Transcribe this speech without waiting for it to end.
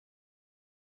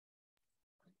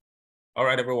All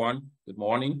right, everyone. Good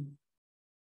morning.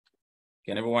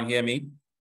 Can everyone hear me?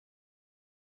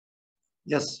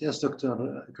 Yes,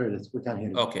 Dr. Credit, we can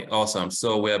hear you. Okay, awesome.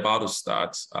 So we're about to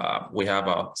start. We have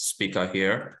a speaker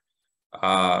here.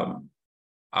 I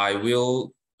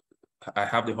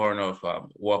have the honor of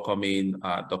welcoming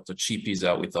Dr.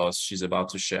 Chipiza with us. She's about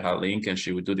to share her link, and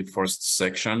she will do the first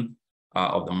section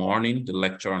of the morning, the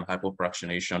lecture on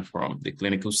hypofractionation from the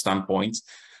clinical standpoint.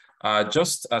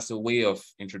 Just as a way of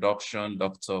introduction,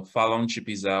 Dr. Fallon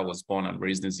Chipiza was born and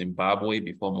raised in Zimbabwe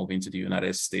before moving to the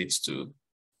United States to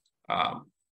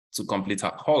complete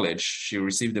her college. She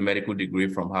received a medical degree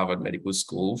from Harvard Medical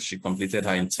School. She completed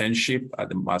her internship at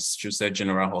the Massachusetts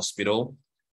General Hospital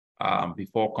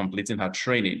before completing her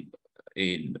training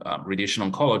in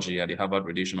radiation oncology at the Harvard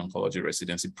Radiation Oncology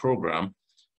Residency Program.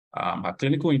 Her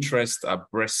clinical interests are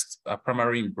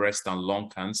primarily in breast and lung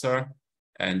cancer,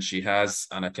 and she has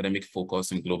an academic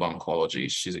focus in global oncology.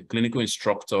 She's a clinical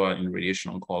instructor in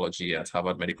radiation oncology at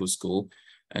Harvard Medical School,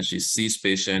 and she sees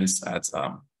patients at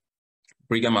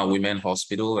Brigham and Women's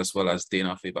Hospital, as well as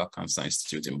Dana-Farber Cancer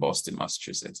Institute in Boston,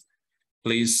 Massachusetts.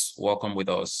 Please welcome with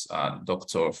us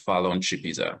Dr. Fallon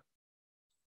Chipiza.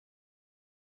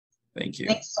 Thank you.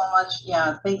 Thanks so much.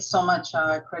 Yeah, thanks so much,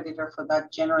 Creditor, for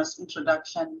that generous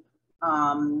introduction.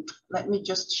 Let me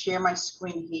just share my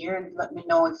screen here and let me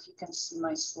know if you can see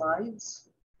my slides.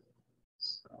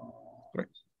 So, great.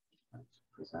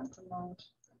 Presenter mode.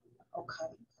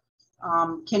 Okay.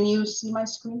 Can you see my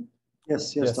screen?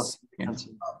 Yes. Yeah.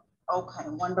 Okay,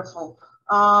 wonderful.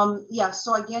 Yeah,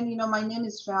 so again, my name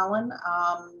is Fallon.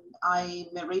 I'm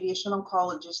a radiation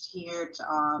oncologist here at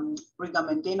Brigham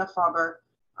and Dana-Farber.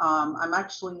 I'm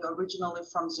actually originally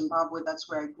from Zimbabwe. That's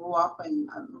where I grew up, and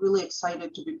I'm really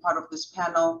excited to be part of this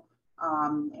panel.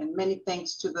 And many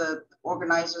thanks to the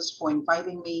organizers for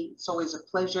inviting me. It's always a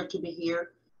pleasure to be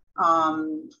here.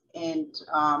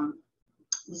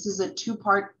 This is a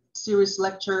two-part series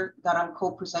lecture that I'm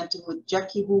co-presenting with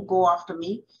Jackie, who will go after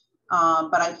me.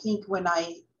 But I think when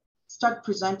I start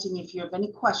presenting, if you have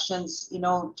any questions,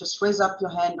 just raise up your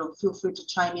hand or feel free to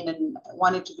chime in, and I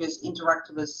want it to be as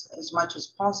interactive as much as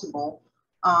possible.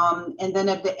 And then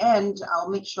at the end, I'll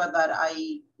make sure that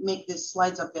I make these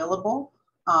slides available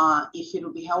if it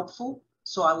will be helpful.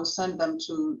 So I will send them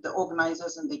to the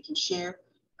organizers and they can share.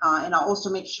 And I'll also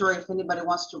make sure if anybody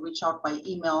wants to reach out by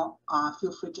email,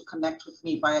 feel free to connect with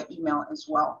me via email as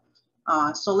well.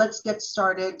 So let's get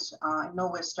started. I know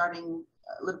we're starting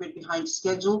a little bit behind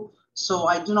schedule, so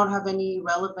I do not have any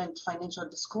relevant financial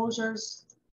disclosures.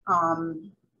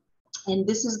 And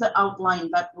this is the outline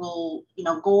that we'll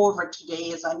go over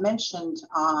today. As I mentioned,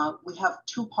 we have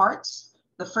two parts.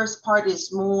 The first part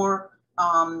is more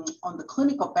on the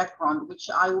clinical background, which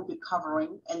I will be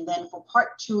covering. And then for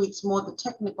part two, it's more the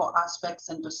technical aspects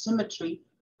and dosimetry,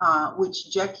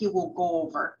 which Jackie will go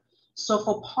over. So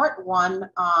for part one,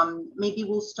 maybe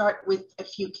we'll start with a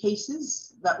few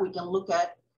cases that we can look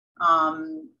at.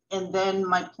 And then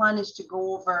my plan is to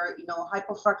go over,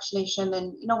 hypofractionation,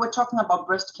 and, we're talking about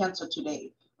breast cancer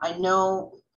today. I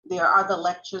know there are other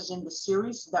lectures in the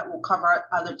series that will cover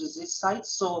other disease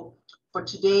sites. So for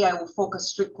today, I will focus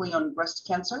strictly on breast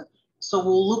cancer. So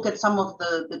we'll look at some of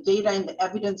the data and the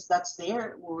evidence that's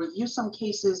there. We'll review some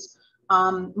cases.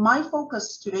 My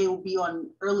focus today will be on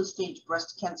early stage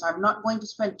breast cancer. I'm not going to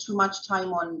spend too much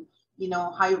time on,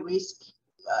 high risk,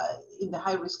 in the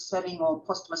high risk setting or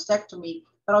post mastectomy,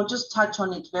 but I'll just touch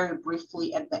on it very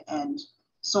briefly at the end.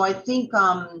 So I think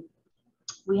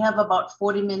we have about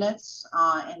 40 minutes,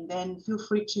 and then feel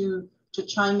free to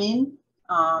chime in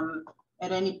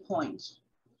at any point.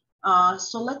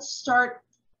 So let's start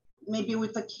maybe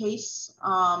with a case.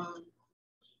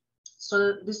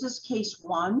 So this is case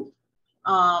one.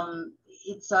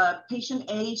 It's a patient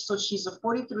A, so she's a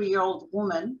 43-year-old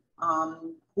woman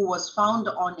who was found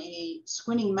on a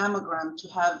screening mammogram to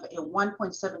have a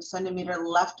 1.7 centimeter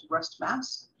left breast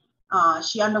mass.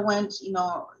 She underwent,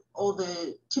 all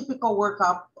the typical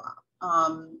workup,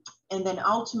 and then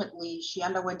ultimately she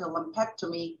underwent a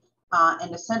lumpectomy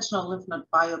and a sentinel lymph node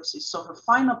biopsy. So her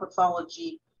final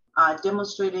pathology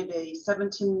demonstrated a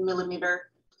 17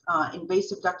 millimeter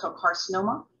invasive ductal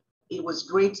carcinoma. It was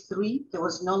grade 3. There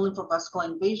was no lymphovascular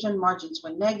invasion. Margins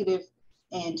were negative,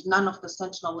 and none of the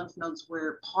sentinel lymph nodes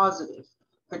were positive.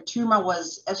 Her tumor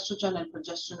was estrogen and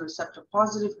progesterone receptor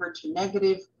positive, HER2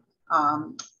 negative.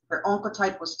 Her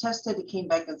oncotype was tested. It came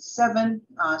back at 7,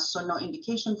 so no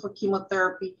indication for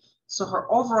chemotherapy. So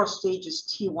her overall stage is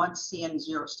T1C and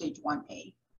 0, stage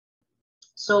 1A.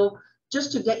 So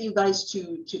just to get you guys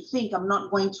to think, I'm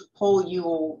not going to poll you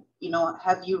or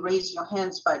have you raise your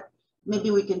hands, but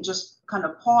maybe we can just kind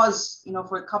of pause,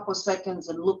 for a couple of seconds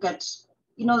and look at,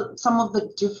 some of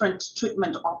the different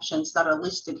treatment options that are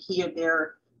listed here.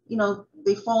 They're,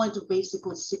 they fall into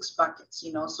basically 6 buckets,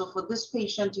 So for this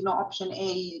patient, option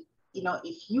A,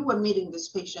 if you were meeting this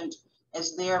patient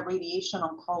as their radiation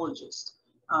oncologist,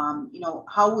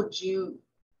 how would you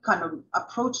kind of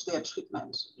approach their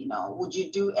treatment? Would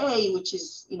you do A, which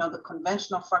is, the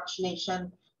conventional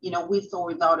fractionation, with or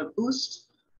without a boost?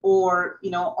 Or,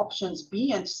 options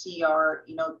B and C are,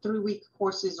 3-week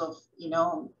courses of,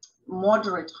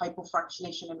 moderate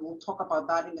hypofractionation, and we'll talk about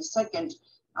that in a second,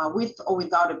 with or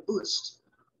without a boost.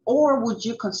 Or would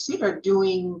you consider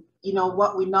doing,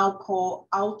 what we now call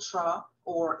ultra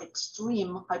or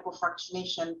extreme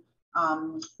hypofractionation,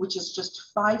 which is just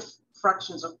 5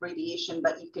 fractions of radiation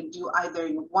that you can do either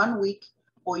in 1 week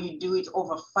or you do it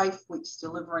over 5 weeks,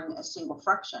 delivering a single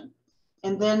fraction.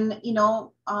 And then,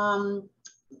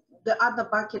 the other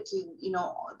bucket,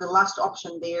 the last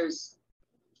option, there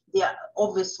are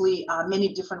obviously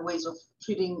many different ways of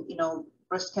treating,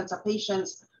 breast cancer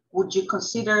patients. Would you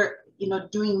consider,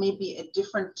 doing maybe a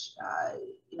different,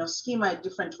 schema, a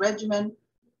different regimen?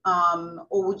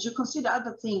 Or would you consider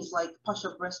other things like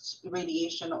partial breast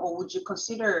irradiation, or would you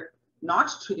consider not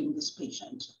treating this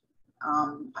patient?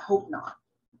 I hope not.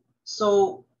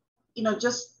 So,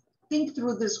 just think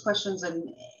through these questions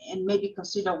and maybe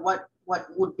consider what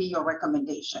would be your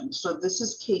recommendation. So this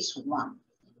is case 1.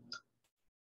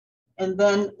 And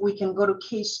then we can go to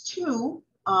case 2,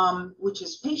 which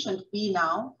is patient B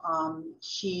now.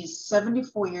 She's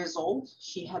 74 years old.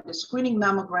 She had a screening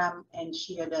mammogram and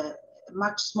she had a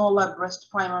much smaller breast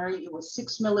primary. It was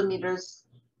 6 millimeters.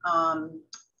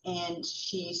 And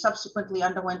she subsequently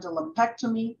underwent a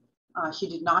lumpectomy. She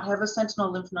did not have a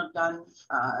sentinel lymph node done,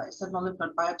 sentinel lymph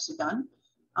node biopsy done.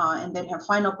 And then her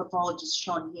final pathology is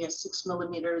shown here, 6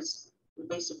 millimeters,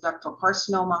 invasive ductal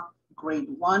carcinoma, grade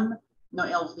 1, no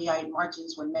LVI,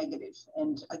 margins were negative.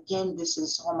 And again, this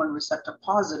is hormone receptor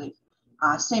positive,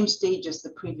 same stage as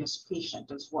the previous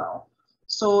patient as well.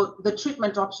 So the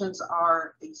treatment options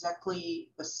are exactly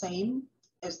the same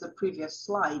as the previous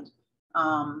slide.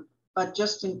 But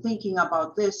just in thinking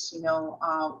about this,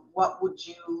 what would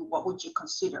you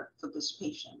consider for this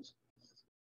patient?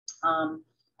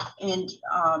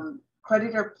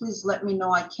 Creditor, please let me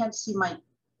know. I can't see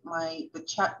the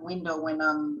chat window when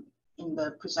I'm in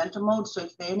the presenter mode. So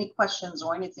if there are any questions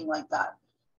or anything like that,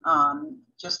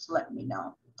 just let me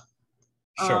know.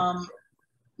 Sure.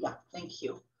 Yeah, thank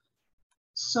you.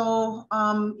 So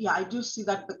yeah, I do see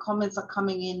that the comments are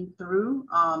coming in through,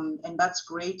 and that's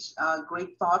great.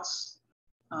 Great thoughts.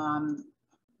 Let's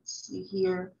see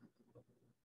here.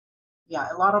 Yeah,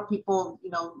 a lot of people,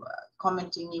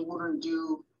 commenting you wouldn't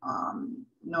do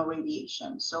no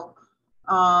radiation. So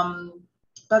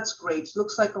that's great.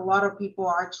 Looks like a lot of people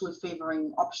are actually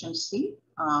favoring option C,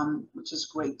 which is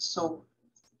great. So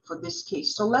for this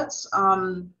case, so let's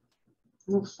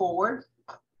move forward.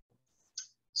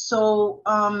 So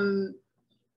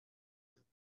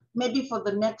maybe for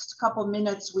the next couple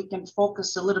minutes, we can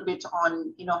focus a little bit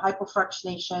on,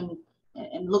 hypofractionation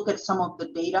and look at some of the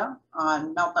data.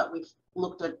 Now that we've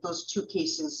looked at those 2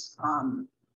 cases,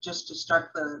 just to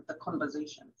start the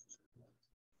conversation.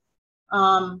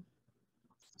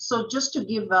 So just to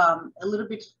give a little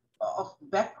bit of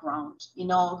background,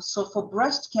 so for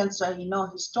breast cancer,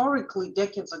 historically,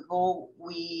 decades ago,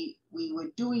 we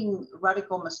were doing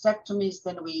radical mastectomies,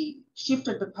 then we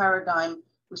shifted the paradigm.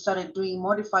 We started doing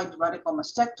modified radical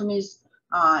mastectomies.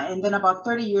 And then about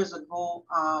 30 years ago,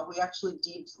 we actually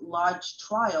did large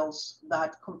trials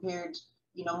that compared,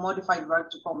 modified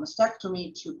radical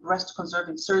mastectomy to breast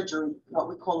conserving surgery, what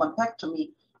we call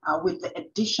lumpectomy, with the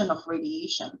addition of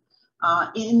radiation.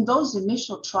 In those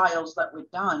initial trials that were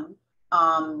done,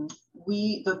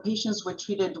 the patients were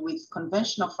treated with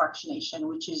conventional fractionation,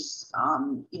 which is,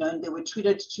 and they were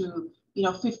treated to,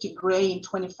 50 gray in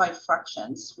 25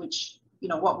 fractions, which,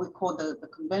 what we call the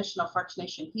conventional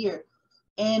fractionation here.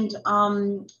 And,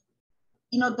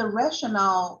 the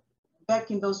rationale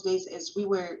back in those days, as we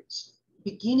were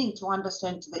beginning to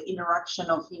understand the interaction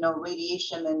of,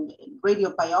 radiation and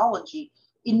radiobiology,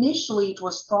 initially it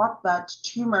was thought that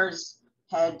tumors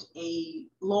had a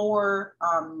lower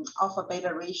alpha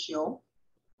beta ratio,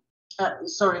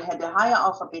 had a higher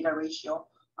alpha beta ratio,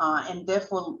 and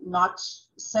therefore not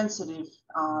sensitive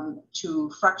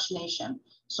to fractionation.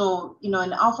 So,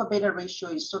 an alpha beta ratio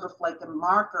is sort of like a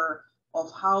marker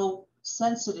of how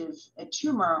sensitive a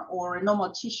tumor or a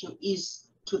normal tissue is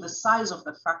to the size of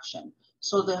the fraction.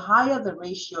 So the higher the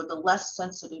ratio, the less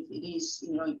sensitive it is.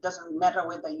 It doesn't matter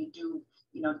whether you do,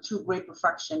 2 gray per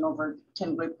fraction over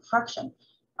 10 gray per fraction.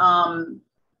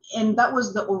 And that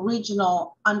was the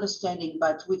original understanding,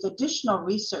 but with additional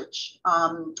research,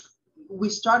 we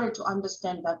started to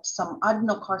understand that some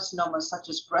adenocarcinomas, such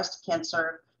as breast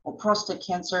cancer or prostate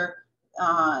cancer,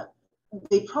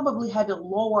 they probably had a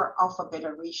lower alpha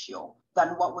beta ratio than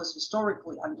what was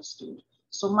historically understood.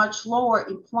 So much lower,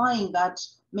 implying that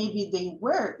maybe they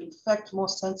were in fact more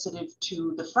sensitive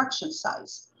to the fraction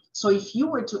size. So if you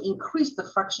were to increase the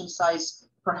fraction size,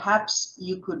 perhaps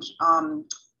you could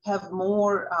have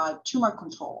more tumor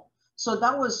control. So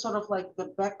that was sort of like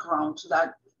the background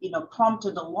that, you know,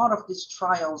 prompted a lot of these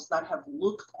trials that have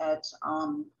looked at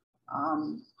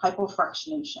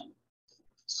hypofractionation.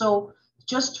 So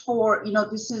just for, you know,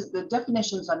 this is, the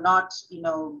definitions are not, you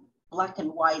know, black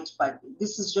and white, but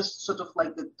this is just sort of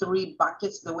like the three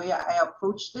buckets, the way I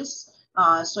approach this.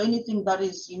 So anything that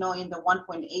is, you know, in the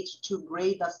 1.8 to 2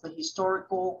 gray, that's the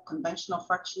historical conventional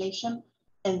fractionation.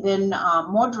 And then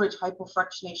moderate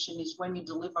hypofractionation is when you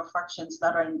deliver fractions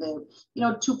that are in the, you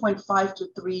know, 2.5 to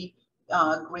 3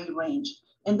 gray range.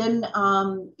 And then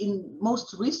in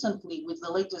most recently, with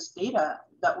the latest data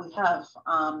that we have,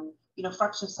 you know,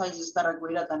 fraction sizes that are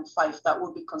greater than 5, that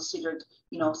would be considered,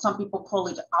 you know, some people call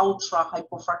it ultra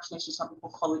hypofractionation, some people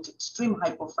call it extreme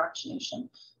hypofractionation.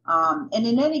 And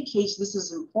in any case, this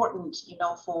is important, you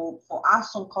know, for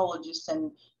us oncologists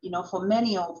and, you know, for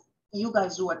many of you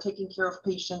guys who are taking care of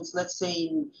patients, let's say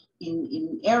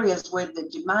in areas where the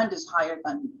demand is higher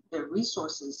than their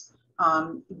resources,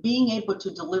 being able to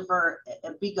deliver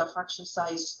a bigger fraction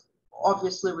size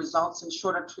obviously results in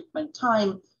shorter treatment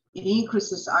time. It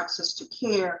increases access to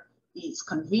care. It's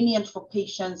convenient for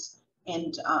patients,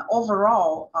 and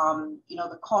overall, you know,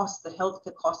 the cost, the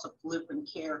healthcare costs of delivering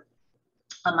care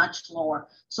are much lower.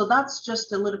 So that's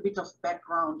just a little bit of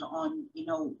background on, you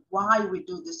know, why we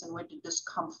do this and where did this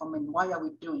come from and why are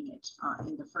we doing it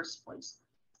in the first place.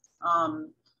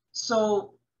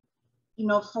 So, you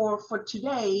know, for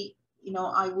today, you know,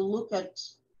 I will look at,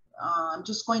 I'm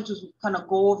just going to kind of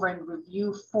go over and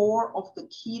review 4 of the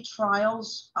key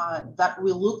trials that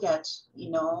we look at.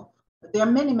 You know, there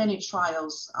are many, many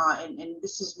trials, and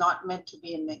this is not meant to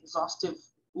be an exhaustive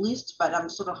list, but I'm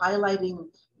sort of highlighting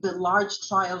the large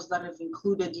trials that have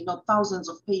included, you know, thousands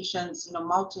of patients, you know,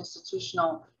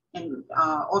 multi-institutional and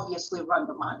obviously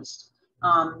randomized.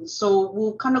 So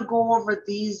we'll kind of go over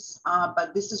these,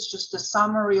 but this is just a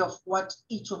summary of what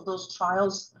each of those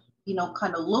trials, you know,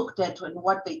 kind of looked at and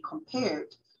what they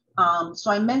compared. So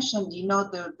I mentioned, you know,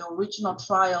 the original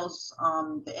trials,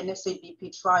 the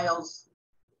NSABP trials,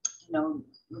 you know,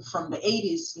 from the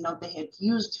 80s, you know, they had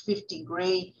used 50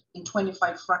 gray in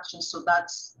 25 fractions. So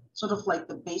that's sort of like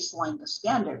the baseline, the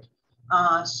standard.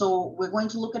 So we're going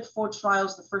to look at 4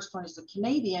 trials. The first one is the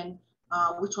Canadian,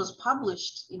 which was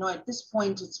published, you know, at this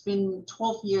point, it's been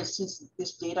 12 years since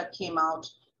this data came out.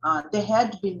 There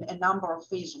had been a number of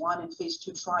phase 1 and phase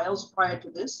 2 trials prior to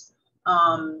this,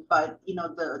 but, you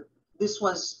know, this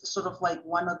was sort of like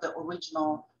one of the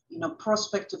original, you know,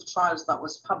 prospective trials that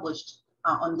was published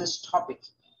on this topic.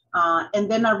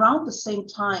 And then around the same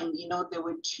time, you know, there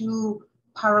were 2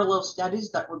 parallel studies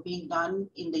that were being done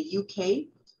in the UK.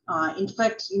 In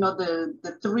fact, you know,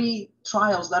 the 3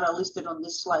 trials that are listed on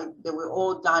this slide, they were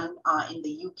all done in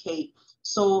the UK.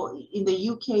 So in the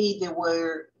UK, there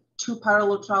were 2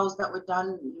 parallel trials that were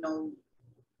done, you know,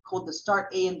 called the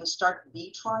START A and the START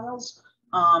B trials.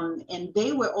 And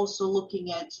they were also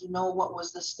looking at, you know, what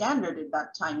was the standard at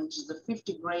that time, which is the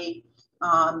 50 gray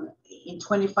in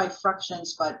 25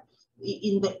 fractions. But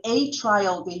in the A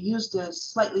trial, they used a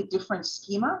slightly different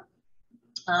schema.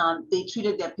 They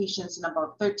treated their patients in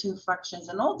about 13 fractions,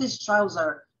 and all these trials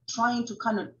are trying to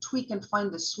kind of tweak and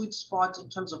find the sweet spot in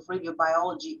terms of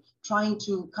radiobiology, trying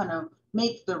to kind of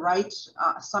make the right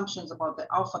assumptions about the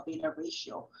alpha beta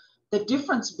ratio. The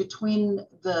difference between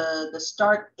the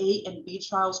START A and B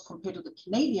trials compared to the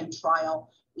Canadian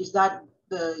trial is that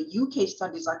the UK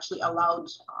studies actually allowed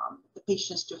the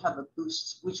patients to have a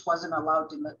boost, which wasn't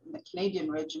allowed in the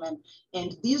Canadian regimen.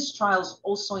 And these trials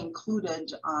also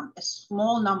included a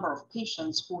small number of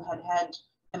patients who had had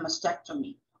a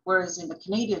mastectomy, whereas in the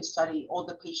Canadian study, all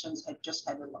the patients had just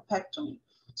had a lobectomy.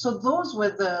 So those were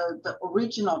the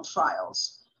original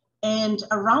trials. And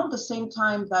around the same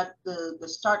time that the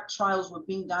START trials were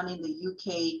being done in the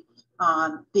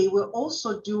UK, they were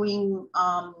also doing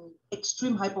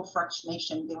extreme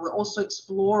hypofractionation. They were also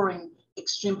exploring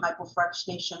extreme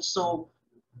hypofractionation. So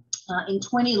in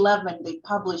 2011, they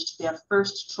published their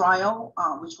first trial,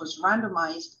 which was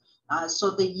randomized.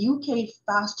 So the UK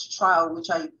FAST trial, which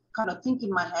I kind of think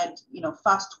in my head, you know,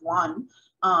 FAST-1,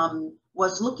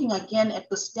 was looking again at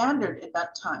the standard at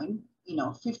that time, you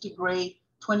know, 50 gray,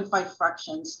 25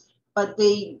 fractions. but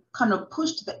they kind of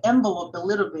pushed the envelope a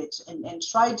little bit and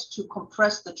tried to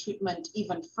compress the treatment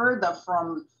even further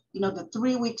from, the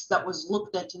 3 weeks that was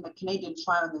looked at in the Canadian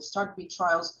trial and the START-B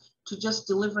trials to just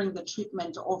delivering the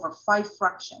treatment over 5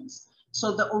 fractions.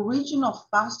 So the original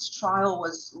FAST trial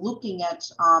was looking at,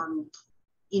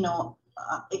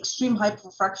 extreme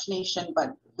hypofractionation,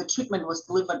 but the treatment was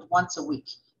delivered once a week.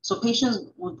 So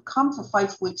patients would come for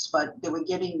 5 weeks, but they were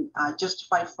getting just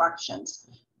 5 fractions.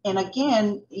 And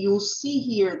again, you'll see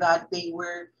here that they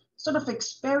were sort of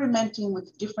experimenting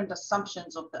with different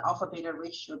assumptions of the alpha beta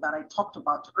ratio that I talked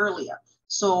about earlier.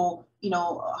 So,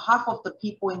 half of the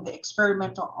people in the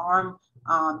experimental arm,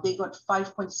 they got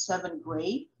 5.7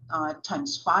 gray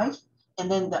times 5. And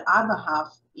then the other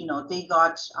half, they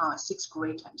got 6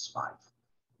 gray times 5.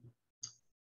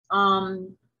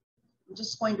 I'm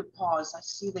just going to pause. I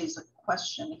see there's a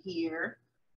question here.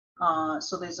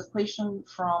 So there's a question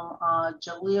from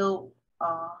Jalil.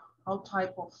 How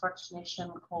type of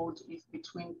fractionation code if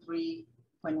between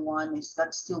 3.1, is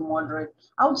that still moderate?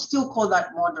 I would still call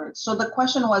that moderate. So the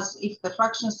question was, if the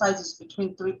fraction size is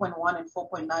between 3.1 and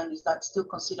 4.9, is that still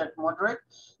considered moderate?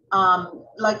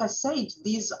 Like I said,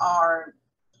 these are,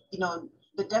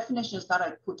 the definitions that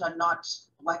I put are not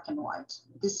black and white.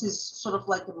 This is sort of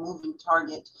like a moving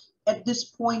target. At this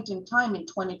point in time in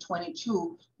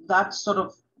 2022, that's sort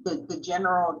of the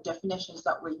general definitions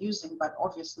that we're using, but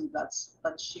obviously that's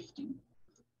shifting.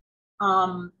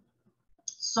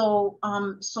 So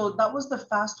that was the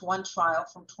FAST-1 trial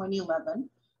from 2011.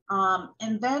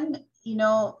 And then,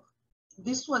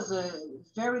 this was a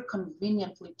very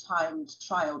conveniently timed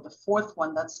trial, the 4th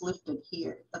one that's listed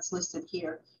here.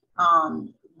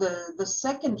 The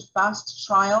second FAST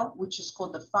trial, which is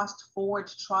called the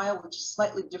FAST-Forward trial, which is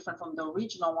slightly different from the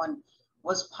original one,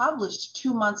 was published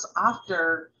 2 months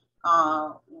after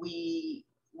we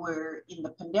were in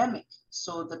the pandemic.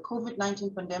 So the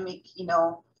COVID-19 pandemic,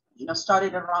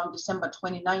 started around December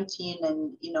 2019,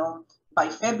 and by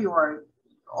February,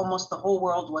 almost the whole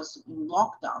world was in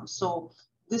lockdown. So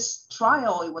this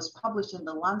trial, it was published in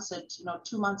the Lancet,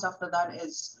 2 months after that,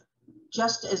 is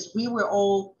just as we were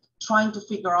all trying to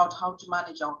figure out how to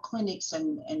manage our clinics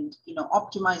and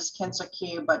optimize cancer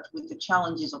care, but with the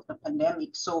challenges of the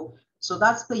pandemic. So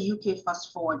that's the UK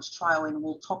FAST-Forward trial, and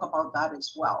we'll talk about that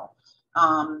as well.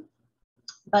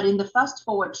 But in the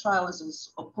FAST-Forward trial,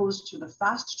 as opposed to the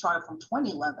FAST trial from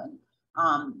 2011,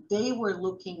 they were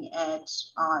looking at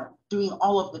doing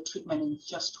all of the treatment in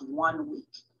just 1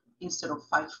 week instead of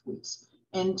 5 weeks.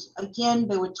 And again,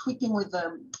 they were tweaking with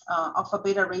the alpha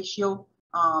beta ratio.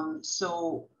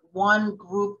 So one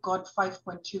group got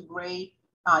 5.2 gray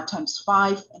times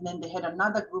 5, and then they had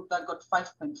another group that got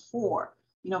 5.4.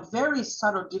 Very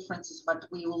subtle differences, but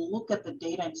we will look at the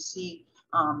data and see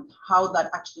how that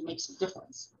actually makes a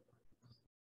difference.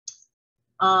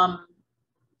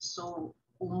 So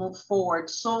we'll move forward.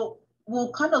 So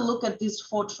we'll kind of look at these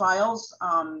 4 trials,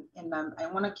 and then I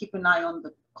want to keep an eye on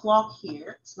the clock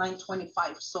here. It's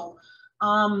 9:25.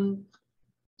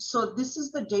 So this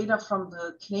is the data from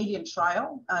the Canadian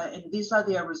trial, and these are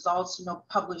their results,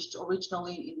 published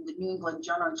originally in the New England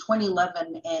Journal in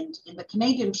 2011. And in the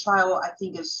Canadian trial, I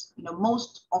think as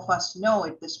most of us know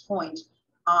at this point,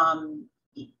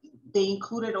 they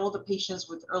included all the patients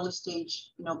with early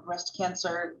stage, breast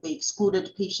cancer. They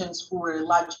excluded patients who were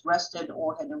large breasted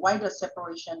or had a wider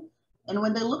separation. And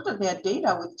when they looked at their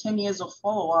data with 10 years of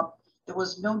follow-up, there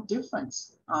was no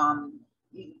difference.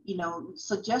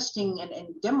 Suggesting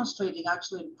and demonstrating,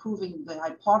 actually improving the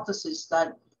hypothesis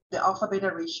that the alpha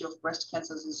beta ratio of breast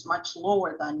cancers is much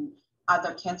lower than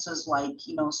other cancers like,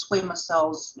 squamous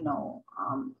cells,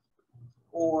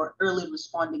 or early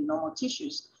responding normal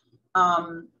tissues.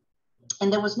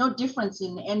 And there was no difference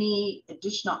in any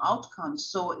additional outcomes.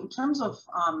 So in terms of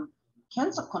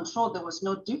cancer control, there was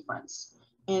no difference.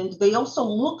 And they also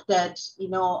looked at,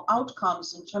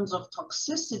 outcomes in terms of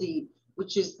toxicity,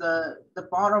 which is the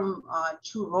bottom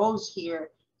 2 rows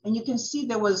here. And you can see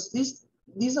there was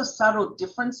these are subtle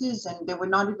differences, and they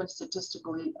were not even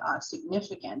statistically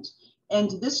significant. And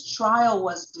this trial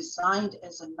was designed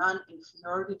as a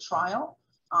non-inferiority trial.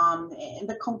 And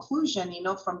the conclusion,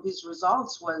 from these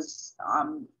results was,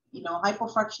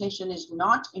 hypofractionation is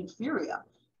not inferior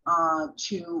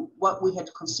to what we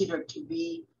had considered to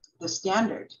be the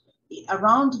standard.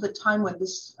 Around the time when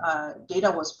this data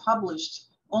was published,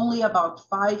 only about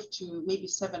 5 to maybe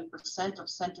 7% of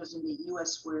centers in the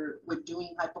US were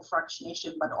doing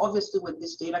hypofractionation. But obviously when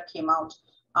this data came out,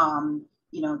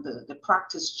 the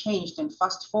practice changed, and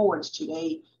fast forward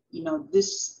today,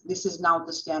 this is now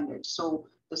the standard. So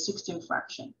the 16th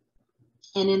fraction.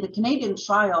 And in the Canadian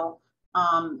trial,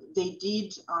 They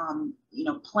did,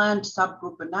 planned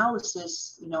subgroup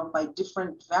analysis, by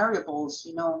different variables,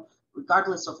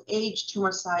 regardless of age,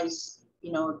 tumor size,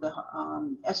 the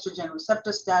estrogen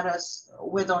receptor status,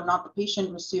 whether or not the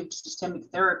patient received systemic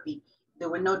therapy. There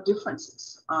were no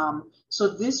differences. So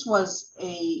this was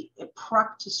a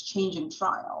practice-changing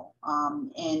trial.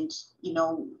 And,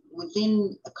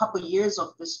 within a couple of years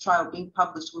of this trial being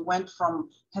published, we went from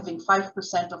having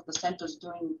 5% of the centers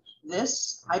doing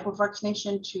this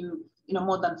hypofractionation to,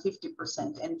 more than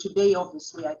 50%. And today,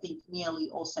 obviously, I think nearly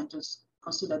all centers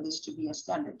consider this to be a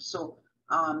standard. So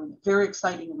very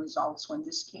exciting results when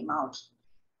this came out.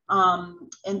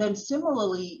 And then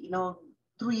similarly,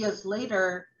 3 years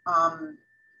later,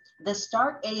 the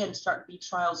START A and START B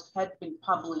trials had been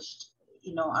published,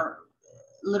 a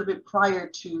little bit prior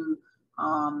to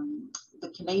the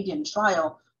Canadian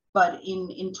trial. But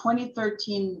in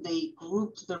 2013, they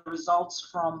grouped the results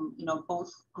from,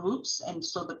 both groups. And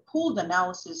so the pooled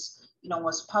analysis,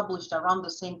 was published around the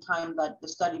same time that the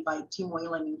study by Tim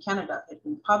Whalen in Canada had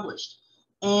been published.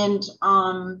 And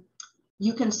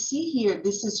you can see here,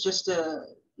 this is just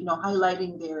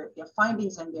highlighting their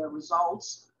findings and their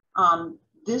results.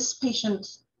 This patient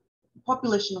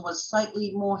population was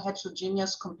slightly more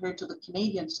heterogeneous compared to the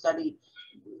Canadian study.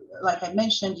 Like I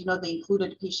mentioned, they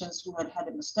included patients who had had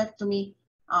a mastectomy,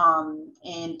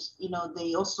 and,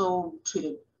 they also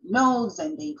treated nodes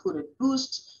and they included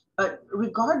boost. But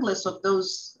regardless of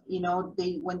those,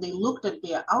 when they looked at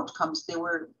their outcomes, they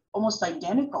were almost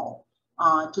identical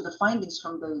to the findings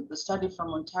from the study from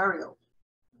Ontario.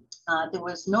 There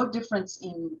was no difference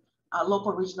in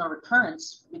local regional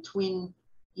recurrence between,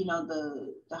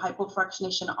 the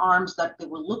hypofractionation arms that they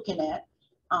were looking at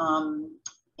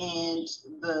and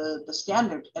the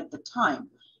standard at the time.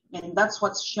 And that's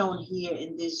what's shown here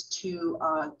in these two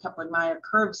Kaplan-Meier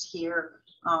curves here.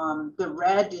 The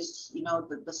red is,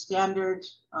 the standard,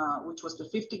 which was the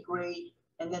 50 gray,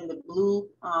 and then the blue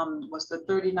was the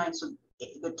 39. So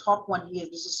the top one here,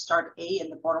 this is START A,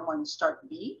 and the bottom one is START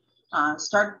B.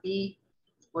 START B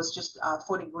was just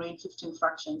 40 gray, 15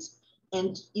 fractions.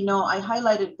 And, I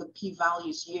highlighted the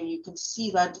p-values here. You can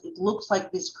see that it looks like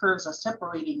these curves are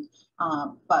separating,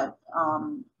 but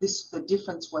the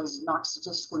difference was not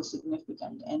statistically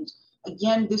significant. And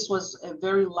again, this was a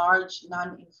very large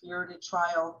non-inferiority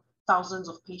trial, thousands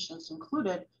of patients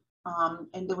included,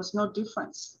 and there was no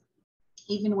difference,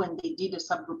 even when they did a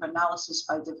subgroup analysis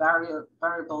by the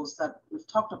variables that we've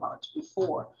talked about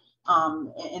before.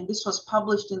 And this was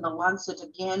published in the Lancet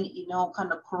again,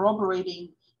 kind of corroborating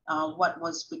what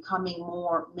was becoming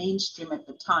more mainstream at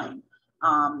the time.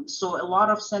 So a lot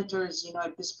of centers,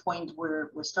 at this point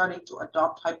were starting to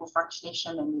adopt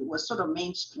hypofractionation, and it was sort of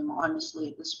mainstream, honestly,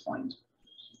 at this point.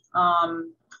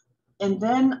 And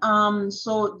then,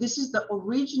 so this is the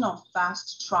original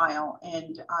FAST trial,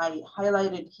 and I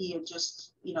highlighted here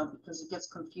just, because it gets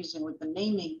confusing with the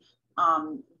naming.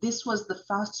 This was the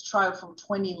FAST trial from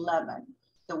 2011,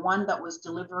 the one that was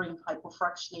delivering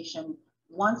hypofractionation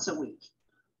once a week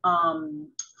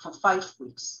for 5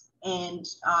 weeks. And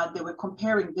they were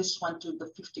comparing this one to the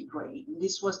 50 gray.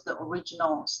 This was the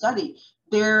original study.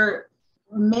 The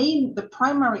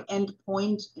primary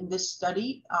endpoint in this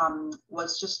study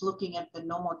was just looking at the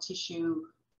normal tissue,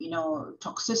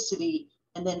 toxicity,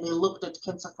 and then they looked at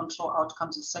cancer control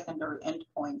outcomes and secondary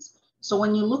endpoints. So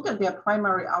when you look at their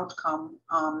primary outcome,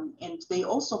 and they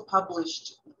also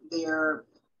published their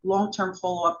long-term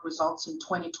follow-up results in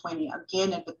 2020,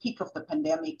 again at the peak of the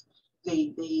pandemic,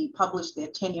 they published their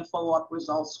 10-year follow-up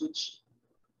results, which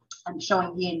I'm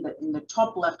showing here in the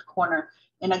top left corner.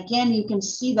 And again, you can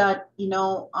see that,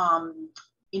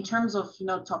 in terms of,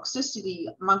 toxicity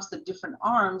amongst the different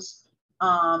arms,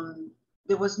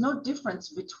 there was no difference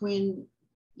between,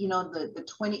 the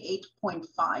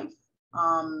 28.5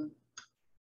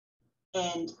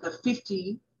 and the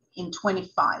 50 in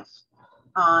 25.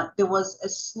 There was a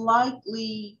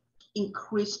slightly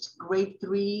increased grade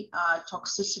 3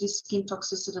 toxicity, skin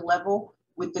toxicity level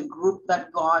with the group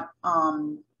that got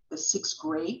the 6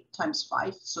 gray times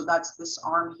 5. So that's this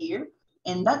arm here.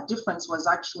 And that difference was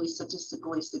actually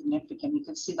statistically significant. You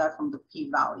can see that from the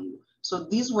p-value. So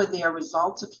these were their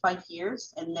results at 5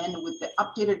 years. And then with the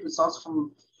updated results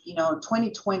from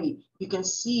 2020, you can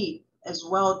see as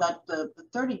well that the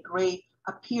 30 gray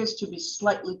appears to be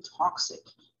slightly toxic.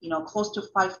 Close to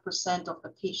 5% of the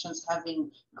patients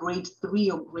having grade 3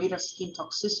 or greater skin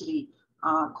toxicity,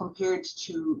 compared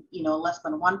to less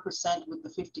than 1% with the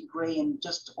 50 gray and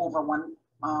just over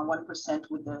 1%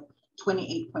 with the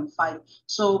 28.5.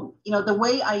 So the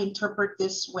way I interpret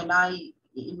this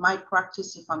in my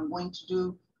practice, if I'm going to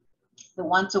do the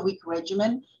once a week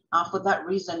regimen, For that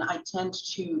reason, I tend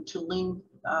to lean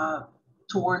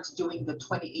towards doing the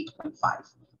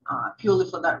 28.5, purely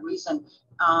for that reason.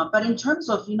 But in terms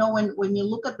of, when you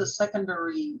look at the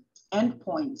secondary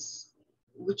endpoints,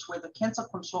 which were the cancer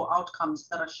control outcomes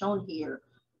that are shown here,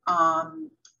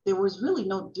 there was really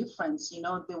no difference.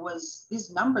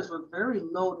 These numbers were very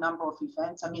low number of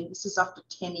events. I mean, this is after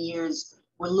 10 years.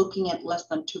 We're looking at less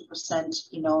than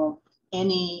 2%,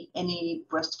 any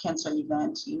breast cancer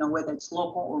event, whether it's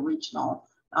local or regional.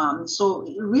 So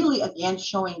really, again,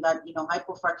 showing that,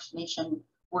 hypofractionation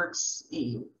works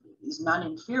is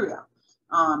non-inferior.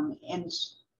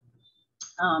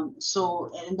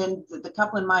 So, and then the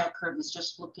Kaplan-Meier curve is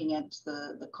just looking at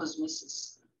the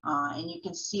cosmesis. And you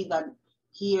can see that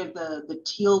here, the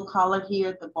teal color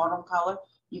here, the bottom color,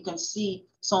 you can see,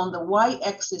 so on the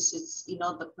y-axis, it's,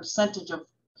 the percentage of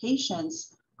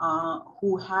patients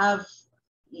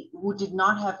who did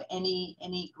not have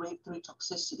any grade 3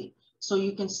 toxicity. So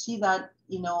you can see that,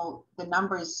 the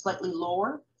number is slightly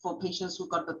lower for patients who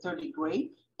got the 30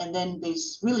 grade. And then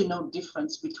there's really no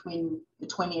difference between the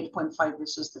 28.5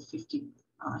 versus the 50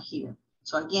 here.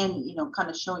 So again, kind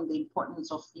of showing the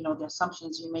importance of, the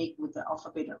assumptions you make with the alpha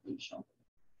beta ratio.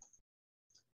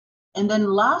 And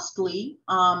then lastly,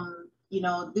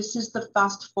 this is the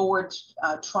fast forward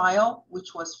trial,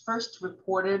 which was first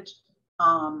reported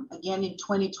again in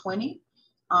 2020.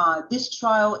 This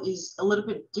trial is a little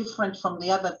bit different from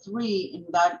the other three in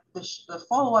that the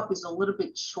follow-up is a little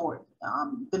bit short.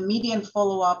 The median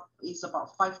follow-up is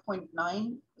about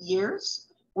 5.9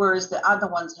 years, whereas the other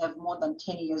ones have more than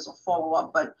 10 years of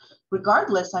follow-up. But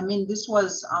regardless, I mean, this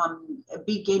was a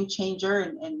big game changer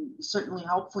and certainly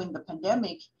helpful in the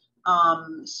pandemic.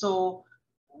 So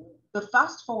the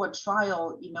fast forward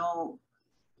trial,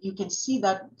 you can see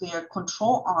that their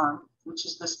control arm, which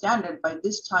is the standard by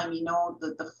this time,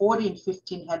 the 40 and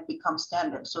 15 had become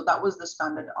standard. So that was the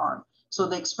standard arm. So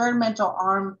the experimental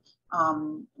arm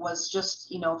was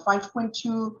just,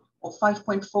 5.2 or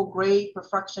 5.4 gray per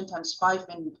fraction times 5.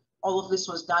 And all of this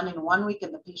was done in 1 week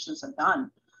and the patients are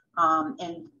done.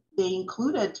 And they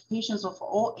included patients of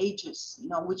all ages,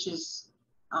 which is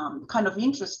kind of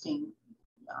interesting.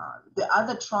 The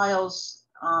other trials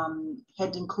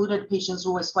had included patients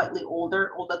who were slightly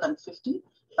older than 50,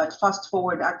 but fast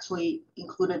forward actually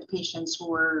included patients who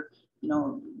were,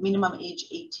 minimum age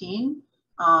 18.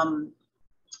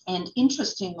 And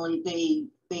interestingly,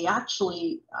 they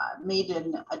actually made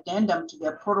an addendum to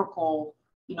their protocol,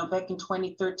 back in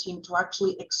 2013 to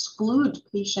actually exclude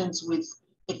patients with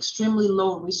extremely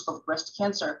low risk of breast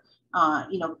cancer.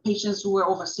 Patients who were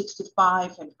over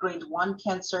 65 had grade 1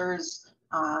 cancers,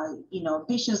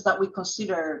 patients that we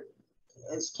consider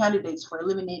as candidates for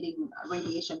eliminating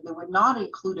radiation, they were not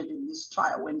included in this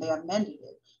trial when they amended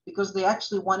it, because they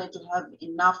actually wanted to have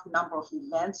enough number of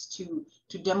events to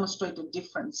demonstrate a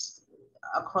difference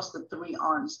across the three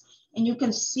arms. And you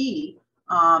can see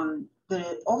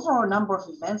the overall number of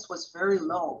events was very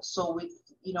low. So with,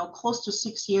 close to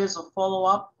 6 years of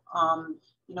follow-up,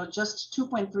 just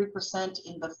 2.3%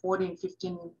 in the 40 and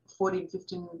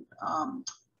 15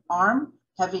 arm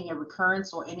having a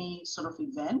recurrence or any sort of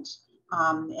event.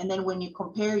 And then when you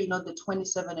compare, the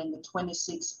 27 and the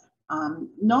 26,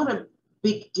 not a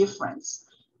big difference.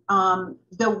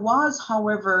 There was,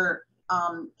 however,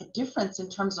 a difference in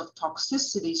terms of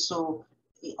toxicity. So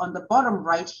on the bottom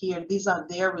right here, these are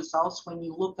their results when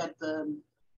you look at the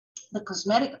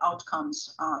cosmetic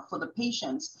outcomes for the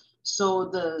patients. So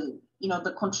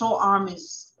the control arm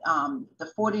is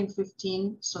the 40 and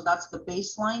 15, so that's the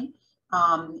baseline.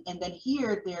 And then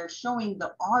here they're showing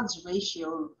the odds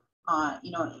ratio,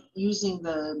 using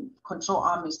the control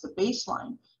arm as the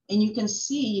baseline. And you can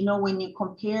see, when you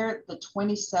compare the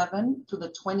 27 to the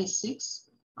 26,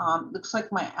 looks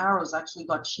like my arrows actually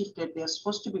got shifted. They're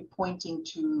supposed to be pointing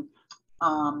to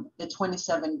the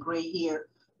 27 gray here,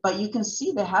 but you can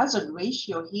see the hazard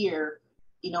ratio here,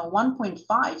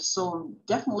 1.5. So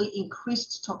definitely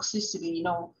increased toxicity,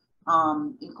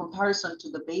 in comparison to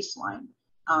the baseline.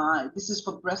 This is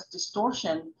for breast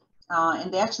distortion.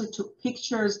 And they actually took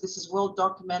pictures. This is well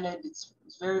documented. It's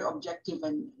very objective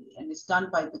and it's done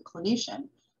by the clinician.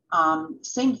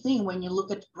 Same thing when you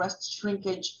look at breast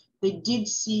shrinkage, they did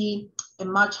see a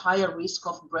much higher risk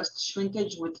of breast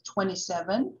shrinkage with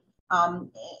 27.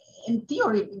 In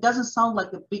theory, it doesn't sound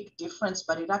like a big difference,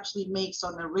 but it actually makes,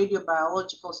 on a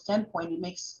radiobiological standpoint, it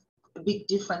makes a big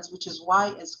difference, which is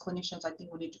why as clinicians, I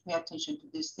think we need to pay attention to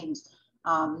these things.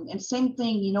 And same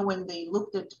thing, when they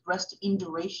looked at breast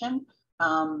induration,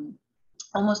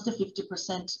 almost a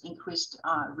 50% increased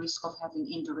risk of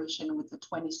having induration with the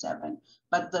 27.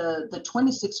 But the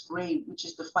 26 grade, which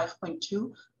is the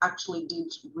 5.2, actually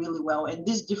did really well. And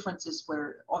these differences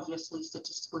were obviously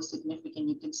statistically significant.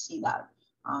 You can see that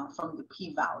from the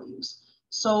p-values.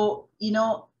 So, you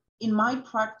know, in my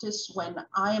practice, when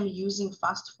I am using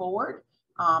fast forward,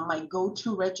 my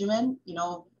go-to regimen, you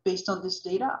know, based on this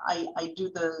data, I do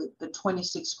the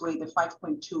 26 grade, the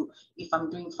 5.2, if I'm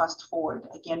doing fast forward,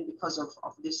 again, because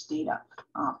of this data.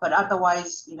 But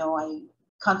otherwise, you know, I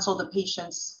counsel the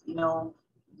patients, you know,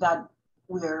 that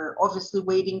we're obviously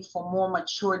waiting for more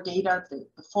mature data.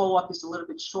 The follow-up is a little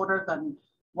bit shorter than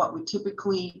what we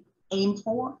typically aim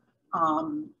for.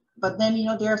 But then, you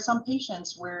know, there are some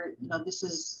patients where, you know, this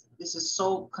is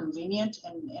so convenient,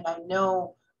 and I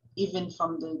know even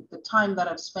from the time that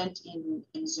I've spent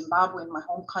in Zimbabwe, in my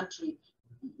home country,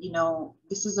 you know,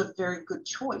 this is a very good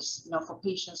choice, you know, for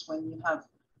patients when you have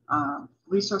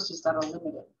resources that are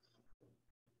limited.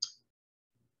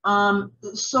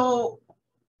 So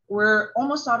we're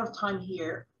almost out of time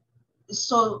here.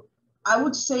 So I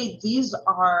would say this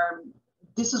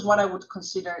is what I would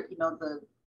consider, you know,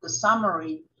 the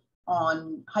summary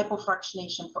on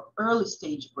hypofractionation for early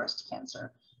stage breast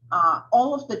cancer.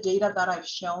 All of the data that I've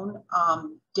shown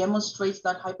demonstrates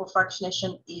that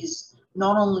hypofractionation is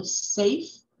not only safe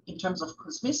in terms of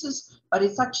cosmesis, but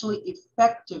it's actually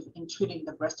effective in treating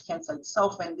the breast cancer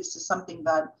itself. And this is something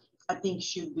that I think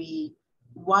should be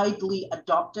widely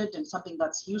adopted and something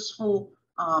that's useful,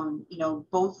 you know,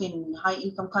 both in high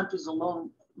income countries or low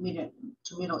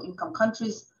to middle income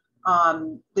countries.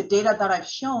 The data that I've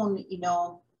shown, you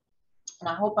know, and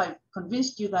I hope I've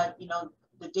convinced you that, you know,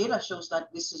 the data shows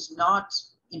that this is not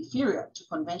inferior to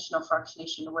conventional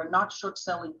fractionation. We're not short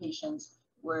selling patients.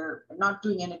 We're not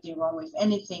doing anything wrong. If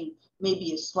anything,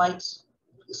 maybe a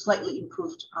slightly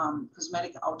improved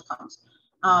cosmetic outcomes.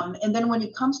 And then when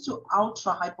it comes to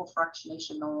ultra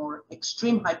hypofractionation or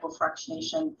extreme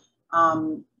hypofractionation,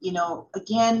 you know,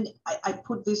 again, I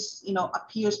put this, you know,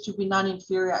 appears to be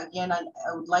non-inferior. Again, I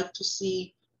would like to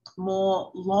see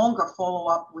more longer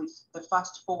follow-up with the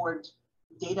fast forward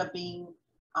data being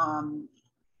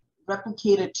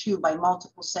replicated too by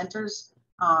multiple centers.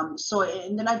 So,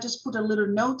 and then I just put a little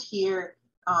note here.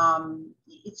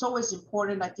 It's always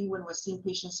important, I think, when we're seeing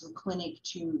patients in clinic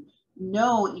to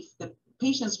know if the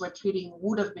patients we're treating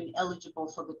would have been eligible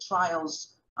for the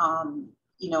trials,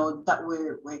 you know, that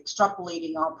we're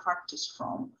extrapolating our practice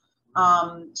from.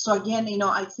 So again, you know,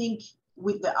 I think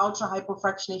with the ultra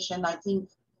hypofractionation, I think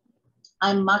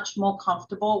I'm much more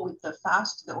comfortable with the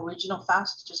FAST, the original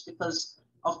FAST, just because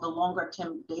of the longer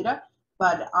term data.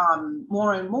 But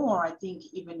more and more, I think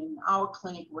even in our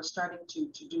clinic, we're starting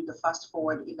to do the fast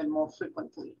forward even more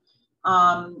frequently.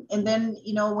 And then,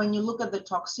 you know, when you look at the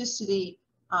toxicity,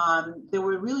 there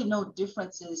were really no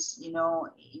differences, you know,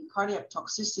 in cardiac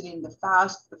toxicity in the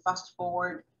fast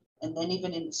forward, and then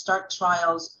even in the START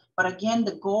trials. But again,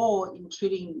 the goal in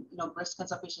treating, you know, breast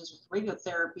cancer patients with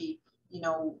radiotherapy, you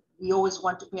know, we always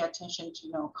want to pay attention to,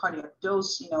 you know, cardiac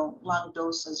dose, you know, lung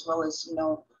dose, as well as, you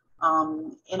know,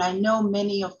 and I know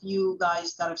many of you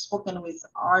guys that I've spoken with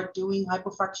are doing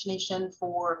hypofractionation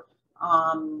for,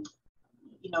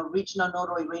 you know, regional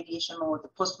nodal irradiation or the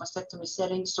post-mastectomy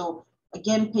setting. So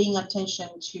again, paying attention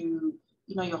to,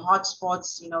 you know, your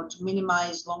hotspots, you know, to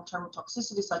minimize long-term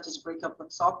toxicity such as brachial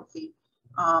plexopathy.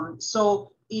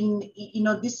 So you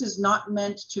know, this is not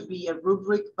meant to be a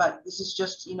rubric, but this is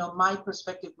just, you know, my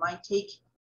perspective, my take.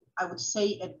 I would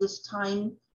say at this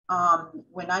time,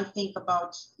 when I think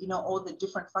about, you know, all the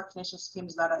different fractionation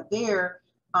schemes that are there,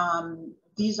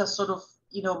 these are sort of,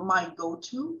 you know, my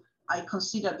go-to. I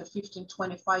consider the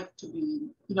 1525 to be,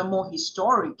 you know, more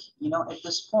historic, you know, at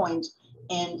this point.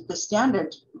 And the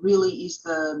standard really is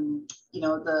the, you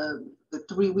know, the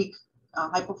 3-week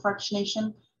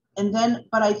hypofractionation. And then,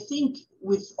 but I think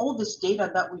with all this data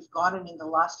that we've gotten in the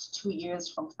last 2 years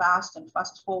from FAST and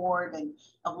Fast Forward, and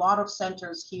a lot of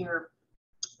centers here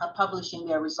are publishing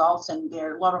their results, and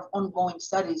there are a lot of ongoing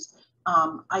studies,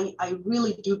 I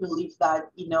really do believe that,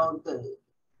 you know,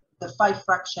 the 5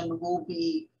 fraction will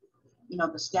be, you know,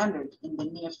 the standard in the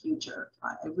near future.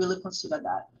 I really consider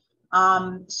that.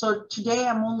 So today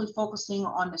I'm only focusing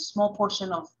on a small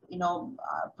portion of, you know,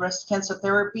 breast cancer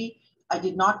therapy. I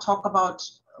did not talk about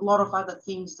a lot of other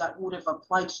things that would have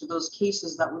applied to those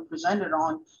cases that we presented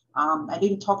on. I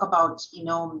didn't talk about, you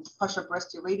know, partial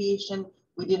breast irradiation.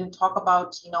 We didn't talk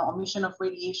about, you know, omission of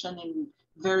radiation in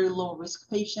very low risk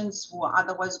patients who are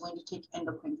otherwise going to take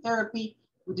endocrine therapy.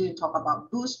 We didn't talk about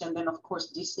boost, and then of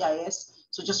course DCIS.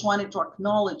 So just wanted to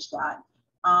acknowledge that.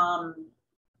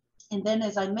 And then,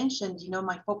 as I mentioned,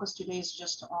 my focus today is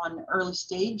just on early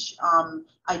stage.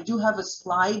 I do have a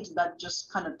slide that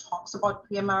just kind of talks about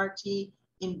PMRT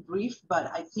in brief, but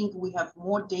I think we have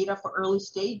more data for early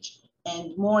stage,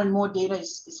 and more data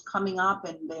is coming up,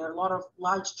 and there are a lot of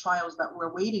large trials that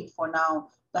we're waiting for now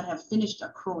that have finished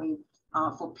accruing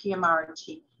for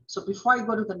PMRT. So before I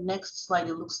go to the next slide,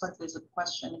 it looks like there's a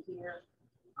question here.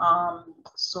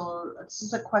 So this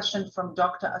is a question from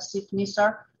Dr. Asif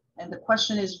Nisar. And the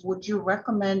question is, would you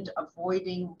recommend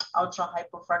avoiding ultra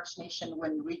hypofractionation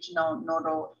when regional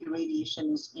nodal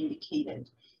irradiation is indicated?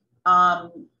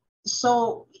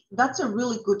 So that's a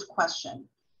really good question.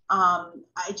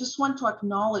 I just want to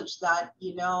acknowledge that,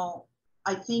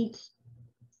 I think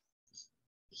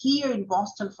here in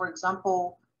Boston, for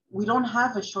example, we don't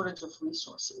have a shortage of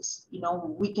resources.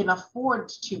 We can afford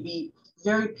to be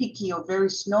very picky or very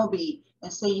snobby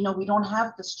and say, we don't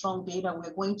have the strong data.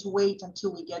 We're going to wait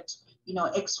until we get,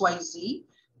 XYZ.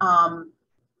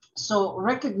 So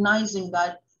recognizing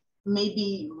that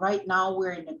maybe right now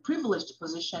we're in a privileged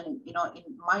position,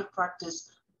 in my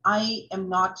practice, I am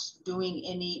not doing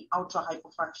any ultra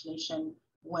hypofractionation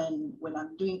when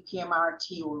I'm doing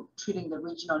PMRT or treating the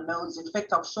regional nodes. In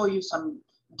fact, I'll show you some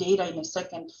data in a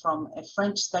second from a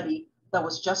French study that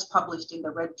was just published in the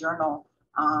Red Journal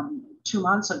 2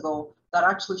 months ago that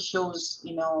actually shows,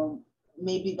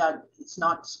 maybe that it's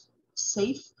not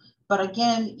safe. But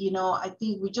again, I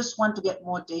think we just want to get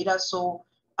more data. So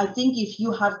I think if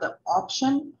you have the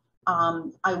option,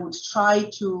 I would try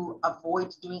to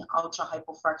avoid doing ultra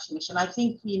hypofractionation. I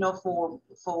think,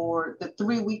 for the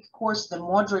 3-week course, the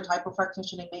moderate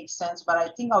hypofractionation, it makes sense, but I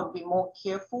think I would be more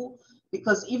careful,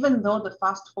 because even though the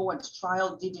fast forward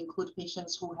trial did include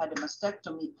patients who had a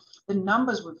mastectomy, the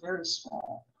numbers were very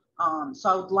small. So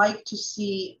I would like to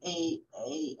see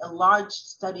a large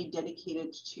study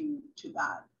dedicated to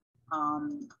that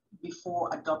before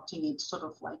adopting it sort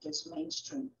of like as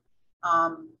mainstream.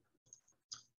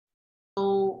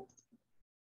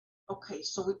 Okay,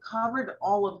 so we covered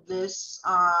all of this.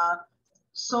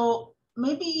 So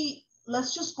maybe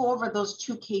let's just go over those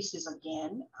 2 cases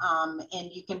again,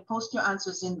 and you can post your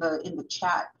answers in the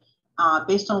chat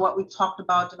based on what we talked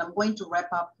about. And I'm going to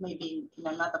wrap up maybe in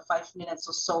another 5 minutes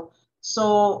or so.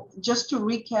 So just to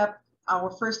recap, our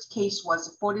first case was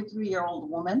a 43-year-old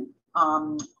woman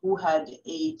who had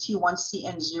a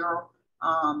T1CN0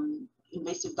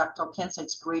 invasive ductal cancer.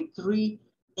 It's grade 3.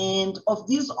 And of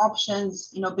these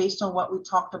options, based on what we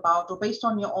talked about, or based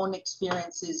on your own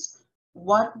experiences,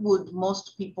 what would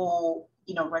most people,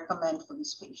 recommend for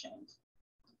this patient?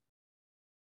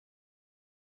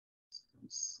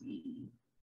 Let's see.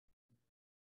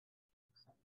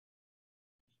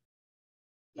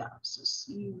 Yeah, so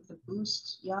C with the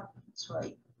boost. Yeah, that's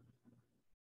right.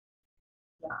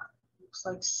 Yeah, looks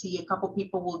like C. A couple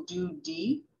people will do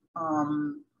D.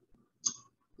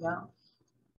 Yeah.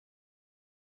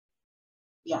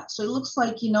 Yeah, so it looks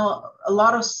like, a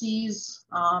lot of C's,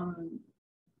 a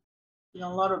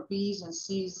lot of B's and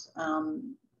C's.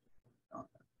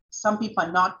 Some people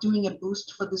are not doing a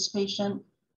boost for this patient.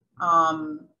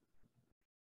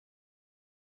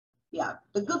 Yeah,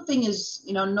 the good thing is,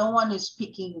 no one is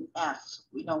picking F,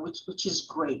 which is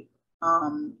great.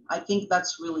 I think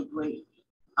that's really great.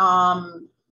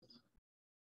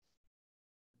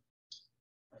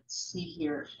 See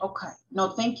here. Okay. No,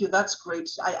 thank you. That's great.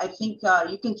 I think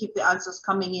you can keep the answers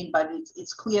coming in, but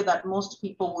it's clear that most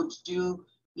people would do,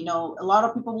 a lot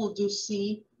of people will do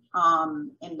C,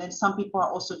 and then some people are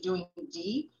also doing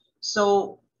D.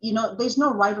 So, there's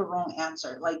no right or wrong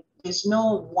answer. Like, there's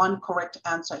no one correct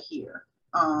answer here.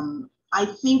 I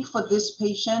think for this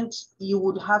patient, you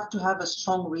would have to have a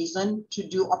strong reason to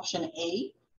do option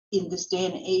A in this day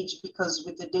and age, because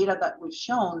with the data that we've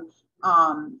shown,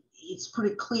 it's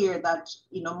pretty clear that,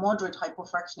 moderate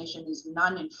hypofractionation is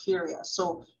non-inferior.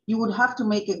 So you would have to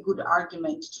make a good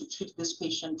argument to treat this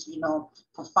patient,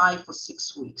 for 5 or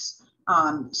 6 weeks.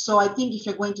 So I think if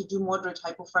you're going to do moderate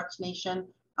hypofractionation,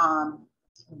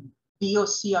 B or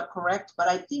C are correct. But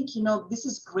I think, this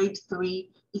is grade 3.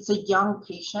 It's a young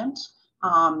patient.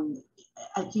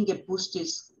 I think a boost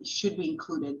should be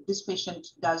included. This patient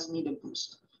does need a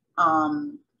boost.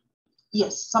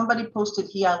 Yes, somebody posted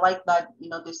here, I like that,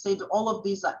 they said all of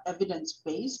these are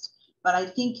evidence-based, but I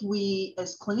think we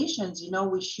as clinicians,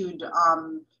 we should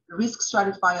risk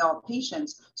stratify our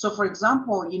patients. So for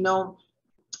example,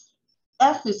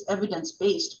 F is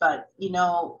evidence-based, but,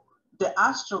 the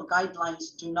ASTRO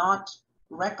guidelines do not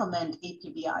recommend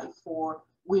APBI for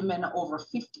women over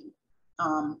 50.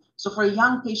 So for a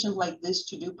young patient like this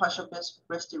to do partial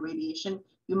breast irradiation,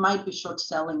 you might be short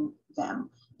selling them.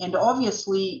 And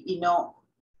obviously,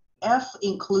 F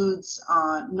includes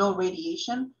no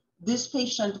radiation, this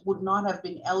patient would not have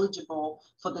been eligible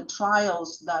for the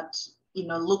trials that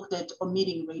looked at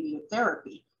omitting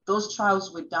radiotherapy. Those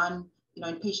trials were done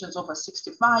in patients over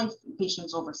 65, in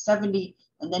patients over 70,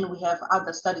 and then we have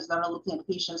other studies that are looking at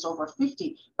patients over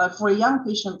 50. But for a young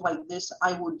patient like this,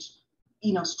 I would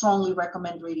strongly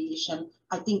recommend radiation.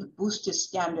 I think boost is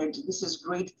standard. This is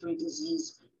grade 3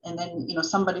 disease. And then,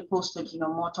 somebody posted,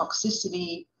 more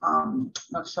toxicity.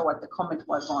 Not sure what the comment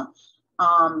was on.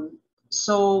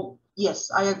 So yes,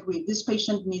 I agree. This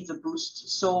patient needs a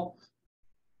boost. So,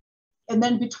 and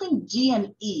then between D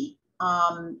and E,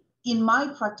 in my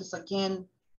practice, again,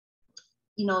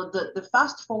 the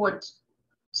fast forward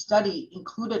study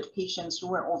included patients who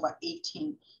were over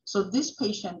 18. So this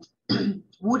patient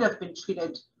would have been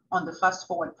treated on the fast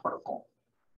forward protocol.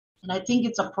 And I think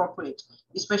it's appropriate,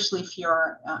 especially if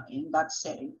you're in that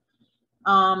setting.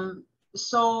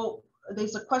 So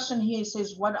there's a question here. It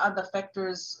says, what are the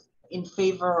factors in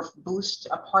favor of boost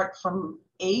apart from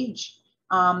age?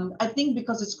 I think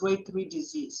because it's grade 3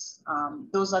 disease,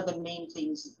 those are the main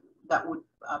things that would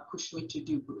push me to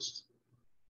do boost.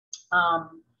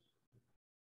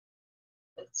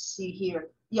 Let's see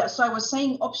here. Yeah, so I was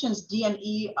saying options D and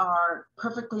E are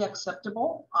perfectly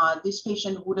acceptable. This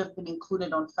patient would have been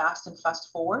included on fast and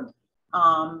fast forward.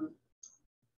 But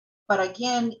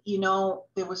again,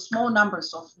 there were small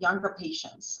numbers of younger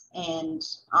patients. And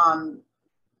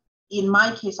in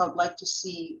my case, I would like to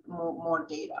see more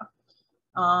data.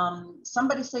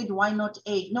 Somebody said, why not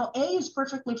A? No, A is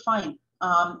perfectly fine.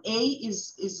 A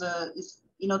is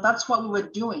that's what we were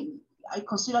doing. I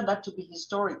consider that to be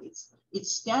historic.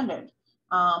 It's standard.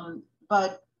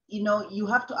 But you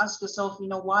have to ask yourself,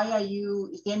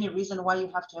 is there any reason why you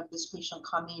have to have this patient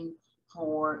come in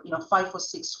for 5 or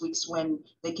 6 weeks when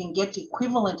they can get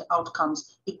equivalent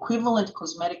outcomes, equivalent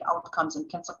cosmetic outcomes and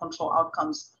cancer control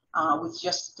outcomes with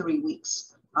just 3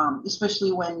 weeks,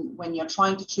 especially when you're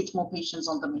trying to treat more patients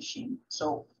on the machine.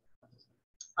 So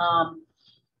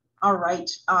all right,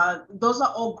 those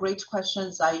are all great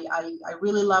questions. I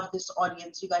really love this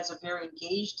audience. You guys are very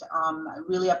engaged. I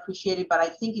really appreciate it, but I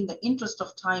think in the interest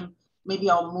of time, maybe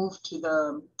I'll move to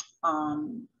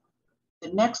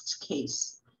the next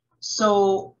case.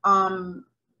 So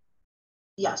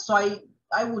yeah, so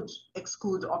I would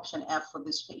exclude option F for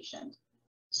this patient.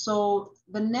 So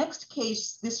the next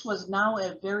case, this was now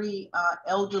a very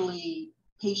elderly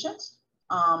patient.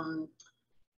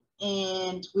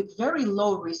 And with very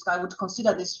low risk, I would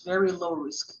consider this very low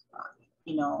risk,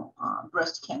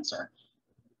 breast cancer.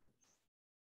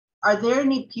 Are there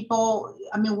any people,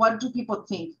 what do people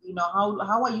think?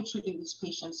 How are you treating these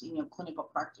patients in your clinical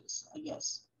practice, I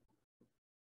guess?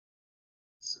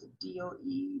 So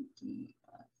DOE,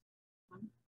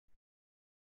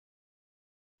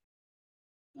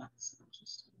 that's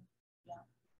interesting. Yeah,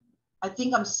 I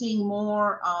think I'm seeing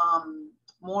more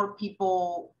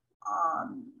people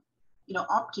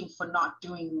opting for not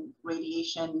doing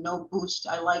radiation, no boost.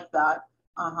 I like that.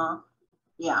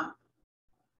 Yeah.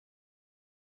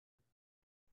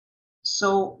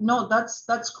 So no,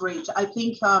 that's great. I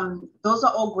think those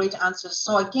are all great answers.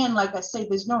 So again, like I say,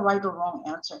 there's no right or wrong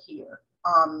answer here.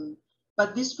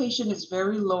 But this patient is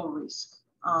very low risk.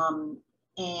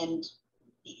 And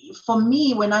for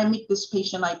me, when I meet this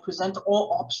patient, I present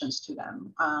all options to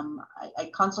them. I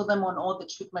counsel them on all the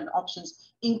treatment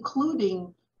options,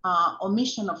 including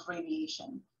omission of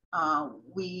radiation.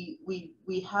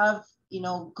 We have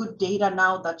good data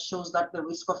now that shows that the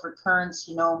risk of recurrence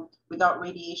without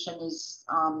radiation is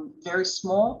very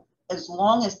small, as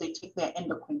long as they take their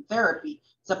endocrine therapy.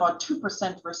 It's about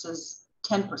 2% versus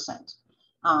 10%.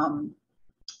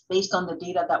 Based on the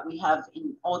data that we have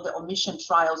in all the omission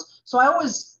trials. So I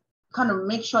always kind of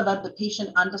make sure that the patient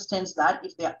understands that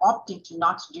if they're opting to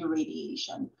not do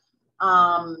radiation,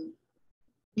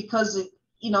 because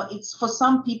it's for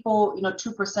some people,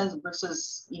 2%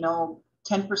 versus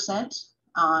 10%,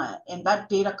 and that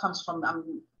data comes from,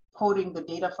 I'm quoting the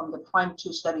data from the Prime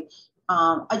 2 study.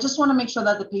 I just want to make sure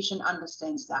that the patient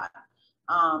understands that.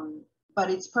 But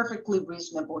it's perfectly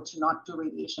reasonable to not do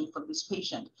radiation for this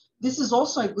patient. This is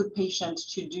also a good patient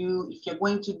to do if you're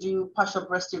going to do partial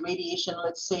breast irradiation.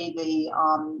 Let's say they,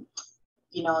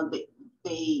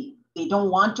 they don't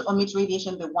want to omit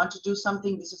radiation. They want to do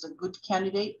something. This is a good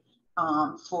candidate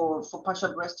for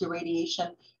partial breast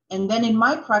irradiation. And then in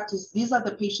my practice, these are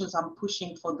the patients I'm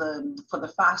pushing for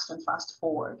the fast and fast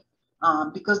forward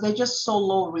because they're just so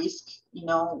low risk,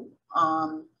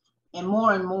 and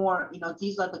more,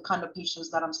 these are the kind of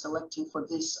patients that I'm selecting for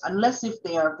this, unless if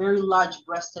they are very large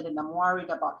breasted and I'm worried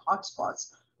about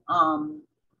hotspots.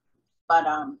 But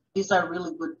these are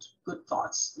really good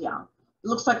thoughts. Yeah, it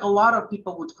looks like a lot of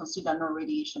people would consider no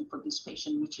radiation for this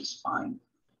patient, which is fine.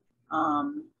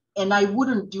 And I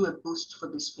wouldn't do a boost for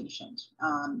this patient.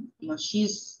 You know,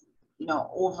 she's, you know,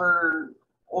 over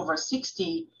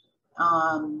 60.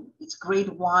 It's grade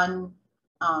 1.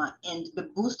 And the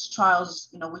boost trials,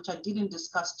 you know, which I didn't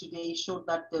discuss today, showed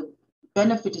that the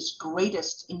benefit is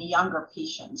greatest in younger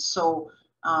patients. So,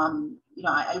 you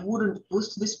know, I wouldn't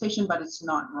boost this patient, but it's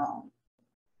not wrong.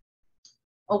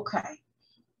 Okay.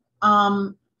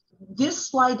 This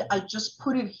slide, I just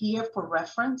put it here for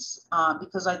reference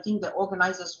because I think the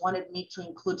organizers wanted me to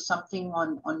include something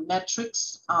on metrics.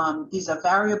 These are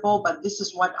variable, but this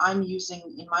is what I'm using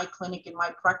in my clinic, in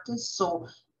my practice. So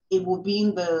it will be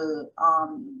in the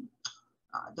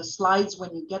slides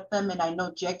when you get them. And I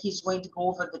know Jackie's going to go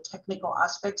over the technical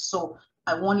aspects, so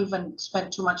I won't even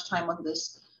spend too much time on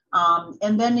this.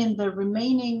 And then in the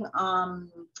remaining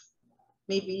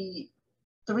maybe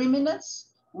 3 minutes,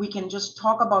 we can just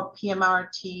talk about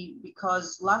PMRT,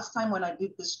 because last time when I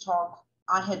did this talk,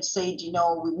 I had said, you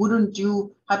know, we wouldn't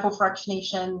do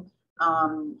hypofractionation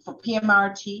for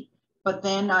PMRT, but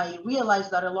then I realized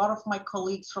that a lot of my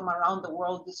colleagues from around the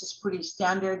world, this is pretty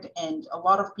standard, and a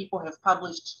lot of people have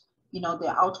published, you know,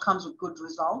 their outcomes with good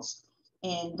results.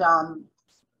 And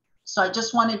so I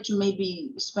just wanted to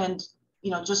maybe spend,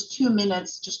 you know, just 2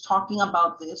 minutes just talking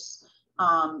about this.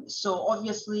 So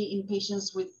obviously in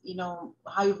patients with, you know,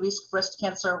 high risk breast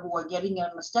cancer who are getting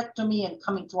a mastectomy and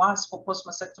coming to us for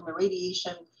post-mastectomy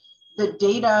radiation, the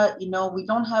data, you know, we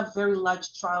don't have very large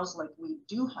trials like we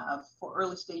do have for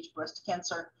early stage breast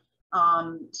cancer.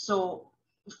 So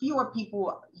fewer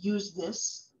people use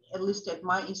this, at least at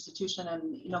my institution and,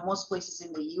 you know, most places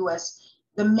in the US.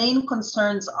 The main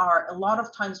concerns are a lot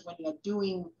of times when you're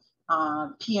doing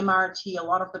PMRT, a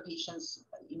lot of the patients,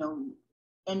 you know,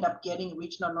 end up getting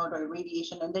regional node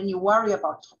irradiation, and then you worry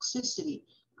about toxicity.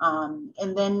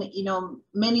 And then, you know,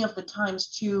 many of the times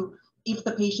too, if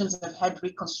the patients have had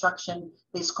reconstruction,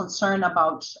 there's concern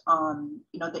about,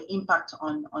 you know, the impact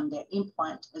on their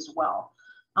implant as well.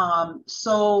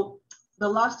 So the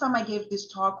last time I gave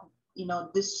this talk, you know,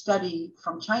 this study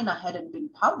from China hadn't been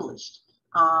published.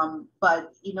 But,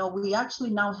 you know, we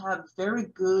actually now have very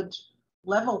good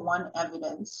level 1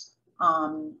 evidence,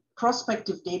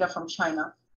 prospective data from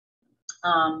China.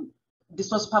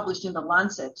 This was published in the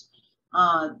Lancet,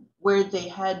 where they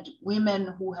had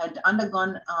women who had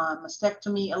undergone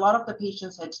mastectomy. A lot of the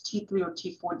patients had T3 or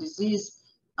T4 disease.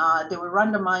 They were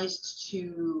randomized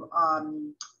to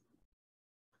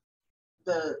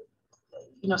the,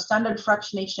 you know, standard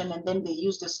fractionation, and then they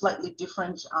used a slightly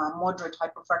different moderate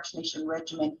hyperfractionation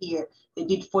regimen here. They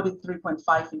did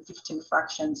 43.5 and 15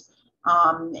 fractions.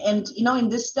 And, you know, in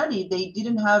this study, they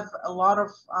didn't have a lot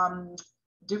of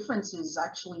differences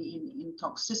actually in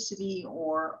toxicity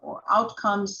or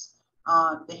outcomes.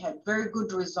 They had very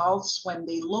good results when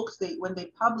they looked. When they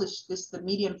published this, the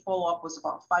median follow-up was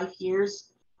about 5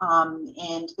 years,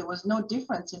 and there was no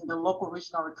difference in the local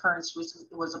regional recurrence risk.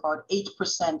 It was about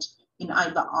 8% in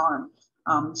either arm.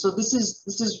 So this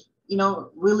is you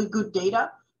know, really good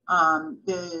data.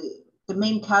 The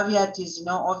main caveat is, you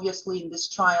know, obviously in this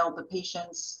trial, the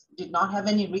patients did not have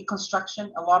any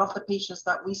reconstruction. A lot of the patients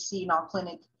that we see in our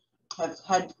clinic have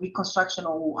had reconstruction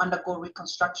or will undergo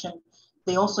reconstruction.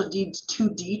 They also did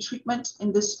 2D treatment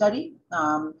in this study.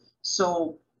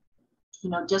 So, you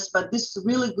know, but this is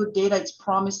really good data. It's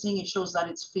promising. It shows that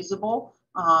it's feasible.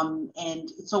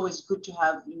 And it's always good to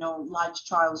have, you know, large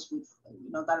trials with,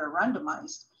 you know, that are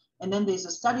randomized. And then there's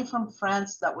a study from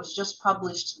France that was just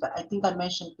published. I think I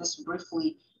mentioned this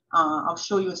briefly. I'll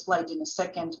show you a slide in a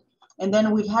second. And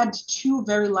then we've had 2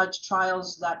 very large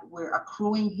trials that we're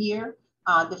accruing here.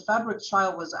 The Fabric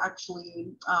trial was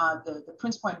actually, the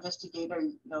principal investigator,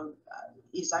 you know,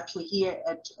 is actually here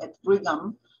at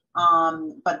Brigham,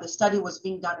 but the study was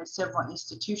being done at several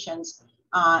institutions.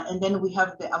 And then we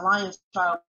have the Alliance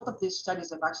trial. Both of these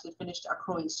studies have actually finished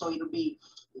accruing, so it'll be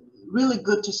really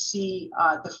good to see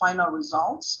the final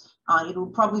results. It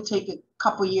will probably take a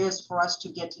couple years for us to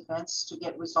get events, to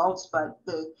get results, but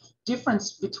the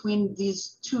difference between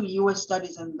these 2 US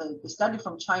studies and the study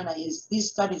from China is these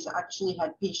studies actually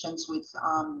had patients with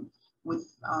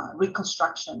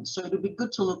reconstruction. So it would be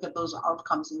good to look at those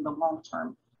outcomes in the long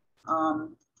term.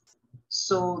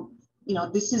 So, you know,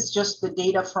 this is just the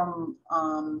data from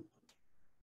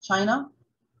China,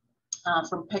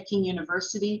 from Peking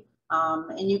University.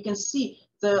 And you can see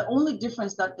the only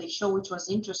difference that they show, which was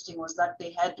interesting, was that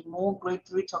they had more grade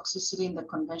 3 toxicity in the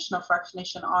conventional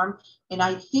fractionation arm. And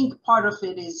I think part of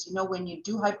it is, you know, when you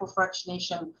do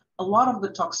hypofractionation, a lot of the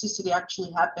toxicity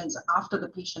actually happens after the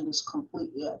patient is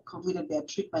completed their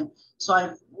treatment. So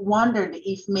I've wondered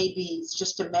if maybe it's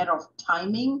just a matter of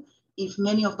timing. If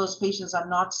many of those patients are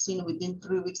not seen within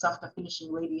 3 weeks after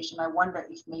finishing radiation, I wonder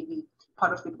if maybe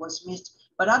part of it was missed.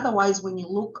 But otherwise, when you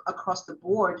look across the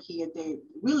board here, there are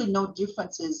really no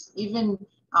differences. Even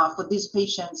for these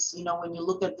patients, you know, when you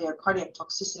look at their cardiac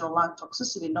toxicity or lung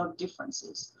toxicity, no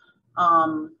differences.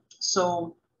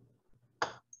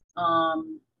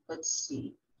 Let's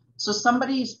see. So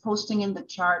somebody is posting in the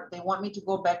chart. They want me to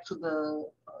go back to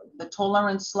the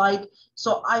tolerance slide. So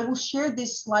I will share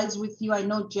these slides with you. I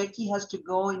know Jackie has to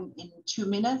go in 2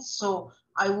 minutes. So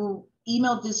I will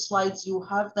email these slides. You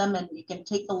have them and you can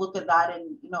take a look at that.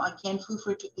 And, you know, again, feel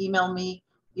free to email me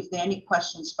if there are any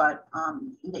questions, but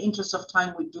in the interest of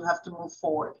time, we do have to move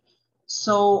forward.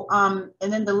 So,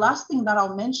 and then the last thing that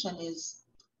I'll mention is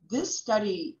this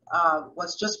study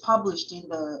was just published in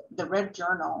the Red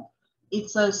Journal.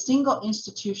 It's a single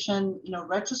institution, you know,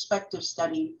 retrospective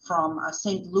study from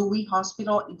St. Louis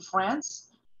Hospital in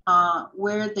France,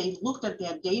 where they looked at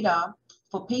their data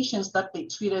for patients that they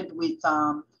treated with,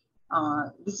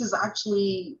 this is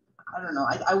actually, I don't know,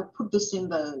 I would put this in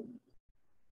the,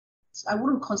 I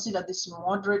wouldn't consider this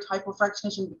moderate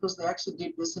hypofractionation because they actually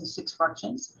did this in 6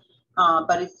 fractions.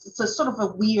 But it's a sort of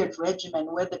a weird regimen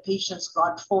where the patients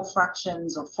got 4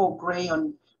 fractions or 4 gray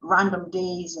on random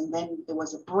days, and then there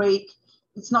was a break.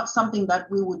 It's not something that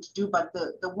we would do, but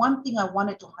the one thing I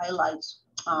wanted to highlight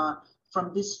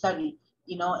from this study,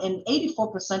 you know, and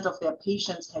 84% of their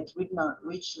patients had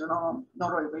reached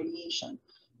nodal irradiation.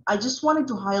 I just wanted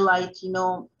to highlight, you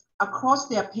know, across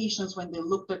their patients, when they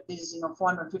looked at these, you know,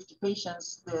 450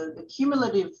 patients, the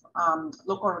cumulative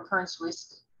local recurrence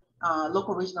risk,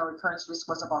 local regional recurrence risk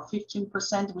was about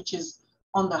 15%, which is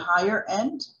on the higher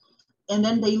end. And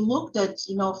then they looked at,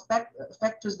 you know,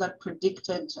 factors that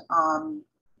predicted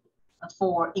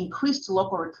for increased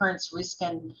local recurrence risk,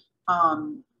 and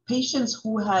patients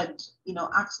who had, you know,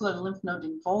 axillary lymph node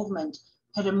involvement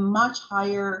had a much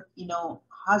higher, you know,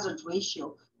 hazard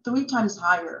ratio, 3 times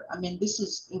higher. I mean, this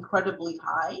is incredibly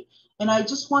high. And I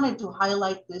just wanted to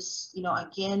highlight this, you know,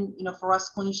 again, you know, for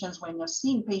us clinicians, when you're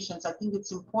seeing patients, I think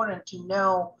it's important to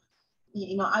know,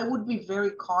 you know, I would be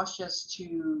very cautious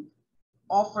to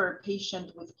offer a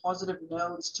patient with positive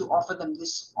nodes to offer them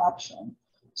this option.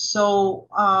 So,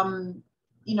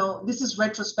 you know, this is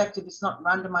retrospective, it's not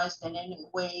randomized in any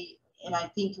way. And I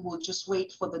think we'll just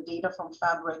wait for the data from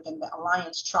Fabric and the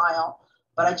Alliance trial.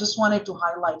 But I just wanted to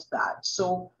highlight that.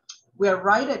 So we're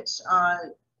right at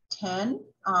 10,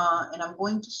 and I'm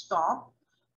going to stop.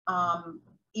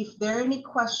 If there are any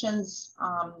questions,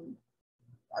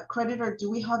 Accreditor,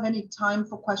 do we have any time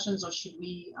for questions, or should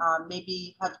we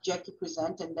maybe have Jackie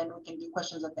present and then we can do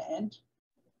questions at the end?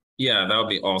 Yeah, that would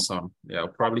be awesome. Yeah,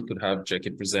 probably could have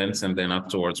Jackie present, and then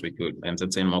afterwards we could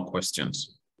entertain more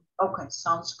questions. Okay,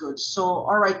 sounds good. So,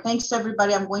 all right, thanks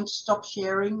everybody. I'm going to stop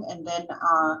sharing, and then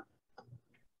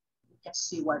let's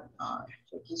see what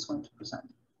Jackie is going to present.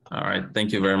 All right,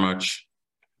 thank you very much.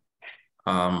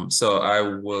 So I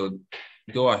will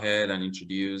go ahead and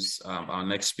introduce our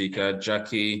next speaker,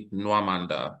 Jackie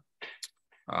Nwamanda.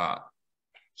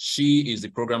 She is the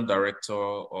program director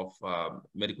of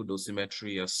medical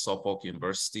dosimetry at Suffolk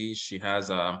University. She has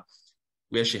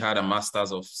where she had a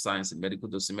Master's of Science in Medical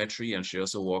Dosimetry, and she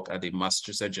also worked at the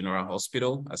Massachusetts General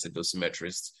Hospital as a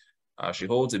dosimetrist. She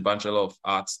holds a Bachelor of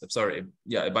Arts,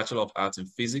 a Bachelor of Arts in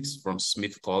Physics from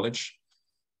Smith College,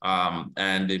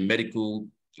 and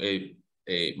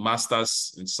a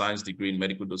Master's in Science degree in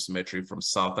Medical Dosimetry from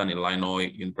Southern Illinois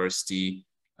University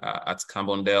at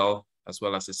Carbondale, as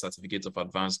well as a Certificate of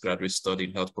Advanced Graduate Study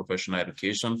in Health Professional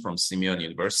Education from Simeon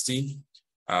University,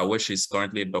 where she's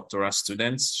currently a doctoral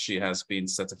student. She has been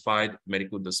certified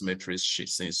medical dosimetrist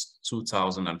since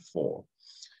 2004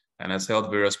 and has held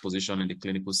various positions in the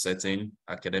clinical setting,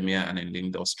 academia, and in the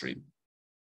industry.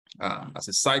 As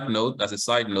a side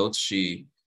note, she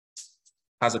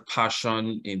has a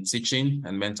passion in teaching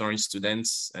and mentoring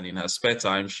students, and in her spare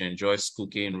time, she enjoys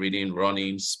cooking, reading,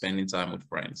 running, spending time with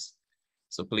friends.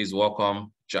 So please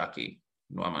welcome Jackie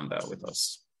Nwamanda with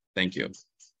us. Thank you.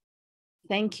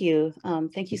 Thank you.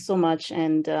 Thank you so much.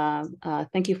 And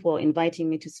thank you for inviting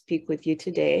me to speak with you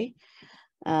today.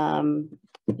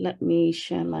 Let me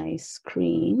share my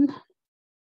screen.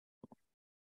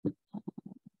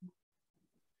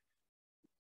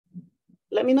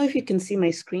 Let me know if you can see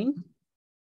my screen.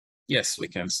 Yes, we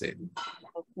can see.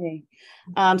 Okay.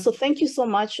 So thank you so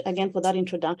much again for that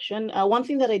introduction. One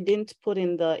thing that I didn't put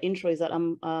in the intro is that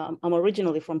I'm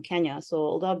originally from Kenya. So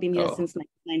although I've been here since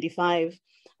 1995,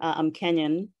 I'm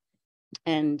Kenyan.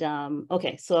 And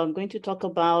okay, so I'm going to talk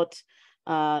about,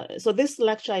 so this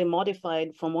lecture I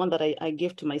modified from one that I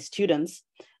give to my students.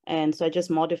 And so I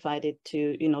just modified it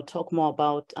to, talk more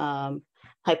about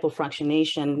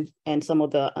hypofractionation and some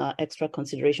of the extra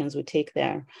considerations we take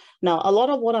there. Now, a lot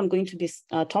of what I'm going to be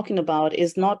talking about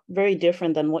is not very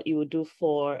different than what you would do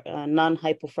for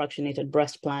non-hypofractionated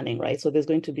breast planning, right? So there's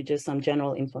going to be just some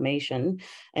general information.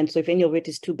 And so if any of it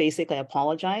is too basic, I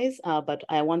apologize, but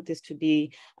I want this to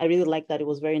be, I really like that it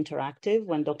was very interactive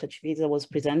when Dr. Chiviza was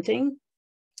presenting.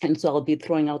 And so I'll be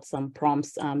throwing out some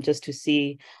prompts just to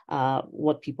see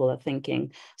what people are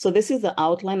thinking. So this is the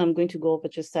outline. I'm going to go over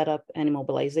just setup and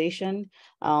immobilization.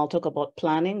 I'll talk about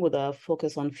planning with a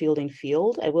focus on field and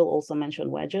field. I will also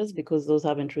mention wedges because those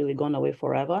haven't really gone away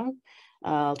forever.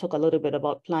 I'll talk a little bit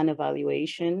about plan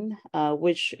evaluation,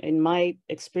 which in my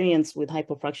experience with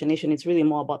hypofractionation, it's really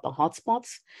more about the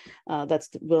hotspots. That's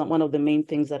one of the main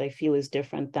things that I feel is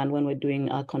different than when we're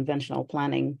doing conventional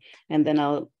planning. And then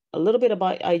a little bit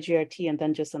about IGRT and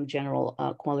then just some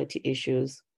general quality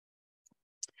issues.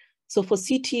 So for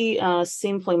CT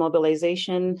SIM for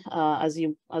immobilization,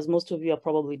 as most of you are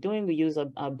probably doing, we use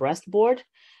a breast board.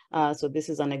 So this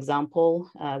is an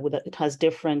example. It has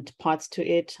different parts to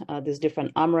it. There's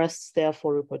different armrests there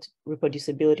for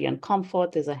reproducibility and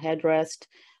comfort. There's a headrest.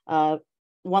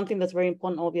 One thing that's very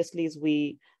important, obviously, is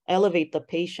we elevate the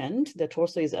patient. The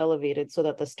torso is elevated so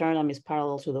that the sternum is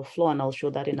parallel to the floor, and I'll show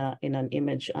that in an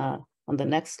image on the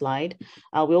next slide.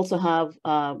 We also have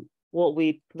what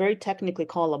we very technically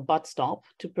call a butt stop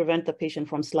to prevent the patient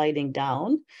from sliding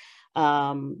down.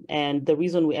 And the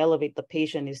reason we elevate the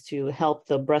patient is to help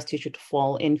the breast tissue to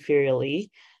fall inferiorly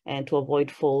and to avoid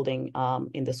folding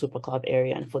in the supraclav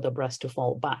area and for the breast to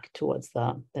fall back towards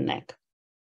the neck.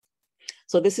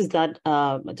 So this is that,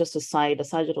 just a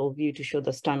sagittal view to show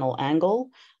the sternal angle.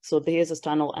 So there's a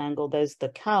sternal angle, there's the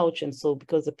couch. And so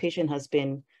because the patient has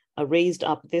been raised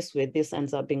up this way, this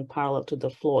ends up being parallel to the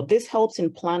floor. This helps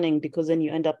in planning because then you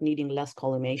end up needing less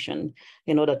collimation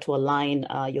in order to align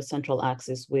your central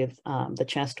axis with the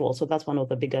chest wall. So that's one of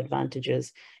the big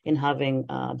advantages in having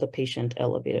the patient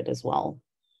elevated as well.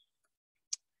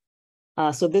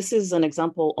 So this is an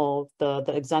example of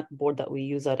the exact board that we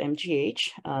use at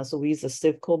MGH. So we use a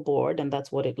Civco board, and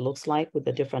that's what it looks like with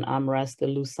the different armrests, the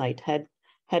Lucite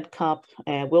head cup.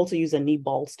 We also use a knee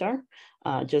bolster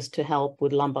just to help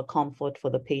with lumbar comfort for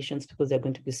the patients because they're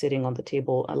going to be sitting on the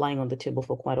table, lying on the table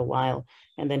for quite a while.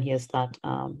 And then here's that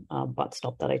butt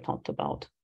stop that I talked about.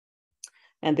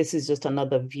 And this is just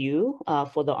another view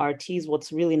for the RTs.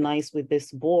 What's really nice with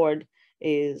this board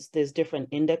is there's different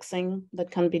indexing that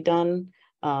can be done,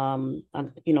 and,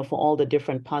 for all the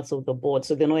different parts of the board.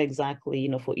 So they know exactly,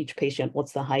 for each patient,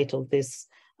 what's the height of this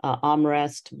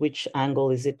armrest, which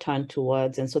angle is it turned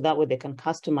towards. And so that way they can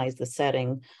customize the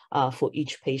setting for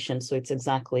each patient. So it's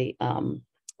exactly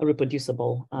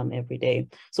reproducible every day.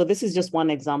 So this is just one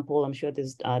example. I'm sure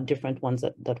there's different ones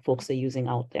that folks are using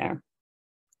out there.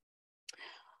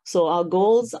 So our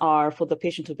goals are for the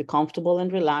patient to be comfortable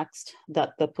and relaxed,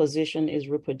 that the position is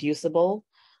reproducible.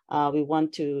 We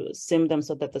want to sim them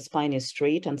so that the spine is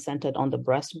straight and centered on the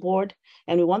breastboard.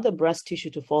 And we want the breast tissue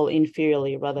to fall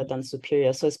inferiorly rather than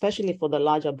superior. So especially for the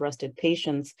larger breasted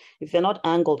patients, if they're not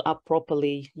angled up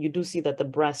properly, you do see that the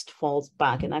breast falls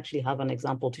back, and actually have an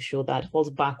example to show that. It falls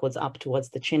backwards up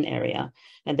towards the chin area.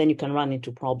 And then you can run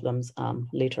into problems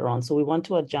later on. So we want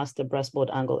to adjust the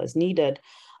breastboard angle as needed.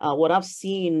 What I've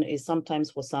seen is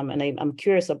sometimes for some, and I'm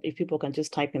curious if people can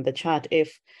just type in the chat,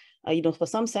 if, for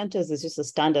some centers, it's just a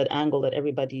standard angle that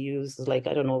everybody uses, like,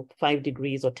 5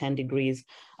 degrees or 10 degrees.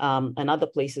 And other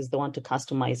places, they want to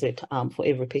customize it for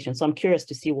every patient. So I'm curious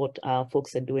to see what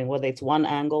folks are doing, whether it's one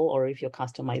angle or if you're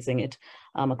customizing it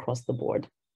across the board.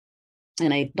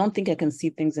 And I don't think I can see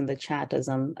things in the chat as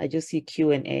I just see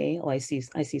Q&A. Oh, I see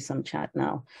some chat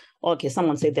now. Okay,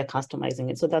 someone said they're customizing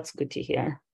it. So that's good to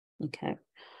hear. Okay.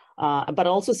 But I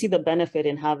also see the benefit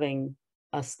in having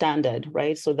a standard,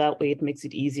 right? So that way it makes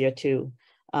it easier to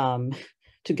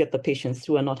get the patients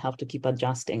through and not have to keep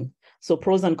adjusting. So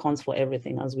pros and cons for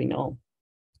everything, as we know.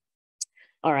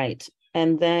 All right.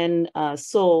 And then,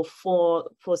 so for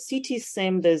CT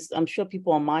SIM, I'm sure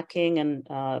people are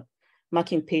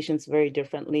marking patients very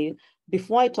differently.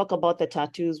 Before I talk about the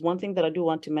tattoos, one thing that I do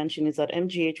want to mention is that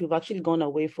MGH, we've actually gone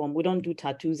away from, we don't do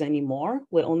tattoos anymore.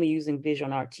 We're only using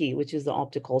Vision RT, which is the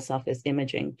optical surface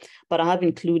imaging. But I have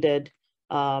included,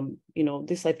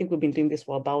 this, I think we've been doing this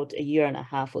for about 1.5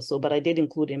 years or so, but I did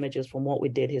include images from what we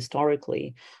did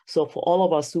historically. So for all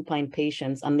of our supine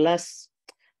patients, unless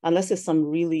unless there's some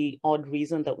really odd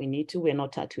reason that we need to, we're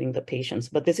not tattooing the patients,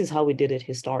 but this is how we did it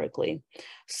historically.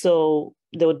 So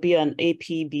there would be an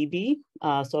AP-BB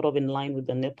sort of in line with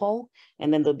the nipple,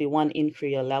 and then there'll be one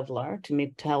inferior leveler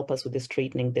to help us with the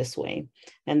straightening this way.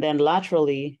 And then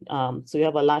laterally, so you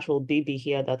have a lateral BB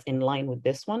here that's in line with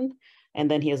this one, and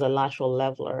then here's a lateral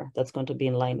leveler that's going to be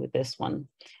in line with this one.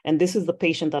 And this is the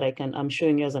patient that I'm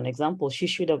showing you as an example. She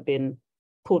should have been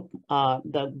put,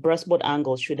 the breastbone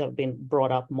angle should have been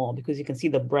brought up more, because you can see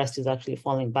the breast is actually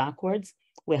falling backwards.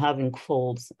 We're having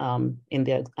folds in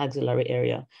the axillary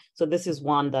area. So this is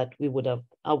one that we would have,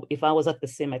 if I was at the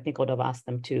sim, I think I would have asked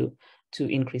them to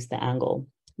increase the angle.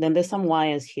 Then there's some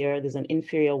wires here. There's an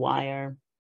inferior wire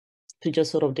to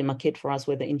just sort of demarcate for us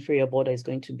where the inferior border is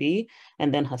going to be.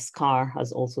 And then her scar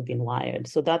has also been wired.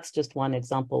 So that's just one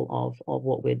example of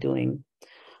what we're doing.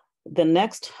 The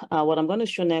next, what I'm going to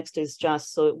show next is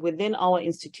just, so within our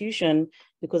institution,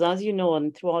 because as you know,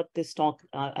 and throughout this talk,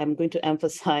 I'm going to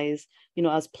emphasize, you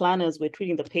know, as planners, we're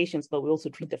treating the patients, but we also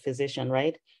treat the physician,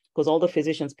 right? Because all the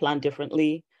physicians plan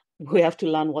differently. We have to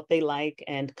learn what they like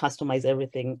and customize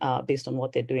everything based on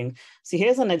what they're doing. So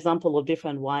here's an example of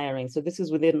different wiring. So this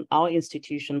is within our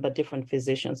institution, but different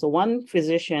physicians. So one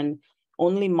physician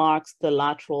only marks the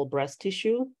lateral breast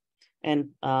tissue, and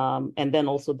then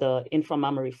also the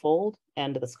inframammary fold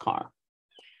and the scar.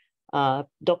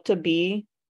 Dr. B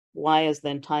wires the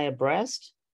entire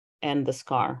breast and the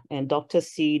scar, and Dr.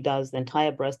 C does the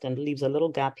entire breast and leaves a little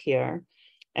gap here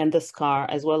and the scar,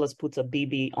 as well as puts a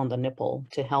BB on the nipple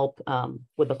to help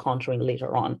with the contouring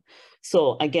later on.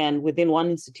 So again, within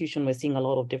one institution, we're seeing a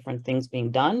lot of different things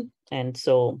being done. And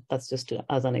so that's just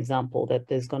as an example that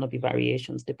there's going to be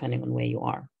variations depending on where you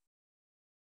are.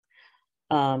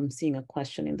 Seeing a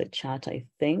question in the chat, I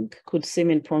think. Could sim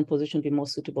in prone position be more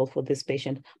suitable for this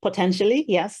patient? Potentially,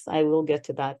 yes, I will get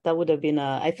to that. That would have been,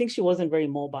 I think she wasn't very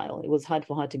mobile. It was hard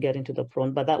for her to get into the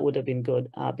prone, but that would have been good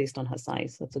based on her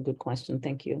size. That's a good question.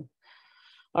 Thank you.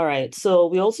 All right, so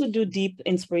we also do deep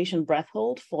inspiration breath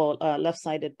hold for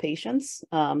left-sided patients.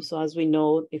 So as we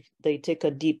know, if they take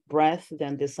a deep breath,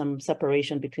 then there's some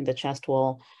separation between the chest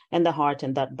wall and the heart,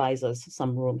 and that buys us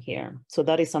some room here. So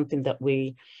that is something that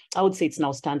I would say it's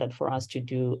now standard for us to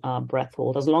do breath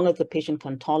hold, as long as the patient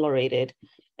can tolerate it,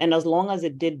 and as long as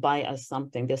it did buy us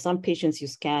something. There's some patients you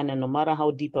scan, and no matter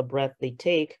how deep a breath they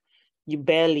take, you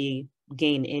barely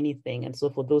gain anything. And so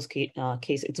for those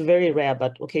cases, it's very rare,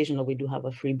 but occasionally we do have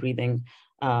a free breathing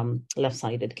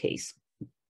left-sided case.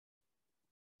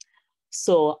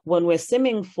 So when we're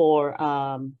simming for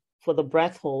the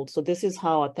breath hold, so this is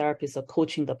how our therapists are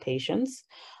coaching the patients.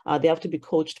 They have to be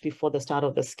coached before the start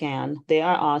of the scan. They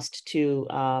are asked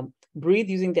to breathe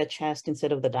using their chest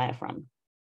instead of the diaphragm.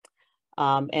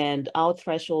 And our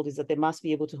threshold is that they must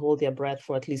be able to hold their breath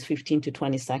for at least 15 to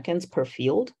 20 seconds per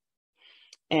field.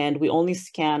 And we only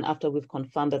scan after we've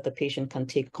confirmed that the patient can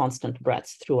take constant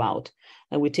breaths throughout.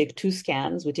 And we take 2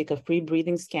 scans. We take a free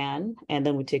breathing scan, and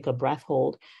then we take a breath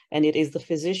hold. And it is the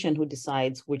physician who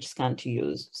decides which scan to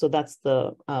use. So that's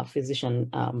the physician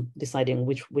deciding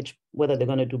whether they're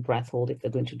going to do breath hold, if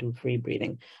they're going to do free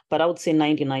breathing. But I would say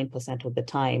 99% of the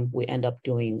time, we end up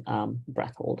doing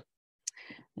breath hold.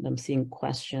 And I'm seeing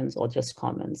questions or just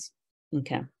comments.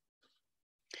 Okay.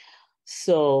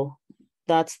 So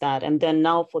that's that. And then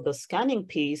now for the scanning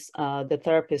piece, the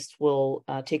therapist will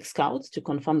take scouts to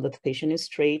confirm that the patient is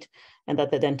straight and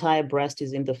that the entire breast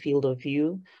is in the field of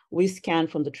view. We scan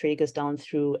from the tragus down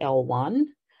through L1.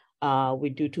 We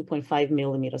do 2.5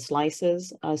 millimeter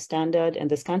slices standard,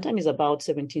 and the scan time is about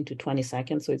 17 to 20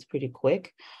 seconds, so it's pretty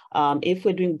quick. If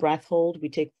we're doing breath hold, we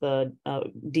take the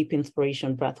deep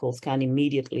inspiration breath hold scan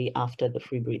immediately after the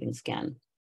free breathing scan.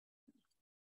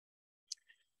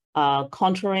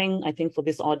 Contouring, I think for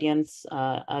this audience,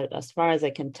 as far as I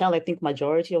can tell, I think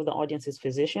majority of the audience is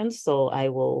physicians. So I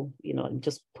will,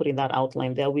 just putting that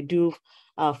outline there. We do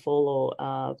follow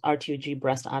RTOG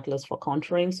breast atlas for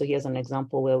contouring. So here's an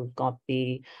example where we've got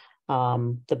the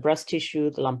breast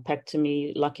tissue, the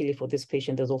lumpectomy. Luckily for this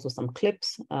patient, there's also some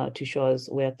clips to show us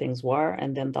where things were,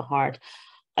 and then the heart.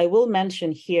 I will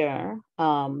mention here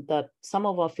that some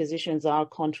of our physicians are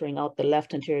contouring out the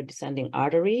left anterior descending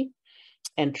artery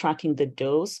and tracking the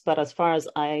dose. But as far as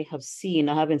I have seen,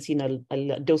 I haven't seen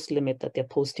a dose limit that they're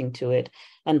posting to it.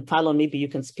 And Fallon, maybe you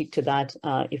can speak to that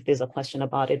if there's a question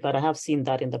about it, but I have seen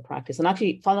that in the practice. And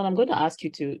actually, Fallon, I'm going to ask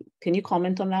you can you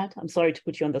comment on that? I'm sorry to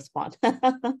put you on the spot.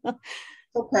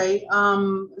 Okay,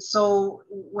 so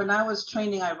when I was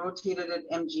training, I rotated at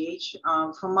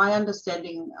MGH. From my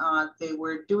understanding, they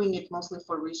were doing it mostly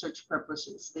for research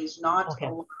purposes. There's not a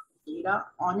lot of data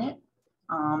on it.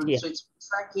 So it's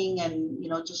tracking and, you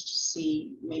know, just to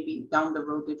see maybe down the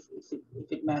road if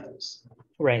it matters.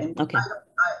 Right. And okay.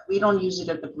 We don't use it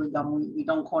at the Brigham. We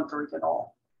don't contour it at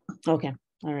all. Okay.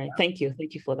 All right. Thank you.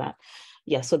 Thank you for that.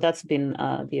 Yeah. So that's been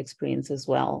the experience as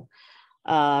well.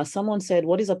 Someone said,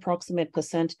 what is approximate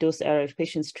percent dose error if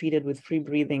patients treated with free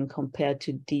breathing compared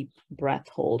to deep breath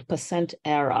hold? Percent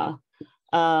error.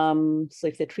 So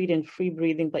if they're treating free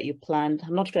breathing, but you planned,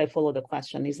 I'm not sure I follow the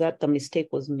question. Is that the mistake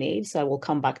was made? So I will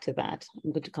come back to that.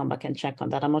 I'm going to come back and check on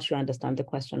that. I'm not sure I understand the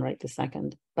question right this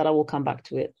second, but I will come back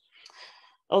to it.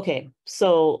 Okay,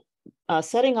 so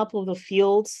setting up of the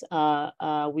fields,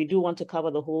 we do want to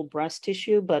cover the whole breast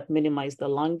tissue, but minimize the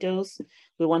lung dose.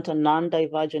 We want a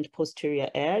non-divergent posterior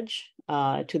edge.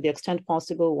 To the extent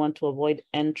possible, we want to avoid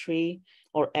entry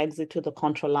or exit to the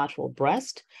contralateral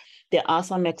breast. There are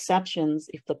some exceptions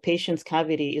if the patient's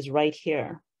cavity is right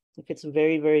here. If it's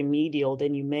very, very medial,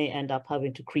 then you may end up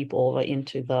having to creep over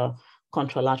into the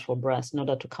contralateral breast in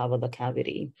order to cover the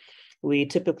cavity. We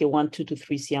typically want 2 to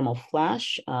 3 cm of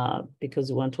flash because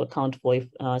we want to account for,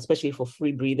 especially for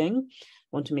free breathing, we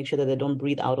want to make sure that they don't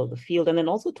breathe out of the field, and then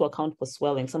also to account for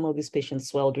swelling. Some of these patients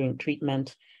swell during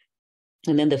treatment,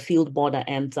 and then the field border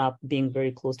ends up being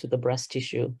very close to the breast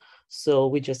tissue. So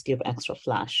we just give extra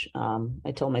flash.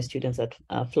 I tell my students that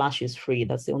flash is free.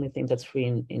 That's the only thing that's free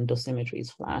in dosimetry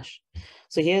is flash.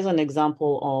 So here's an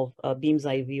example of a beam's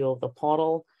eye view of the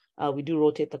portal. We do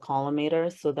rotate the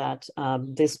collimator so that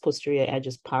this posterior edge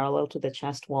is parallel to the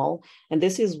chest wall. And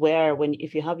this is where,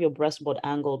 if you have your breastbone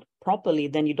angled properly,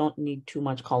 then you don't need too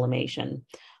much collimation.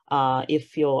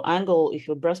 If your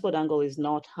breastbone angle is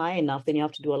not high enough, then you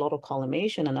have to do a lot of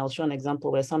collimation. And I'll show an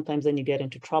example where sometimes then you get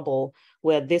into trouble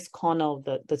where this corner of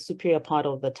the superior part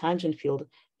of the tangent field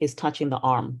is touching the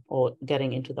arm or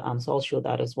getting into the arm. So I'll show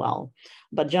that as well.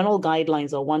 But general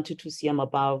guidelines are 1 to 2 cm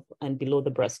above and below the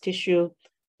breast tissue.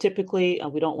 Typically,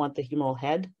 we don't want the humeral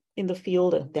head in the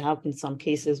field. There have been some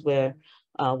cases where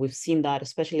we've seen that,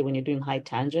 especially when you're doing high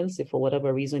tangents, if for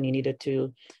whatever reason you needed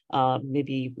to,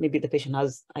 maybe the patient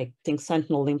has, I think,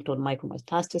 sentinel lymph node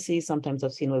micrometastases. Sometimes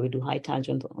I've seen where we do high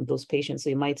tangent on those patients. So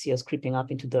you might see us creeping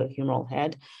up into the humeral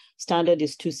head. Standard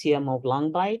is 2 cm of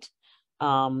lung bite.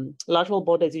 Lateral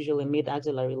border is usually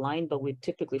mid-axillary line, but we're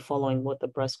typically following what the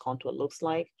breast contour looks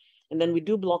like. And then we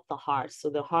do block the heart. So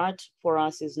the heart for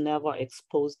us is never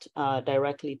exposed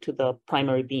directly to the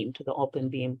primary beam, to the open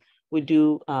beam. We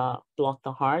do block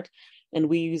the heart, and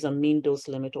we use a mean dose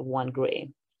limit of 1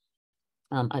 gray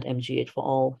at MGH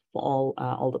for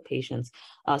all the patients.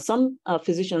 Some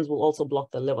physicians will also block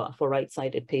the liver for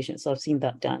right-sided patients. So I've seen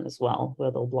that done as well,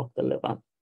 where they'll block the liver.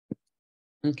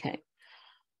 Okay.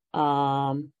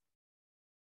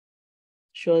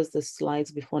 Shows the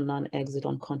slides before non-exit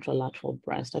on contralateral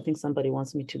breast. I think somebody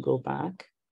wants me to go back.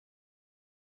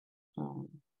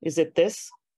 Is it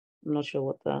this? I'm not sure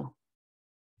what the,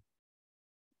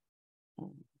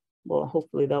 well,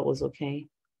 hopefully that was okay.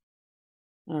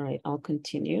 All right, I'll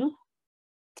continue.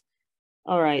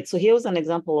 All right, so here was an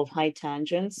example of high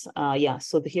tangents. Yeah,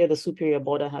 so here the superior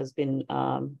border has been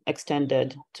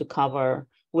extended to cover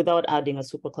without adding a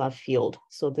superclave field.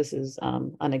 So this is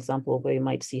an example where you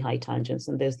might see high tangents,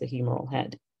 and there's the humeral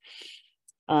head.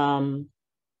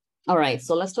 All right,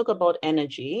 so let's talk about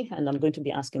energy, and I'm going to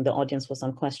be asking the audience for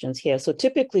some questions here. So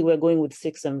typically we're going with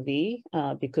 6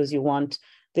 MV because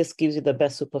this gives you the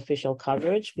best superficial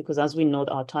coverage, because as we know,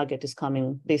 our target is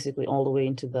coming basically all the way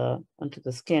into the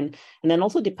skin. And then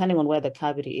also depending on where the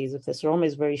cavity is, if the seroma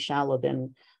is very shallow,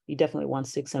 then you definitely want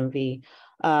 6 MV.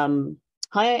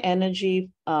 Higher energy,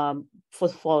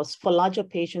 for larger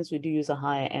patients, we do use a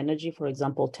higher energy, for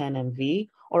example, 10 MV,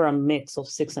 or a mix of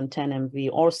 6 and 10 MV,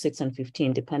 or 6 and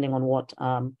 15, depending on what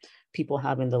people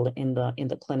have in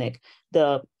the clinic.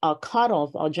 The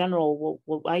cutoff, our general,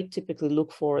 what I typically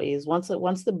look for is once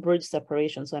the bridge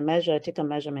separation. So I take a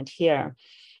measurement here,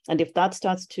 and if that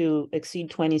starts to exceed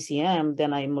 20 cm,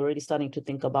 then I'm already starting to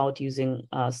think about using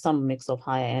some mix of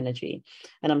higher energy.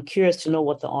 And I'm curious to know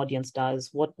what the audience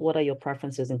does. What are your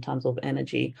preferences in terms of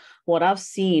energy? What I've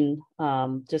seen,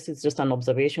 it's just an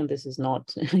observation. This is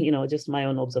not, just my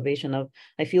own observation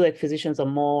I feel like physicians are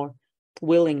more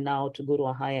willing now to go to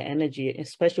a higher energy,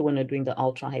 especially when they're doing the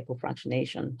ultra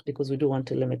hypofractionation, because we do want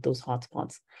to limit those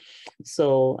hotspots.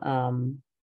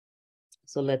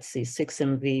 So let's see, 6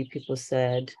 MV, people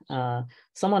said.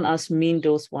 Someone asked mean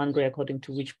dose 1 gray according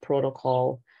to which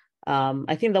protocol.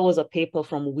 I think that was a paper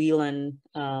from Whelan.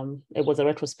 It was a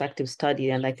retrospective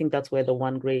study, and I think that's where the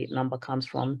 1 gray number comes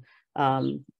from.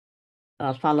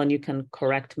 Fallon, you can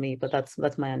correct me, but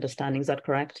that's my understanding. Is that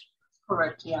correct?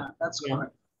 Correct, yeah, that's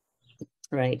correct.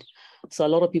 right? So a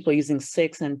lot of people are using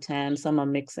 6 and 10, some are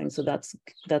mixing. So that's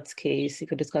case.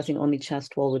 If you're discussing only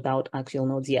chest wall without axial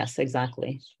nodes, yes,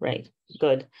 exactly, right,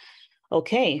 good.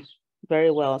 Okay,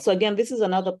 very well. So again, this is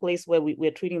another place where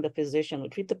we're treating the physician. We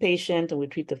treat the patient and we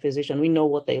treat the physician. We know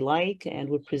what they like and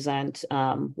we present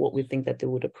what we think that they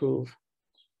would approve.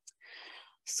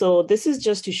 So this is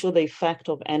just to show the effect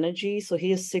of energy. So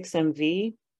here's 6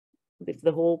 MV. If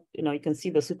the whole, you can see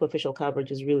the superficial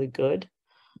coverage is really good.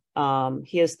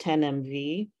 Here's 10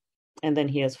 MV, and then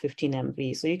here's 15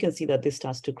 MV. So you can see that this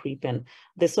starts to creep in.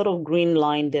 The sort of green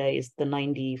line there is the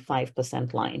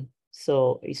 95% line.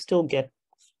 So you still get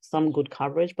some good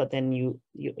coverage, but then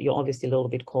you're obviously a little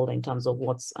bit cold in terms of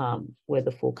what's where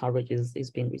the full coverage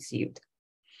is being received.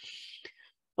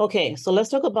 Okay, so let's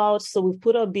talk about, so we've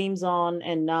put our beams on,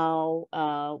 and now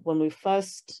when we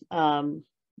first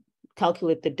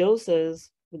calculate the doses,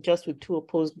 just with 2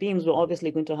 opposed beams, we're obviously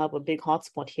going to have a big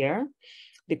hotspot here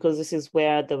because this is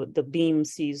where the beam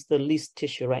sees the least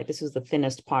tissue, right? This is the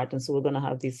thinnest part. And so we're going to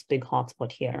have this big hotspot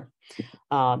here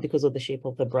because of the shape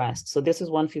of the breast. So this is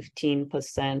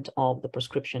 115% of the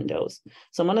prescription dose.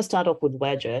 So I'm going to start off with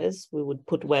wedges. We would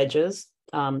put wedges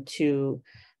to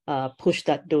push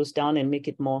that dose down and make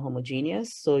it more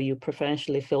homogeneous. So you're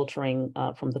preferentially filtering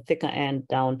from the thicker end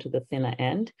down to the thinner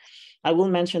end. I will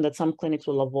mention that some clinics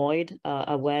will avoid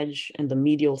a wedge in the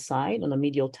medial side, on the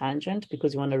medial tangent,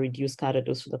 because you want to reduce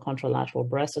catadose to the contralateral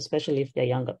breast, especially if they're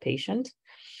younger patient.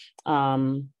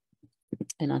 And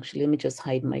actually, let me just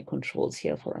hide my controls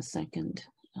here for a second.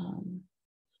 I'll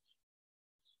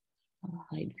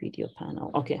hide video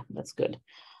panel. Okay, that's good.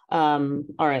 All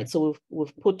right, so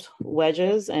we've put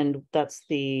wedges, and that's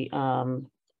the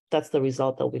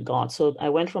result that we got. So I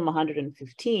went from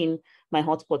 115, my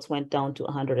hotspots went down to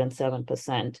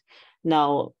 107%.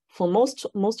 Now, for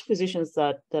most physicians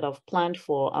that I've planned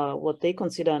for, what they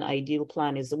consider an ideal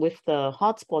plan is with the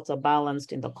hotspots are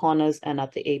balanced in the corners and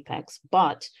at the apex.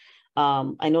 But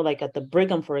I know, like at the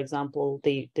Brigham, for example,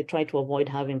 they try to avoid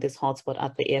having this hotspot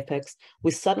at the apex.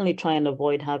 We certainly try and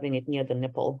avoid having it near the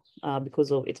nipple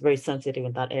because it's very sensitive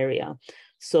in that area.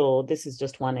 So this is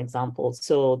just one example.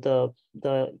 So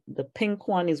the pink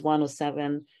one is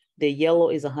 107, the yellow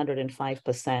is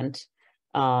 105%.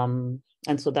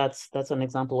 And so that's an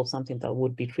example of something that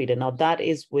would be treated. Now that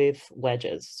is with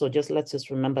wedges. So let's just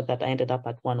remember that I ended up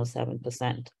at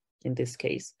 107% in this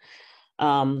case.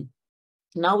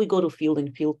 Now we go to field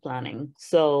and field planning.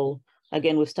 So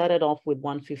again, we started off with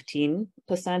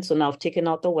 115%. So now I've taken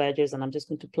out the wedges and I'm just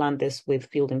going to plan this with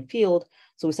field and field.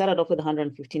 So we started off with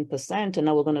 115%, and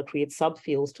now we're going to create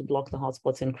subfields to block the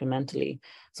hotspots incrementally.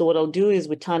 So what I'll do is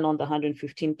we turn on the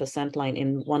 115% line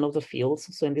in one of the fields.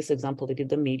 So in this example, they did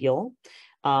the medial.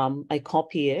 I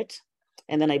copy it,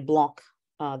 and then I block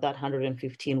that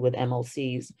 115 with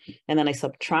MLCs. And then I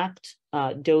subtract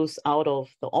dose out of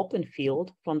the open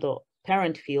field from the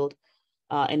parent field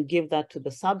and give that to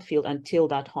the subfield until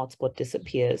that hotspot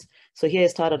disappears. So here I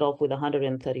started off with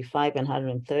 135 and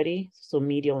 130, so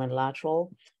medial and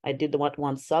lateral. I did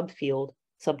one subfield,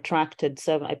 subtracted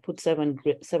 7, I put 7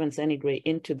 centigrade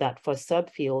into that first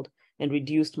subfield and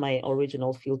reduced my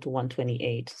original field to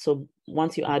 128. So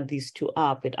once you add these two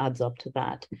up, it adds up to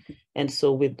that. And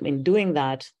so in doing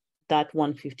that, that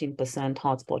 115%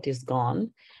 hotspot is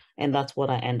gone, and that's what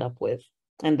I end up with.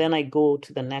 And then I go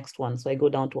to the next one. So I go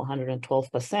down to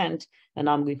 112%, and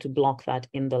I'm going to block that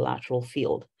in the lateral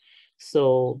field.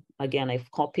 So again,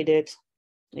 I've copied it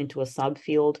into a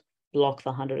subfield, block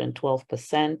the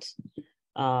 112%.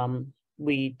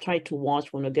 We try to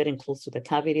watch when we're getting close to the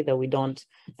cavity that we don't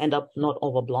end up not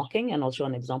overblocking, and I'll show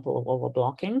an example of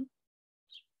overblocking.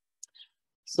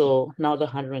 So now the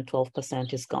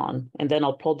 112% is gone. And then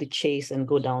I'll probably chase and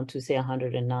go down to say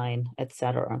 109,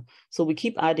 etc. So we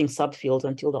keep adding subfields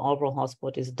until the overall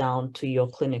hotspot is down to your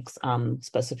clinic's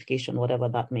specification, whatever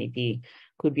that may be.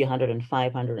 Could be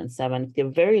 105, 107. If they're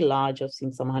very large, I've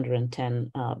seen some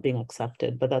 110 being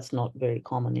accepted, but that's not very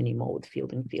common anymore with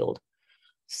field and field.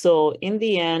 So in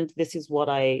the end, this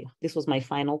was my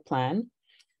final plan.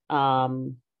 I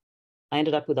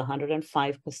ended up with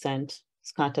 105%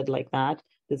 scattered like that.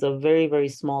 There's a very, very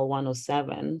small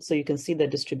 107. So you can see the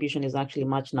distribution is actually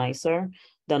much nicer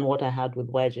than what I had with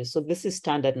wedges. So this is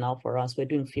standard now for us. We're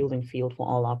doing field and field for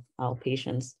all our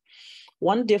patients.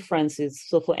 One difference is,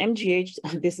 so for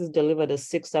MGH, this is delivered as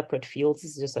 6 separate fields.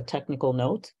 This is just a technical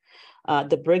note.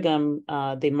 The Brigham,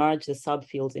 they merge the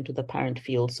subfields into the parent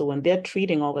field. So when they're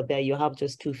treating over there, you have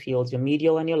just 2 fields, your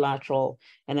medial and your lateral,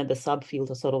 and then the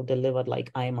subfields are sort of delivered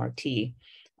like IMRT.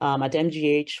 At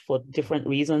MGH for different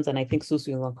reasons, and I think Susu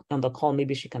is on the call,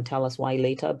 maybe she can tell us why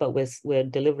later, but we're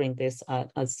delivering this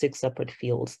as 6 separate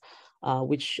fields.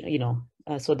 which,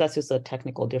 so that's just a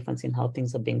technical difference in how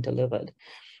things are being delivered.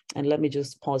 And let me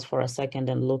just pause for a second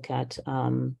and look at,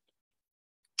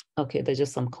 okay, there's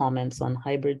just some comments on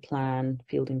hybrid plan,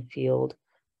 field in field,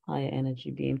 higher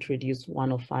energy being introduced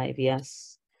 105,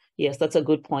 yes. Yes, that's a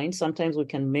good point. Sometimes we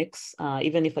can mix,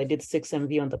 even if I did 6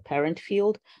 MV on the parent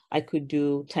field, I could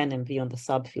do 10 MV on the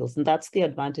subfields. And that's the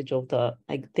advantage of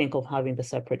I think, of having the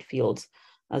separate fields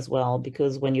as well,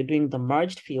 because when you're doing the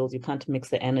merged fields, you can't mix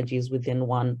the energies within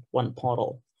one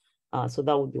portal. So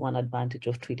that would be one advantage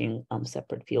of treating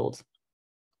separate fields.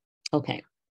 Okay,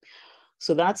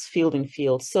 so that's field in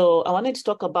field. So I wanted to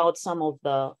talk about some of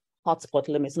the hotspot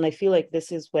limits. And I feel like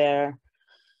this is where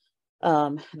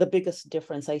the biggest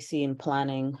difference I see in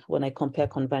planning when I compare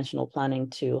conventional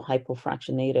planning to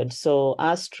hypofractionated. So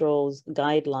Astro's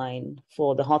guideline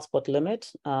for the hotspot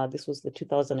limit, this was the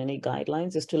 2008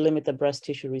 guidelines, is to limit the breast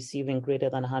tissue receiving greater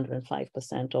than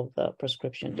 105% of the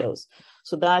prescription dose.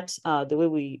 So that, the way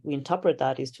we interpret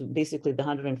that is to basically the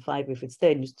 105, if it's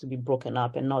there, it needs to be broken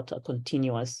up and not a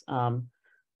continuous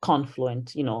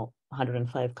confluent,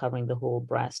 105 covering the whole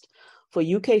breast. For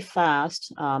UK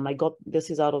FAST, I got, this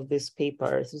is out of this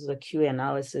paper. This is a QA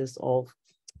analysis of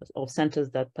centers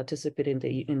that participate in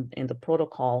the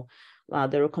protocol.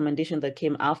 The recommendation that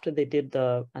came after they did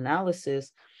the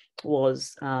analysis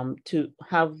was to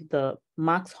have the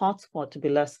max hotspot to be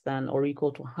less than or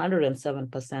equal to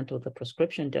 107% of the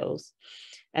prescription dose.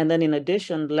 And then in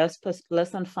addition, less than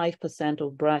 5%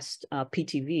 of breast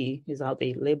PTV is how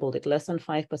they labeled it, less than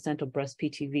 5% of breast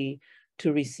PTV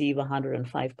to receive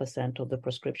 105% of the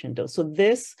prescription dose. So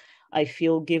this, I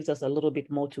feel, gives us a little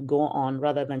bit more to go on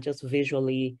rather than just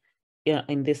visually,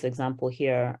 in this example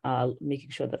here, making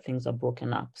sure that things are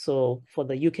broken up. So for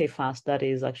the UK FAST, that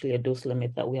is actually a dose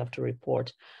limit that we have to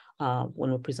report when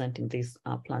we're presenting these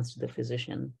plans to the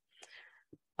physician.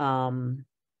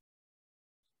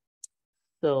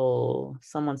 So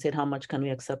someone said, how much can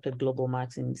we accept at global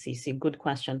max in cc? Good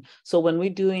question. So when we're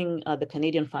doing the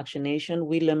Canadian fractionation,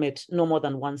 we limit no more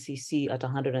than 1 cc at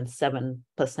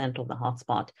 107% of the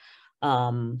hotspot.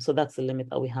 So that's the limit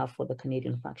that we have for the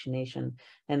Canadian fractionation.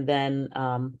 And then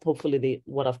hopefully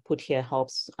what I've put here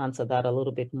helps answer that a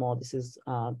little bit more. This is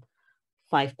 5%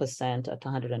 at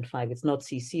 105. It's not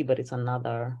cc, but it's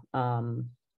another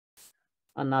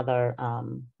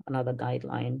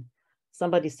guideline.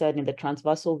 Somebody said, in the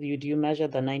transversal view, do you measure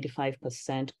the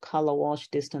 95% color wash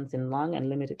distance in lung and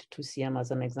limit it to 2 cm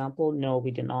as an example? No,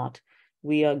 we do not.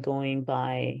 We are going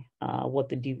by what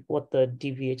the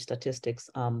DVH statistics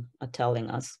are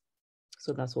telling us.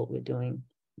 So that's what we're doing.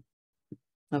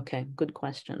 Okay, good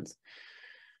questions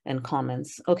and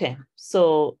comments. Okay,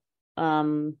 so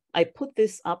I put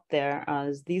this up there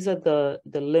as these are the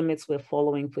limits we're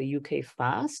following for UK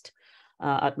FAST.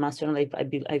 At Mass General, I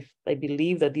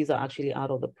believe that these are actually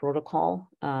out of the protocol.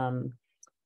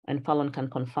 And Fallon can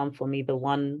confirm for me the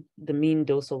mean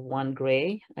dose of 1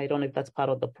 gray. I don't know if that's part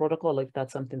of the protocol or if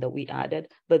that's something that we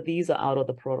added, but these are out of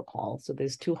the protocol. So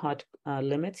there's 2 hot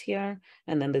limits here,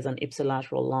 and then there's an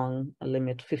ipsilateral lung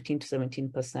limit, 15 to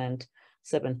 17%,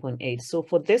 7.8. So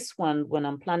for this one, when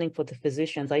I'm planning for the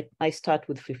physicians, I start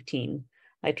with 15.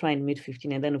 I try and meet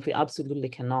 15, and then if we absolutely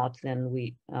cannot, then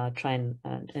we try and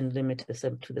limit to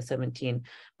the 17.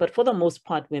 But for the most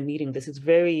part, we're meeting this. It's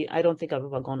I don't think I've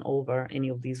ever gone over any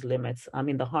of these limits. I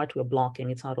mean, the heart we're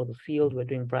blocking, it's out of the field, we're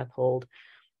doing breath hold.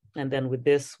 And then with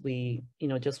this, we,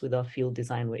 just with our field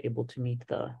design, we're able to meet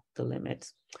the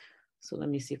limits. So let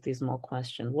me see if there's more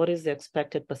questions. What is the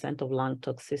expected % of lung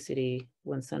toxicity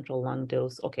when central lung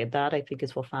dose? Okay, that I think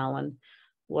is for Fallon.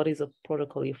 What is a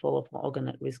protocol you follow for organ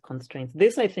at risk constraints?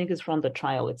 This, I think, is from the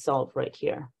trial itself right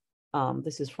here.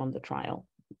 This is from the trial.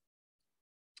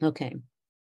 Okay.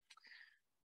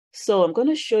 So I'm going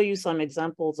to show you some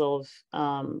examples of,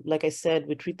 like I said,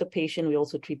 we treat the patient, we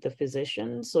also treat the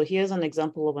physician. So here's an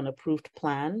example of an approved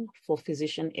plan for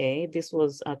physician A. This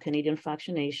was a Canadian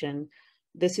fractionation.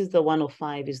 This is the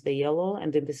 105 is the yellow,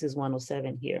 and then this is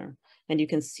 107 here. And you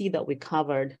can see that we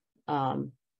covered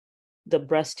the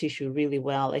breast tissue really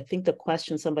well. I think the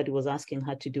question somebody was asking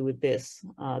had to do with this.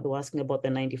 They were asking about the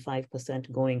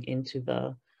 95% going into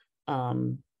the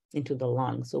lung.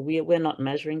 So we're not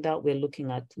measuring that. We're looking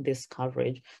at this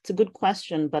coverage. It's a good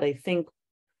question, but I think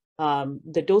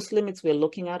the dose limits we're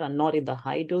looking at are not in the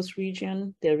high dose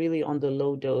region. They're really on the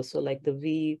low dose. So like the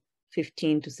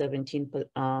V15 to 17,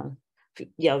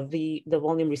 the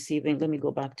volume receiving, let me go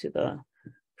back to the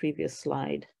previous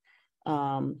slide.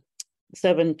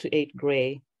 7 to 8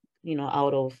 gray,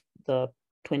 out of the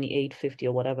 2850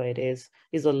 or whatever it is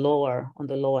on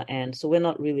the lower end. So we're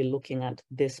not really looking at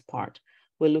this part.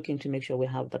 We're looking to make sure we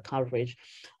have the coverage.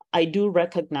 I do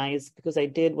recognize, because I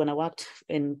did, when I worked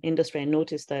in industry, I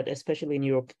noticed that especially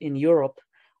in Europe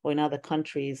or in other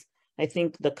countries, I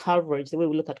think the coverage, the way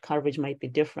we look at coverage might be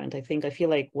different. I feel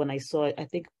like when I saw it, I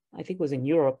think it was in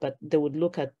Europe, but they would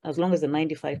look at, as long as the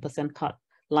 95% cut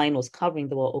line was covering,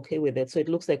 they were okay with it. So it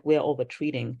looks like we're over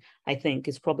treating, I think,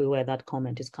 is probably where that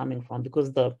comment is coming from,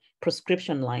 because the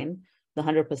prescription line, the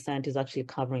 100% is actually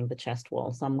covering the chest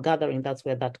wall. So I'm gathering that's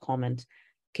where that comment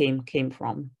came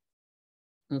from.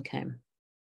 Okay.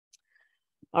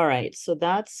 All right, so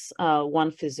that's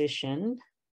one physician.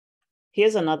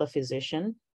 Here's another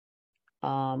physician.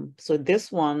 So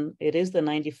this one, it is the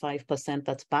 95%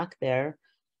 that's back there.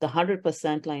 The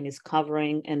 100% line is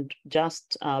covering and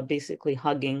just basically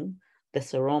hugging the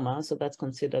seroma. So that's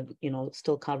considered,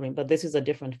 still covering, but this is a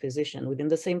different physician within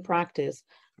the same practice,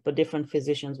 but different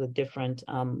physicians with different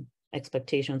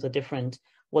expectations or different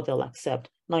what they'll accept.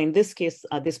 Now, in this case,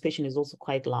 this patient is also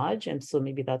quite large. And so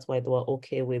maybe that's why they were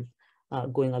okay with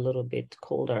going a little bit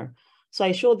colder. So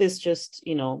I show this just,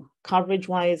 coverage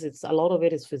wise, a lot of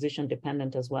it is physician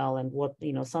dependent as well. And what,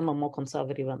 some are more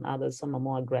conservative than others, some are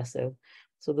more aggressive.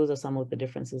 So those are some of the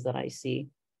differences that I see.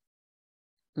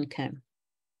 Okay.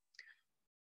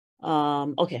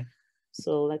 Okay,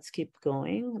 so let's keep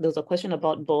going. There's a question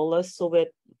about bolus. So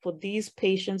for these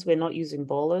patients, we're not using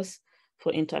bolus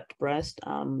for intact breast,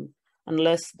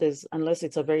 unless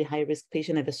it's a very high risk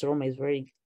patient and the seroma is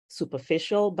very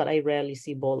superficial, but I rarely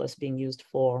see bolus being used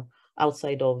for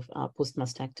outside of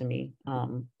post-mastectomy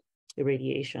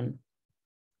irradiation.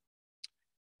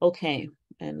 Okay,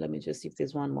 and let me just see if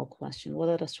there's one more question. What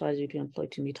other strategy do you employ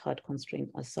to meet heart constraint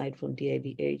aside from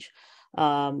DIBH?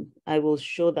 I will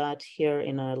show that here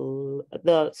in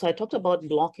so I talked about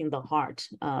blocking the heart.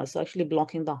 So actually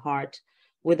blocking the heart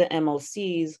with the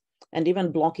MLCs and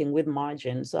even blocking with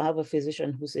margin. So I have a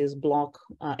physician who says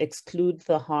exclude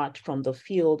the heart from the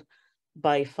field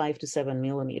by 5 to 7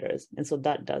 millimeters. And so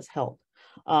that does help.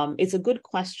 It's a good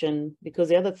question, because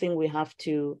the other thing we have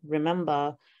to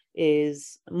remember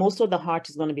is most of the heart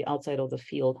is going to be outside of the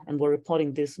field, and we're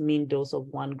reporting this mean dose of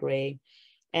 1 gray.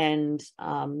 And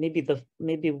maybe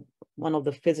one of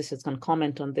the physicists can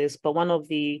comment on this, but one of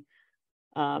the,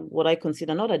 what I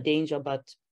consider not a danger, but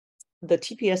the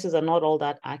TPSs are not all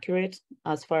that accurate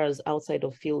as far as outside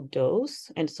of field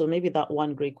dose. And so maybe that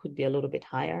 1 gray could be a little bit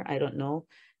higher. I don't know.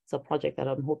 It's a project that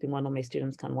I'm hoping one of my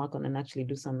students can work on and actually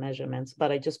do some measurements,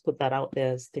 but I just put that out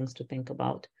there as things to think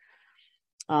about.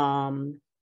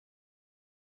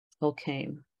 Okay.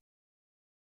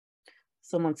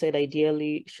 Someone said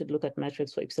ideally should look at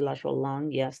metrics for ipsilateral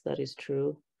lung. Yes, that is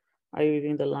true. Are you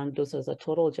reviewing the lung dose as a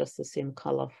total, just the same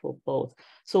color for both?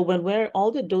 So when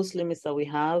all the dose limits that we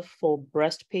have for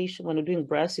breast patient, when we're doing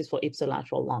breast, is for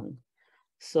ipsilateral lung.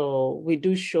 So we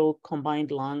do show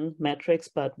combined lung metrics,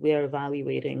 but we are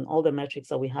evaluating all the metrics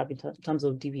that we have in terms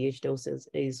of DVH doses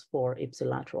is for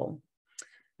ipsilateral.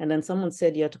 And then someone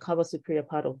said, yeah, to cover superior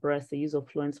part of breast, the use of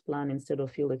fluence plan instead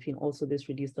of field if also this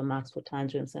reduce the max for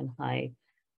tangents and high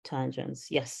tangents.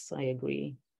 Yes, I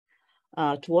agree.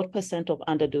 To what percent of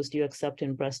underdose do you accept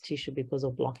in breast tissue because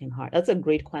of blocking heart? That's a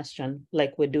great question,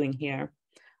 like we're doing here.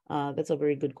 That's a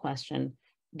very good question.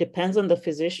 Depends on the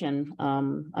physician.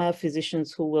 I have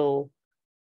physicians who will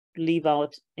leave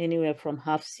out anywhere from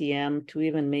 ½ cm to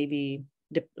even maybe,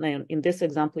 in this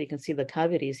example, you can see the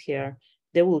cavities here.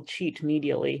 They will cheat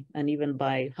medially and even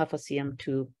by ½ cm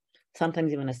to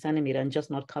sometimes even 1 centimeter and just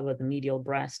not cover the medial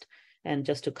breast and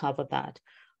just to cover that.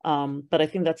 But I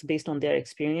think that's based on their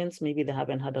experience. Maybe they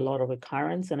haven't had a lot of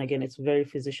recurrence. And again, it's very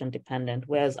physician dependent.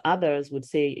 Whereas others would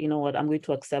say, you know what, I'm going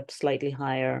to accept slightly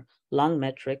higher lung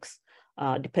metrics.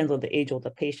 Depends on the age of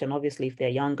the patient. Obviously, if they're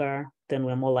younger, then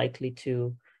we're more likely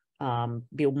to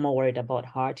be more worried about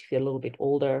heart. If you're a little bit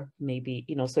older, maybe,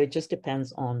 so it just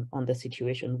depends on the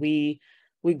situation. We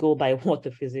go by what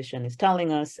the physician is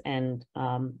telling us, and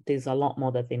there's a lot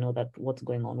more that they know that what's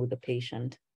going on with the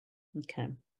patient. Okay.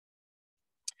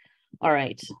 All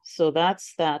right, so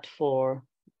that's that for,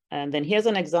 and then here's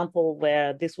an example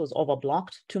where this was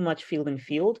overblocked, too much field in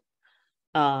field.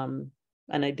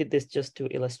 And I did this just to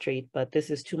illustrate, but this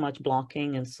is too much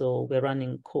blocking, and so we're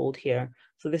running cold here.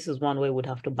 So this is one way we'd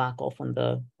have to back off on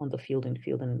the field in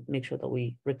field and make sure that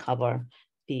we recover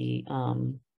the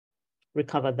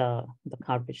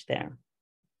coverage there.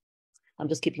 I'm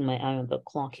just keeping my eye on the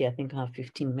clock here. I think I have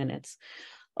 15 minutes.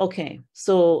 Okay,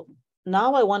 so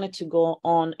now I wanted to go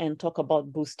on and talk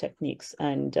about boost techniques.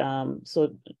 And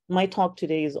so my talk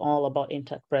today is all about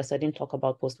intact breast. I didn't talk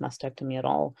about post-mastectomy at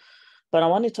all, but I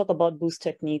want to talk about boost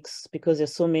techniques because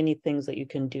there's so many things that you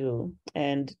can do.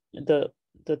 And the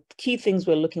the key things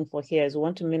we're looking for here is we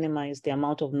want to minimize the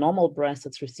amount of normal breast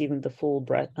that's receiving the full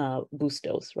boost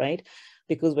dose, right?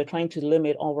 Because we're trying to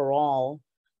limit overall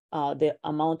the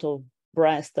amount of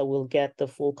breast that will get the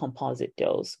full composite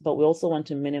dose, but we also want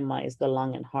to minimize the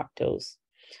lung and heart dose.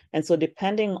 And so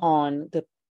depending on the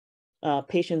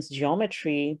patient's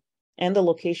geometry and the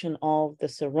location of the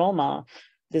seroma,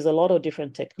 there's a lot of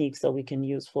different techniques that we can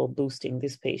use for boosting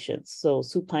these patients. So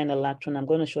supine electron, I'm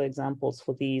going to show examples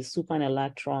for these supine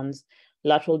electrons,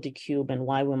 lateral decube, and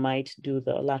why we might do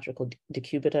the lateral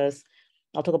decubitus.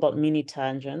 I'll talk about mini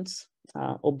tangents,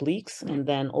 obliques, and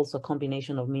then also a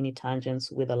combination of mini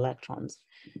tangents with electrons.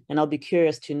 And I'll be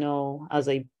curious to know, as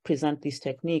I present these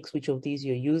techniques, which of these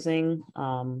you're using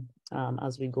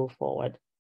as we go forward.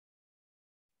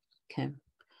 Okay,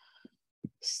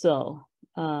 so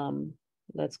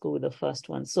let's go with the first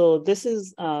one. So this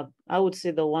is, I would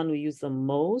say, the one we use the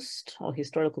most, or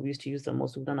historically we used to use the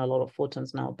most. We've done a lot of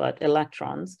photons now, but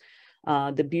electrons.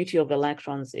 The beauty of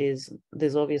electrons is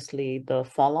there's obviously the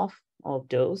fall off of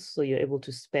dose, so you're able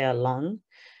to spare lung,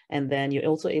 and then you're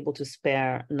also able to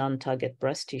spare non-target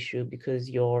breast tissue because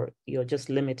you're just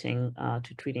limiting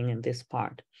to treating in this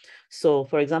part. So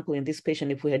for example, in this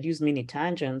patient, if we had used mini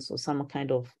tangents or some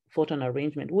kind of photon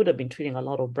arrangement, would have been treating a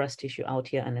lot of breast tissue out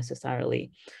here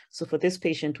unnecessarily. So for this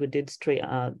patient, we did straight,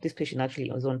 this patient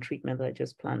actually was on treatment that I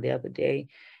just planned the other day.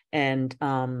 And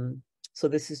so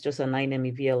this is just a 9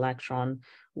 MeV electron.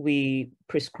 We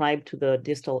prescribed to the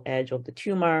distal edge of the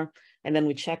tumor, and then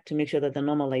we check to make sure that the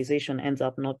normalization ends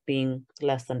up not being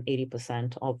less than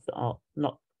 80% of,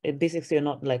 basically you're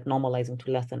not like normalizing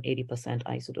to less than 80%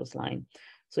 isodose line.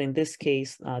 So in this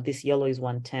case, this yellow is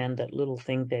 110, that little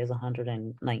thing there is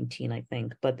 119, I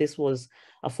think, but this was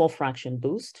a 4 fraction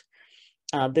boost.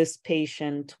 This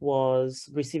patient was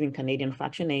receiving Canadian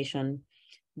fractionation.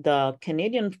 The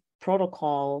Canadian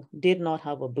protocol did not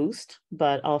have a boost,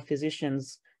 but our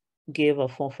physicians gave a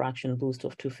 4 fraction boost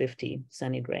of 250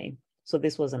 centigrade. So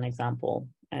this was an example.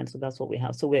 And so that's what we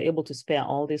have. So we're able to spare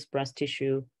all this breast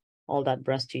tissue, all that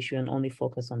breast tissue, and only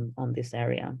focus on this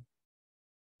area.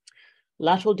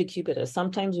 Lateral decubitus.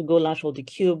 Sometimes we go lateral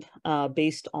decube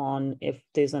based on if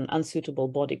there's an unsuitable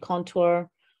body contour,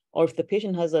 or if the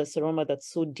patient has a seroma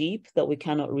that's so deep that we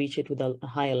cannot reach it with a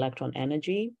high electron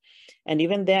energy. And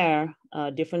even there,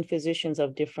 different physicians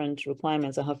have different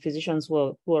requirements. I have physicians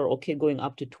who are okay going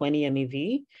up to 20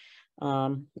 MeV,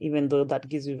 even though that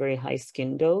gives you very high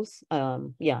skin dose.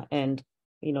 Yeah, and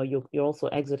you know, you're also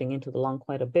exiting into the lung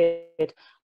quite a bit.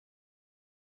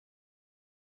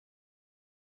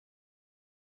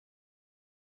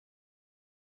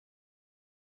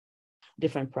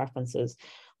 Different preferences.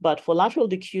 But for lateral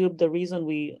decube, the reason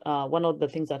one of the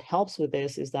things that helps with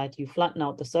this is that you flatten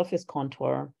out the surface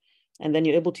contour, and then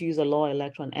you're able to use a lower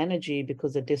electron energy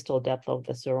because the distal depth of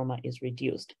the seroma is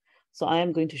reduced. So I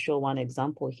am going to show one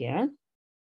example here.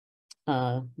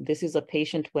 This is a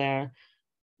patient where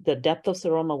the depth of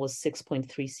seroma was 6.3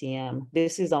 cm.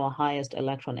 This is our highest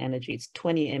electron energy. It's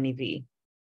 20 MeV.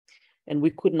 And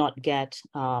we could not get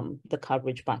the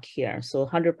coverage back here. So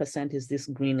 100% is this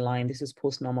green line. This is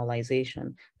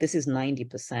post-normalization. This is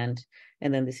 90%,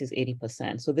 and then this is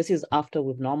 80%. So this is after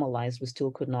we've normalized, we still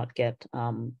could not get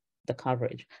the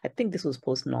coverage. I think this was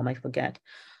post-norm, I forget.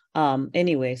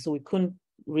 Anyway, so we couldn't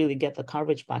really get the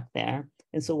coverage back there.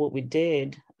 And so what we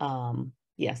did,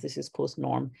 yes, this is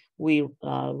post-norm. We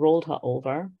rolled her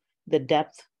over. The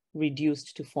depth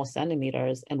reduced to 4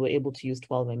 centimeters, and we're able to use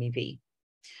 12 MeV.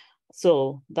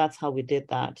 So that's how we did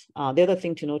that. The other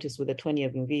thing to notice with the 20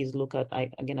 MeV is look at,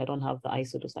 again, I don't have the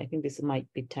isodose. I think this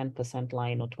might be 10%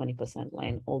 line or 20%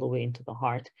 line all the way into the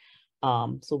heart.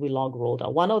 So we log rolled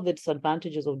out. One of the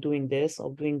disadvantages of doing this,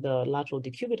 of doing the lateral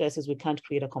decubitus, is we can't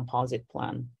create a composite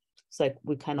plan. So like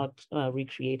we cannot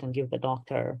recreate and give the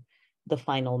doctor the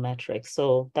final metrics.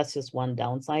 So that's just one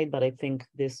downside, but I think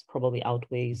this probably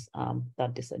outweighs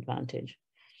that disadvantage.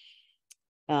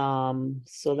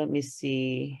 So let me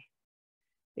see.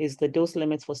 Is the dose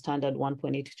limits for standard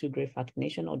 1.82 grade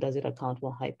fractionation, or does it account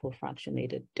for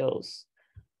hypofractionated dose?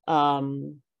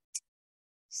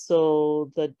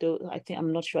 So the dose,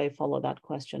 I'm not sure I follow that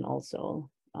question also.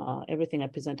 Everything I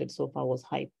presented so far was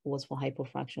for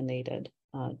hypofractionated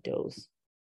dose.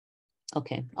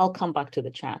 Okay, I'll come back to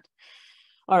the chat.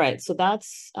 All right, so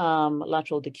that's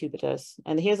lateral decubitus.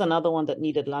 And here's another one that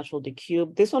needed lateral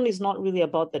decube. This one is not really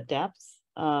about the depth.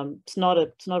 It's not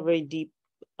very deep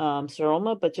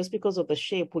seroma, but just because of the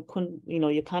shape, we couldn't,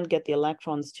 you can't get the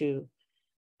electrons to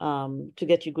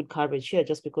get you good coverage here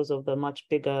just because of the much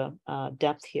bigger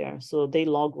depth here. So they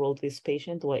log rolled this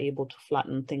patient, were able to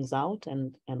flatten things out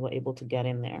and were able to get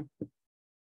in there.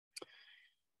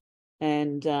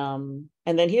 And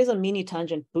then here's a mini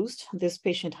tangent boost. This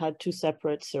patient had 2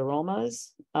 separate seromas.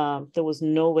 There was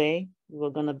no way we were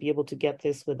going to be able to get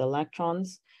this with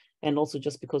electrons, and also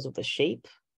just because of the shape,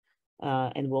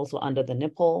 and we're also under the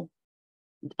nipple.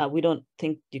 We don't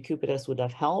think decubitus would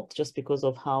have helped just because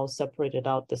of how separated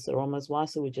out the seromas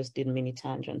was, so we just did mini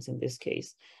tangents in this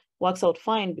case. Works out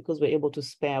fine because we're able to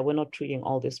spare. We're not treating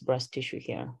all this breast tissue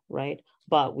here, right?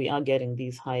 But we are getting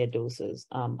these higher doses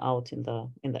out in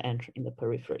the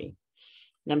periphery.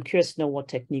 And I'm curious to know what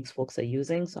techniques folks are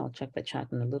using, so I'll check the chat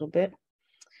in a little bit.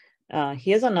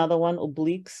 Here's another one,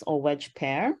 obliques or wedge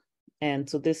pair, and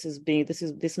so this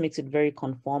makes it very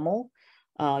conformal.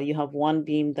 You have one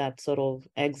beam that sort of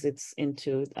exits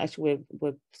into, actually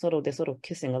they're sort of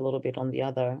kissing a little bit on the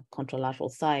other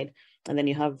contralateral side. And then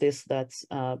you have this that's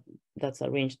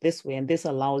arranged this way. And this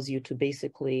allows you to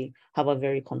basically have a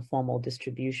very conformal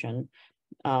distribution.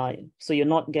 So you're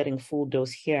not getting full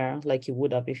dose here like you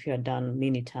would have if you had done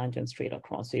mini tangent straight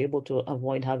across. So you're able to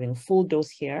avoid having full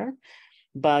dose here,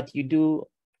 but you do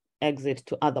exit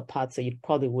to other parts that you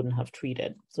probably wouldn't have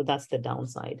treated. So that's the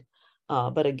downside.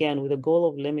 But again, with the goal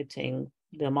of limiting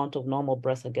the amount of normal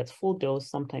breast that gets full dose,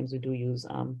 sometimes we do use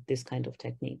this kind of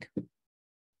technique.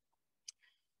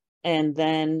 And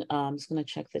then I'm just going to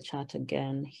check the chat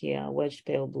again here. Wedge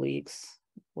pair obliques,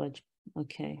 wedge,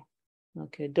 okay.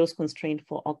 Dose constraint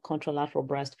for contralateral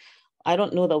breast. I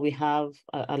don't know that we have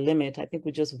a limit. I think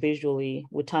we just visually,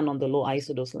 we turn on the low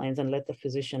isodose lines and let the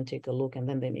physician take a look, and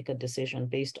then they make a decision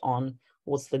based on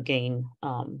what's the gain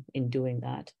in doing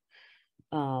that.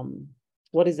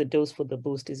 What is the dose for the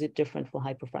boost? Is it different for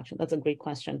hyperfraction? That's a great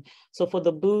question. So for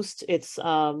the boost, it's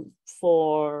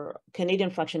for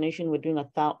Canadian fractionation, we're doing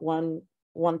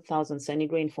 1,000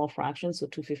 centigrain 4 fractions, so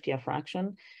 250 a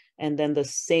fraction. And then the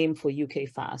same for UK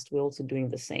fast, we're also doing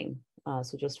the same.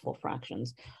 So just 4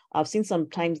 fractions. I've seen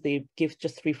sometimes they give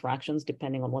just 3 fractions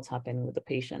depending on what's happening with the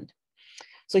patient.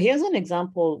 So here's an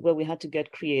example where we had to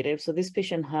get creative. So this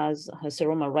patient has her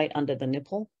seroma right under the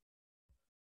nipple.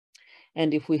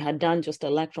 And if we had done just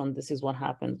electron, this is what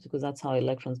happens, because that's how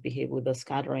electrons behave with the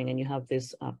scattering, and you have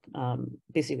this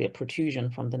basically a protrusion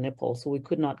from the nipple. So we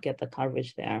could not get the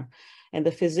coverage there. And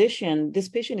the physician, this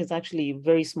patient is actually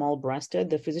very small breasted.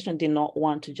 The physician did not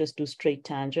want to just do straight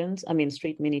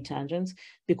mini tangents,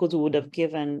 because we would have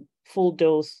given full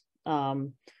dose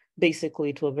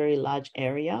basically to a very large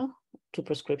area, to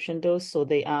prescription dose. So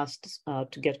they asked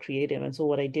to get creative. And so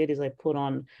what I did is I put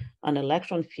on an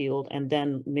electron field and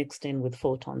then mixed in with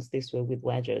photons this way with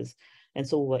wedges. And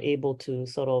so we were able to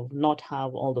sort of not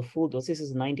have all the full dose. This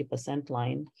is 90%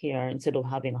 line here instead of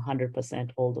having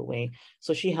 100% all the way.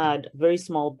 So she had very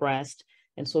small breast.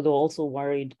 And so they were also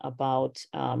worried about,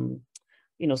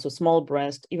 so small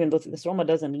breast, even though the seroma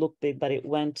doesn't look big, but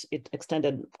it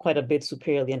extended quite a bit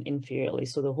superiorly and inferiorly.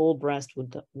 So the whole breast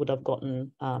would have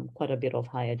gotten quite a bit of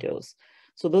higher dose.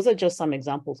 So those are just some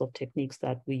examples of techniques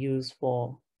that we use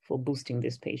for boosting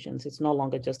these patients. It's no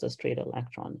longer just a straight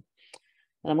electron.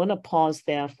 And I'm going to pause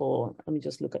there let me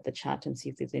just look at the chat and see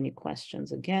if there's any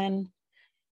questions again.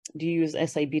 Do you use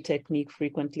SIB technique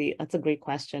frequently? That's a great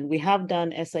question. We have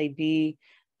done SIB.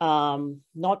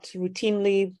 Not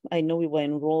routinely. I know we were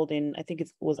enrolled in, I think it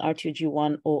was RTG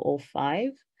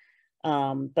 1005,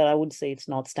 but I would say it's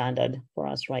not standard for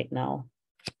us right now.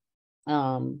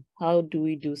 How do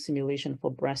we do simulation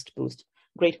for breast boost?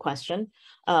 Great question.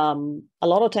 A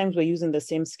lot of times we're using the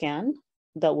same scan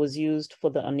that was used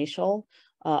for the initial.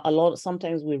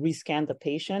 Sometimes we rescan the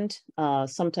patient.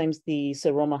 Sometimes the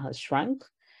seroma has shrunk,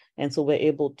 and so we're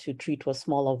able to treat to a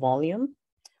smaller volume.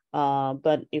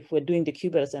 But if we're doing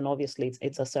decubitus, then obviously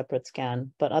it's a separate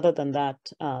scan. But other than that,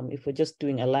 if we're just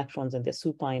doing electrons and they're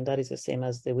supine, that is the same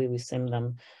as the way we sim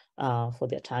them for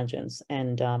their tangents.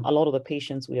 And a lot of the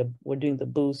patients, we're doing the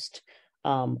boost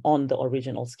on the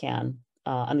original scan.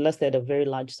 Unless they had a very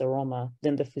large seroma,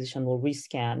 then the physician will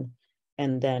rescan,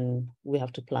 and then we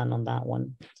have to plan on that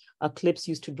one. Clips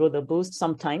used to draw the boost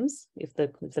sometimes. If the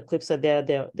clips are there,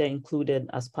 they're included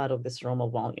as part of the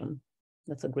seroma volume.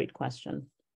 That's a great question.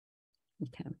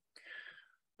 Okay.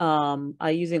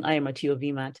 Are you using IMRT or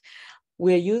VMAT?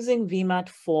 We're using VMAT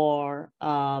for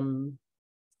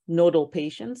nodal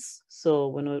patients. So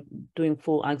when we're doing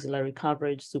full axillary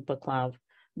coverage, superclav,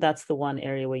 that's the one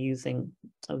area we're using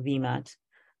a VMAT.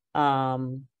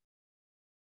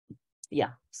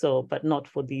 Yeah, so, but not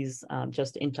for these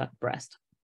just intact breast.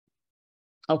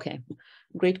 Okay,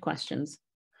 great questions.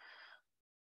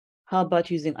 How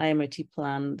about using IMRT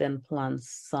plan, then plan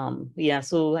sum? Yeah,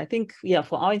 so I think, yeah,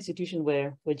 for our institution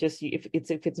where we're just, if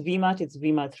it's VMAT, it's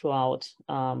VMAT throughout.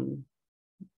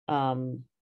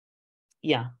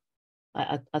 Yeah,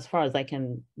 as far as I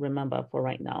can remember for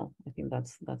right now. I think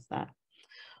that's that.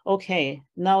 Okay,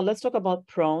 now let's talk about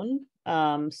prone.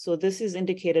 So this is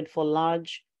indicated for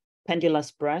large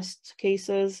pendulous breast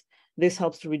cases. This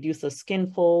helps to reduce the skin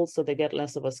folds, so they get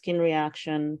less of a skin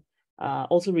reaction.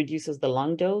 Also reduces the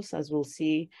lung dose, as we'll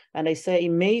see. And I say it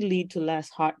may lead to less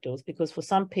heart dose, because for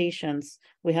some patients,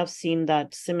 we have seen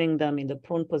that simming them in the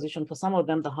prone position, for some of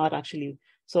them, the heart actually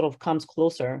sort of comes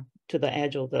closer to the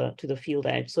edge of to the field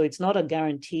edge. So it's not a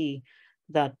guarantee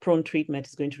that prone treatment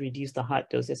is going to reduce the heart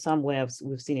dose. There's some way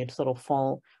we've seen it sort of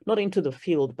fall, not into the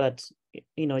field, but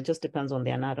it just depends on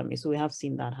the anatomy. So we have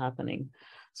seen that happening.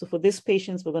 So for these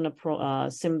patients, we're going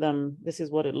to sim them. This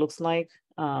is what it looks like,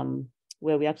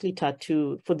 where we actually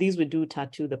tattoo. For these, we do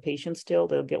tattoo the patient still.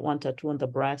 They'll get one tattoo on the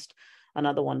breast,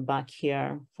 another one back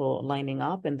here for lining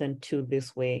up, and then two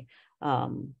this way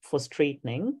for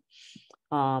straightening.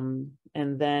 And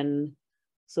then,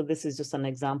 so this is just an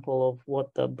example of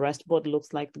what the breastboard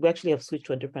looks like. We actually have switched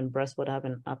to a different breastboard. I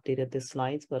haven't updated the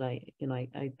slides, but I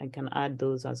can add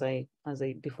those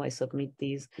before I submit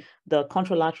these. The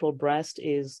contralateral breast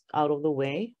is out of the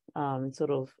way. It's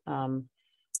sort of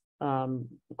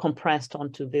compressed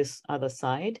onto this other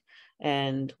side.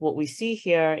 And what we see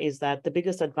here is that the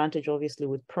biggest advantage, obviously,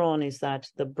 with prone is that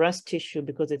the breast tissue,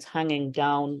 because it's hanging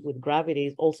down with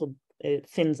gravity, also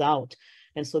thins out.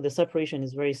 And so the separation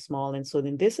is very small. And so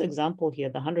in this example here,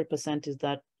 the 100% is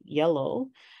that yellow,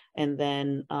 and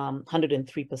then 103%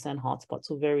 hotspot,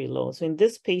 so very low. So in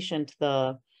this patient,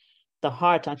 the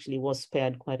heart actually was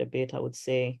spared quite a bit, I would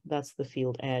say. That's the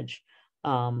field edge.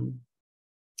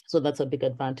 So that's a big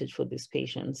advantage for these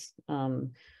patients.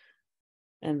 And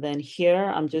then here,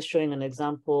 I'm just showing an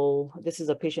example. This is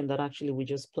a patient that actually we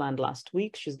just planned last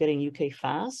week. She's getting UK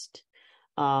fast.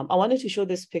 I wanted to show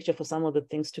this picture for some of the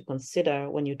things to consider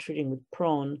when you're treating with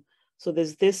prone. So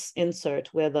there's this insert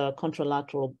where the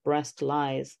contralateral breast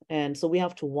lies. And so we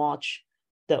have to watch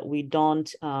that we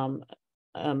don't,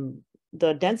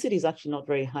 the density is actually not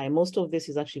very high. Most of this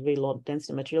is actually very low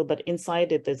density material, but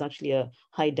inside it, there's actually a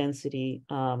high density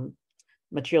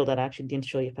material that I actually didn't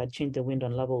show you. If I'd changed the window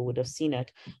and level, we would have seen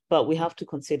it. But we have to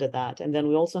consider that. And then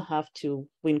we also have to,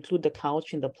 we include the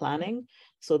couch in the planning.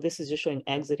 So this is just showing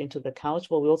exit into the couch,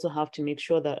 but we also have to make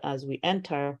sure that as we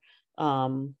enter,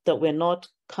 that we're not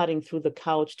cutting through the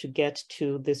couch to get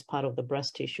to this part of the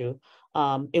breast tissue.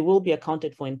 It will be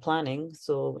accounted for in planning.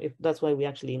 So if that's why we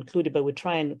actually include it, but we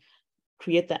try and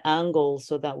create the angle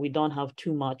so that we don't have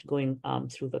too much going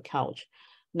through the couch.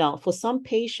 Now, for some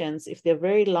patients, if they're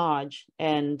very large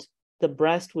and the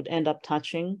breast would end up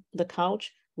touching the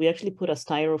couch, we actually put a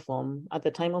styrofoam. At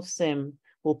the time of sim,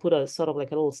 we'll put a sort of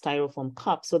like a little styrofoam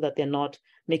cup so that they're not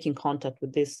making contact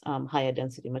with this higher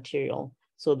density material.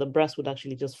 So the breast would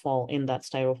actually just fall in that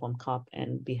styrofoam cup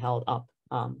and be held up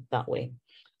that way.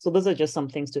 So those are just some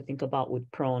things to think about with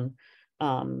prone,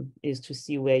 is to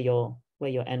see where you're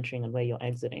entering and where you're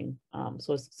exiting.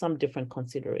 So some different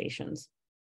considerations.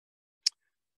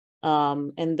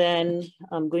 And then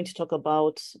I'm going to talk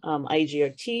about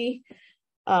IGRT,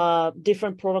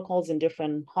 different protocols in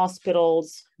different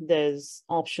hospitals. There's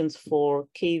options for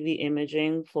KV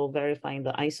imaging for verifying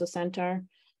the isocenter.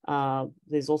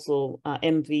 There's also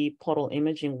MV portal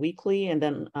imaging weekly, and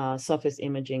then surface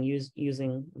imaging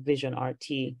using Vision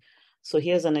RT. So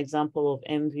here's an example of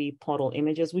MV portal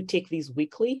images. We take these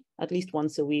weekly, at least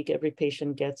once a week. Every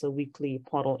patient gets a weekly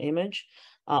portal image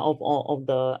of all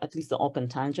of at least the open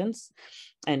tangents.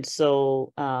 And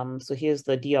so, so here's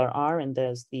the DRR, and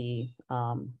there's the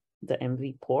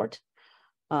MV port.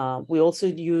 We also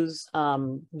use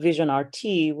Vision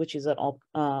RT, which is an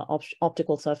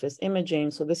optical surface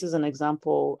imaging. So this is an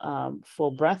example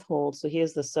for breath hold. So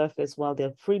here's the surface while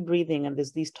they're free breathing, and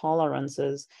there's these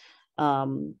tolerances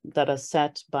that are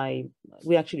set by,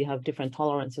 we actually have different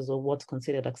tolerances of what's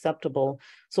considered acceptable.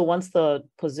 So once the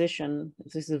position,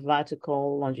 this is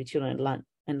vertical, longitudinal,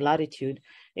 and latitude,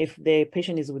 if the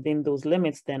patient is within those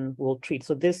limits, then we'll treat.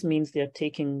 So this means they're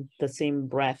taking the same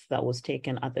breath that was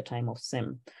taken at the time of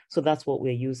sim. So that's what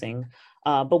we're using.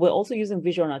 But we're also using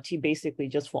Vision RT basically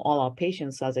just for all our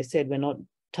patients. As I said, we're not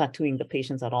tattooing the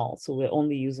patients at all. So we're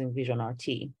only using Vision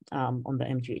RT on the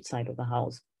MGH side of the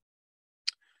house.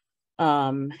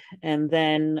 And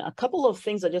then a couple of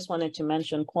things I just wanted to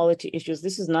mention, quality issues.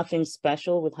 This is nothing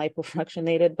special with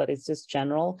hypofractionated, but it's just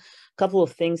general. A couple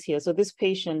of things here. So this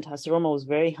patient, her seroma was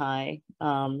very high.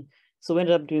 So we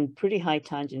ended up doing pretty high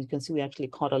tangent. You can see we actually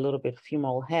caught a little bit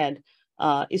femoral head,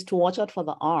 is to watch out for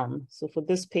the arm. So for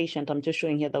this patient, I'm just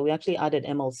showing here that we actually added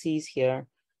MLCs here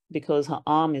because her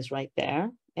arm is right there.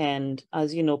 And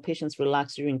as you know, patients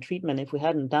relax during treatment. If we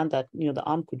hadn't done that, the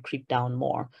arm could creep down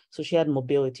more. So she had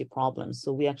mobility problems.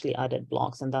 So we actually added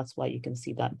blocks, and that's why you can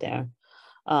see that there.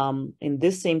 In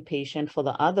this same patient, for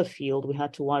the other field, we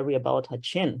had to worry about her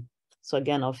chin. So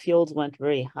again, our fields went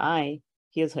very high.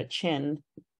 Here's her chin.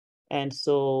 And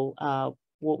so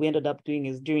what we ended up doing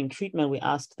is during treatment, we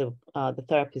asked the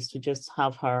therapist to just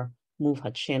have her move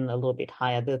her chin a little bit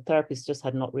higher. The therapist just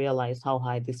had not realized how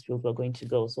high this field were going to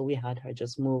go. So we had her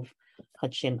just move her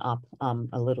chin up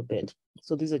a little bit.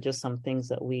 So these are just some things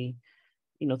that we,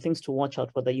 things to watch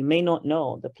out for that you may not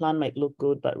know. The plan might look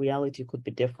good, but reality could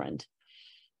be different.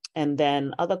 And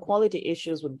then other quality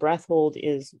issues with breath hold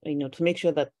is, to make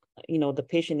sure that, the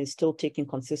patient is still taking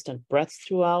consistent breaths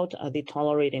throughout. Are they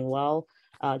tolerating well?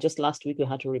 Just last week, we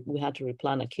had to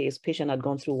replan a case. Patient had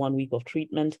gone through 1 week of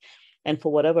treatment, and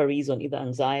for whatever reason, either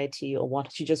anxiety or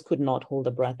what, she just could not hold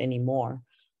the breath anymore.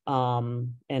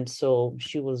 And so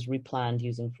she was replanned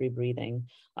using free breathing.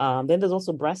 Then there's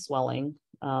also breast swelling.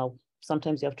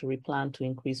 Sometimes you have to replan to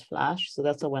increase flash. So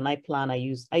that's why when I plan, I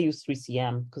use 3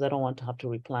 cm because I don't want to have to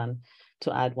replan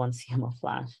to add 1 cm of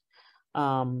flash.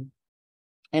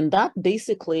 And that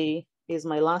basically is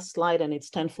my last slide, and it's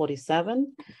 10:47.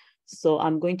 So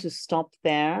I'm going to stop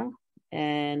there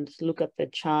and look at the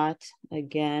chart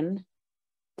again.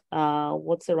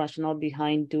 What's the rationale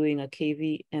behind doing a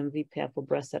KV-MV pair for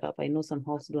breast setup? I know some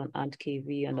hospitals do an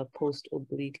ANT-KV and a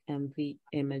post-oblique MV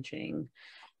imaging.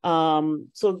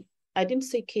 So I didn't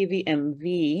say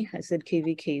KV-MV, I said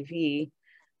KV-KV.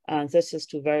 That's just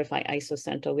to verify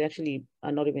isocenter. We actually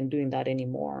are not even doing that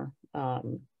anymore.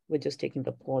 We're just taking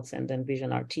the ports and then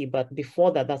Vision RT. But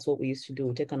before that, that's what we used to do.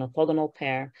 We take an orthogonal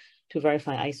pair to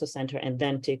verify isocenter and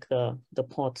then take the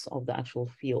ports of the actual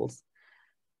fields.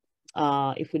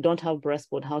 If we don't have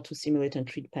breastboard, how to simulate and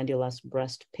treat pendulous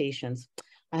breast patients.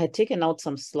 I had taken out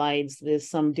some slides. There's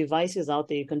some devices out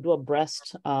there. You can do a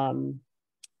breast,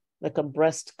 like a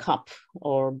breast cup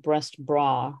or breast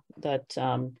bra that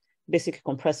basically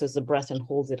compresses the breast and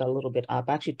holds it a little bit up.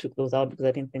 I actually took those out because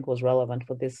I didn't think it was relevant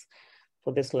for this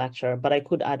lecture, but I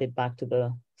could add it back to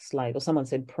the slide. Or someone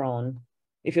said prone.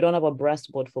 If you don't have a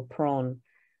breastboard for prone,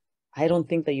 I don't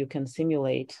think that you can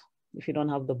simulate if you don't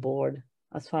have the board,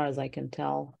 as far as I can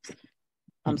tell.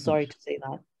 I'm sorry to say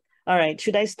that. All right,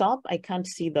 should I stop? I can't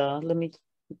see let me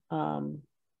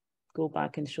go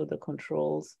back and show the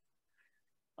controls.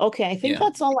 Okay, I think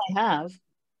that's all I have.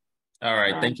 All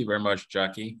right, thank you very much,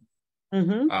 Jackie.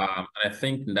 I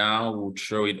think now we'll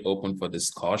throw it open for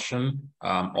discussion.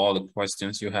 All the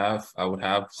questions you have, I would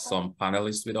have some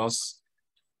panelists with us.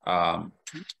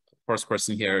 First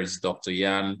person here is Dr.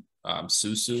 Yan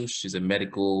Susu. She's a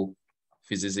medical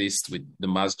physicist with the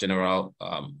Mass General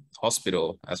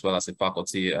Hospital, as well as a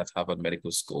faculty at Harvard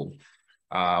Medical School.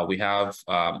 We have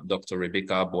Dr.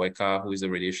 Rebecca Boecker, who is a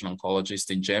radiation oncologist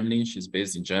in Germany. She's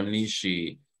based in Germany.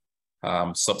 She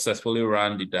successfully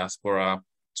ran the diaspora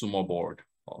tumor board,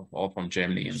 all from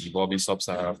Germany and involving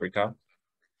sub-Saharan Africa.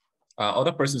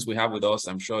 Other persons we have with us,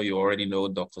 I'm sure you already know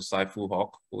Dr. Saifu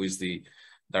Hawk, who is the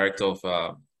Director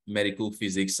of Medical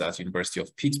Physics at University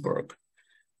of Pittsburgh.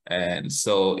 And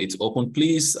so it's open.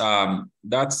 Please,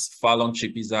 that's Fallon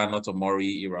Chipiza, not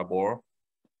Omori Irabor.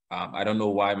 I don't know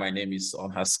why my name is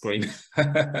on her screen.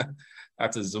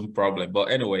 That's a Zoom problem.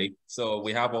 But anyway, so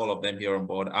we have all of them here on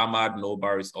board. Ahmad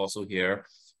Nobar is also here,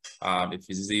 a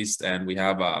physicist, and we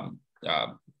have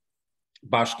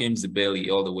Bashkim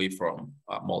Zibeli all the way from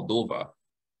Moldova.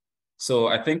 So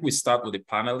I think we start with the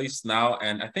panelists now,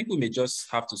 and I think we may just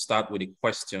have to start with the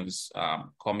questions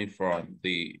coming from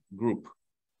the group,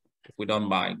 if we don't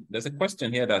mind. There's a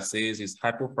question here that says, in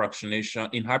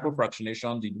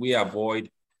hypofractionation, did we avoid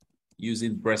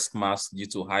using breast mask due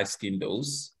to high skin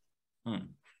dose?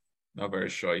 Not very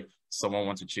sure if someone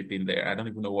wants to chip in there. I don't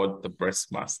even know what the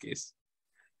breast mask is.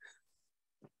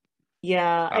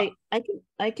 Yeah,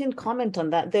 I can comment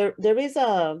on that. There is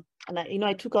a, and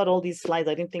I took out all these slides.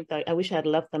 I didn't think that, I wish I had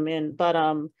left them in, but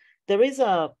there is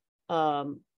a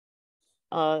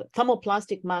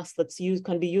thermoplastic mask that's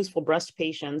can be used for breast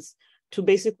patients to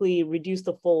basically reduce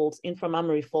the folds,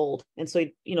 inframammary fold, and so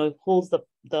it holds the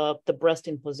breast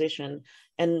in position.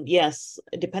 And yes,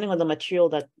 depending on the material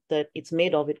that it's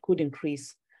made of, it could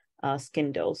increase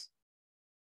skin dose.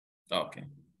 Okay,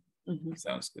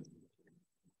 sounds good.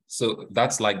 So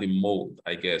that's like the mold,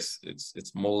 I guess.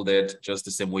 It's molded just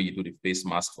the same way you do the face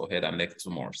mask for head and neck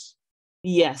tumors.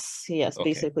 Yes, okay.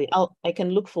 Basically. I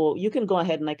can look for, you can go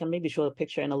ahead and I can maybe show a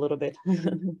picture in a little bit.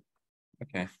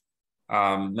 Okay.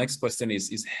 Next question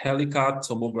is helical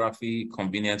tomography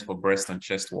convenient for breast and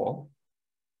chest wall?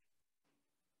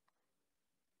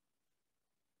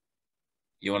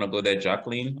 You want to go there,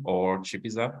 Jacqueline or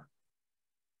Chipiza?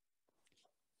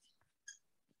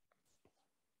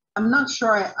 I'm not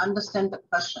sure I understand the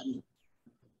question.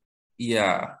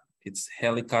 Yeah, it's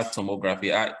helical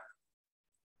tomography.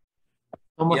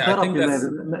 Tomotherapy, yeah, I think that's,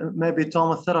 maybe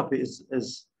tomotherapy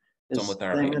is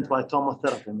tomotherapy. meant by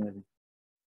tomotherapy, maybe.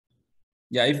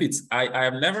 Yeah, if it's, I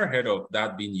have never heard of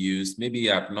that being used.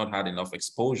 Maybe I've not had enough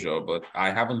exposure, but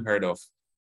I haven't heard of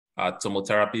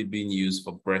tomotherapy being used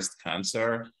for breast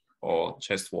cancer or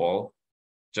chest wall.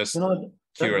 Just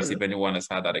curious if anyone has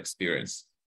had that experience.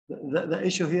 The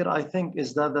issue here, I think,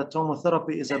 is that the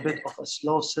tomotherapy is a bit of a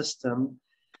slow system,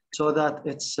 so that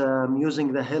it's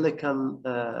using the helical,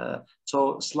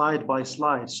 so slide by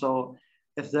slide. So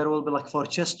if there will be, like for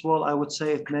chest wall, I would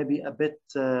say it may be a bit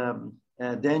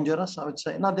dangerous. I would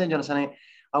say, not dangerous, I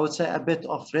would say a bit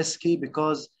of risky,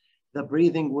 because the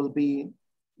breathing will be,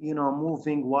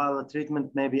 moving while the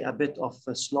treatment may be a bit of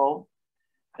slow.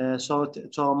 So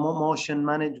motion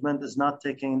management is not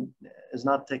taken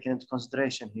into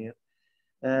consideration here.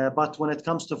 But when it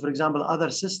comes to, for example, other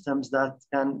systems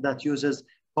that uses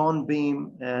cone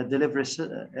beam delivery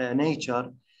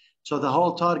nature, so the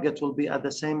whole target will be at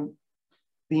the same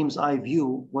beam's eye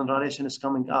view when radiation is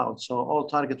coming out. So all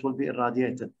target will be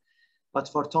irradiated. But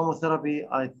for tomotherapy,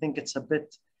 I think it's a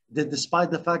bit, despite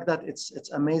the fact that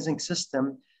it's amazing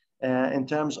system in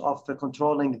terms of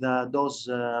controlling the dose.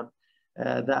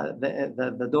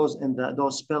 The dose in the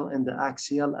dose spill in the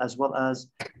axial, as well as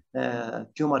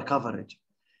tumor coverage.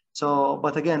 So,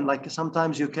 but again, like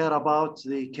sometimes you care about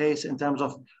the case in terms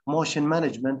of motion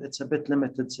management, it's a bit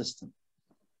limited system.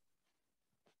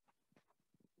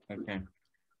 Okay.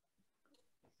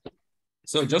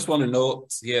 So just want to know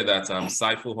here that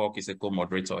Saifu Hawk is a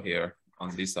co-moderator here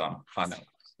on this panel.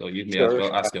 So you may as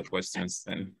well ask your questions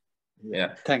and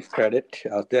yeah. Thanks, Credit.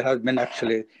 There has been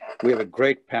actually, we have a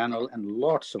great panel and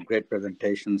lots of great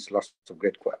presentations, lots of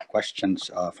great questions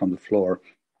from the floor.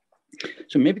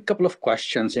 So maybe a couple of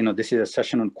questions. This is a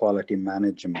session on quality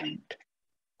management.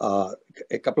 A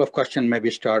couple of questions, maybe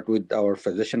start with our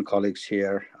physician colleagues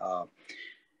here.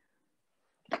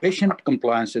 Patient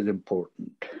compliance is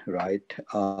important, right?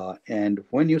 And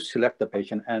when you select the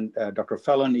patient, and Dr.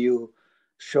 Fallon, you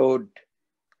showed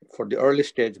for the early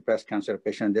stage breast cancer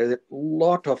patient, there's a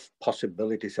lot of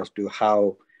possibilities as to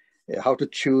how to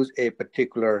choose a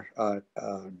particular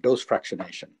dose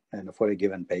fractionation for a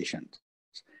given patient.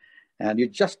 And you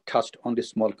just touched on this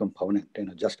small component,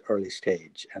 just early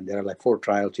stage. And there are like 4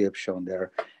 trials you have shown. There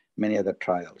are many other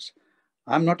trials.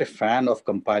 I'm not a fan of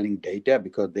compiling data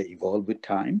because they evolve with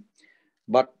time.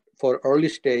 But for early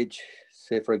stage,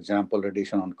 say, for example,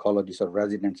 radiation oncologists or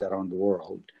residents around the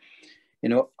world,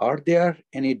 are there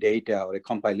any data or a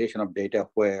compilation of data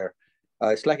where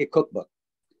it's like a cookbook?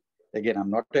 Again, I'm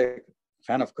not a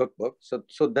fan of cookbooks,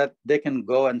 so that they can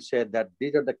go and say that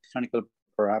these are the clinical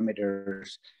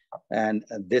parameters, and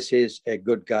this is a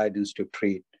good guidance to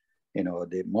treat,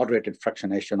 the moderated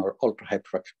fractionation or ultra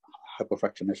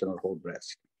hypofractionation or whole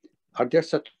breast. Are there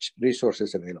such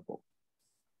resources available?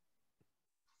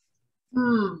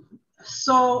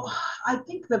 So I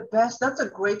think that's a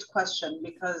great question,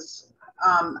 because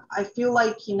I feel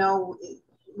like,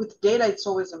 with data, it's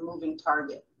always a moving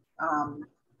target.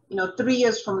 3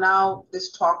 years from now,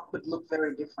 this talk would look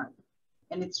very different,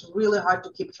 and it's really hard to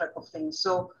keep track of things.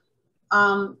 So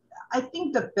I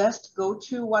think the best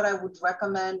go-to, what I would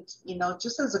recommend,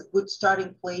 just as a good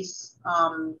starting place,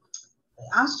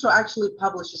 ASTRO actually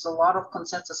publishes a lot of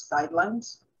consensus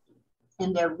guidelines,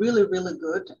 and they're really, really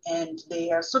good, and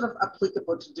they are sort of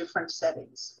applicable to different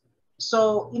settings.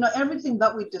 So, everything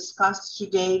that we discussed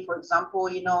today, for example,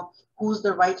 who's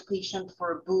the right patient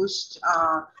for a boost,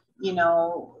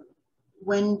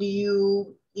 when do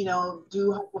you,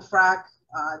 do hypofrac?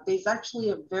 There's actually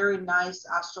a very nice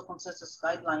ASTRO consensus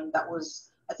guideline that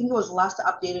was, I think it was last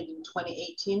updated in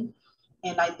 2018.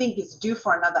 And I think it's due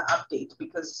for another update,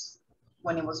 because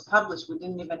when it was published, we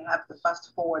didn't even have the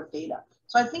fast forward data.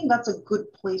 So I think that's a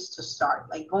good place to start,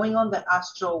 like going on the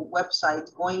ASTRO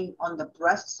website, going on the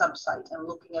breast subsite and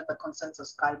looking at the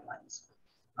consensus guidelines.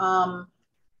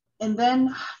 And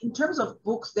then in terms of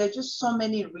books, there are just so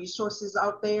many resources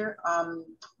out there.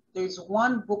 There's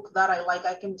one book that I like.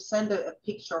 I can send a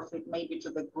picture of it maybe to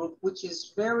the group, which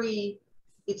is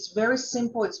it's very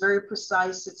simple. It's very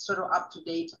precise. It's sort of up to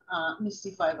date. Let me see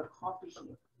if I have a copy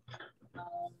here.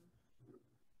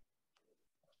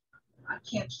 I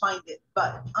can't find it,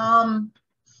 but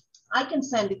I can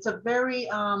send. It's a very,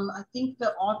 I think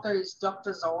the author is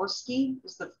Dr. Zaworski,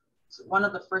 is one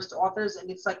of the first authors, and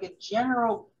it's like a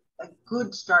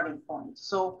good starting point.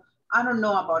 So I don't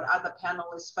know about other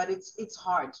panelists, but it's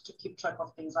hard to keep track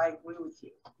of things. I agree with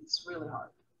you. It's really hard.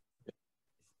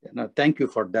 No, thank you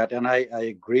for that. And I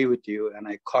agree with you. And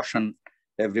I caution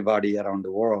everybody around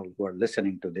the world who are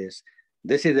listening to this.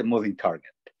 This is a moving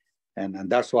target. And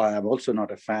that's why I'm also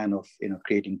not a fan of,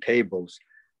 creating tables.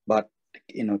 But,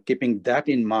 keeping that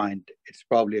in mind, it's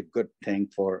probably a good thing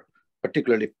for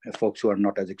particularly folks who are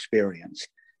not as experienced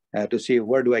to see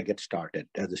where do I get started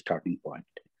as a starting point.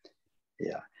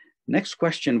 Yeah. Next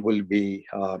question will be,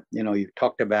 you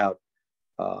talked about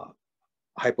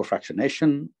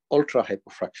hypofractionation, ultra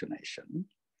hypofractionation,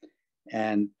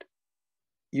 and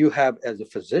you have, as a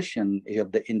physician, you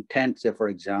have the intent, say, for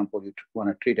example, you want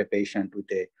to treat a patient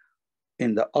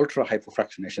in the ultra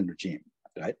hypofractionation regime,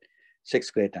 right?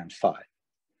 6 gray times 5.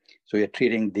 So you're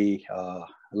treating the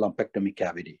lumpectomy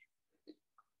cavity.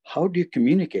 How do you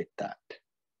communicate that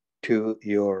to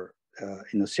your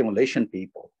simulation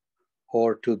people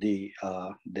or to the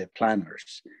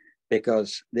planners?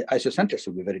 Because the isocenters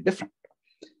will be very different.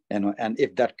 And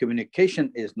if that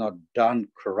communication is not done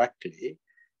correctly,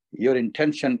 your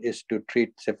intention is to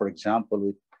treat, say, for example,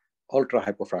 with ultra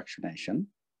hypofractionation,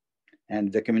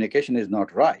 and the communication is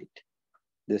not right,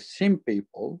 the sim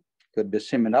people could be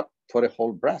simming up for a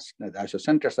whole breast. Now, the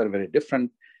isocenters are very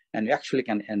different, and you actually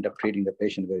can end up treating the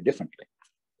patient very differently.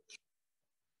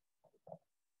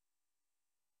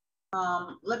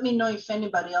 Let me know if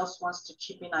anybody else wants to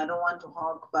chip in. I don't want to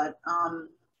hog, but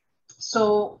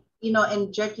so,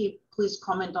 and Jackie, please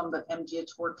comment on the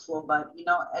MGH workflow, but,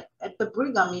 at the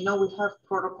Brigham, we have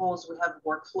protocols, we have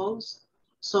workflows.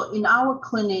 So in our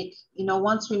clinic,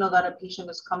 once we know that a patient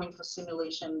is coming for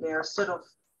simulation, there are sort of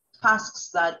tasks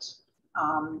that,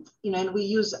 and we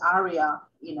use ARIA,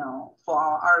 for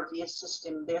our RVS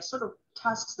system. There are sort of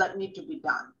tasks that need to be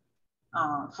done.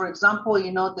 For example,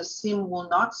 the sim will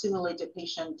not simulate a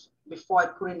patient before I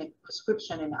put in a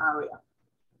prescription in ARIA.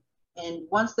 And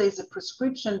once there's a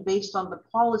prescription based on the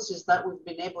policies that we've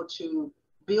been able to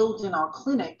build in our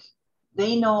clinic,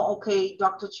 they know, okay,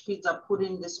 Dr. Chipidza put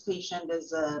in this patient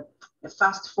as a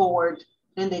fast forward,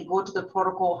 then they go to the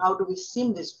protocol, how do we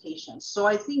sim this patient? So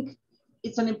I think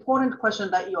it's an important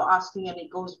question that you're asking, and it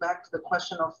goes back to the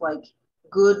question of like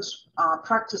good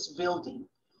practice building,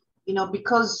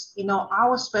 because,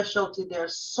 our specialty, there are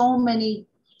so many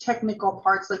technical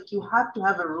parts, like you have to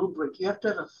have a rubric, you have to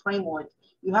have a framework,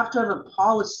 you have to have a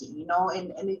policy,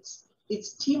 and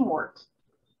it's teamwork.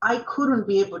 I couldn't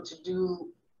be able to do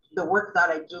the work that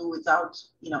I do without,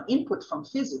 input from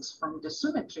physics, from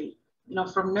dosimetry,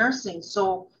 from nursing.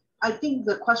 So I think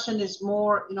the question is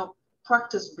more,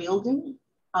 practice building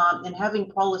and having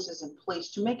policies in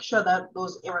place to make sure that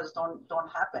those errors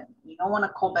don't happen. You don't want to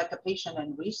call back a patient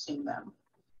and re-sim them.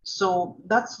 So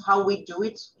that's how we do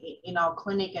it in our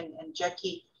clinic. And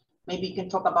Jackie, maybe you can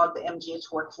talk about the MGH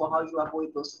workflow, how you avoid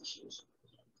those issues.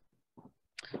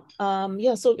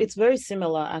 Yeah, so it's very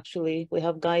similar, actually. We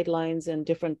have guidelines and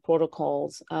different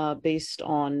protocols based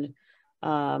on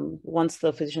once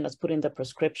the physician has put in the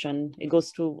prescription, it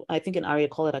goes through, I think in ARIA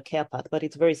call it a care path, but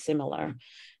it's very similar.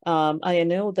 I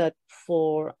know that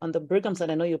on the Brigham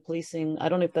side, I know you're placing, I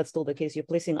don't know if that's still the case, you're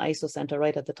placing ISOCenter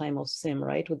right at the time of SIM,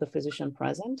 right, with the physician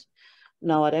present.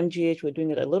 Now at MGH, we're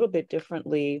doing it a little bit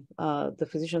differently. The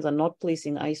physicians are not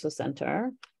placing ISOCenter.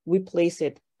 We place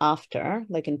it after,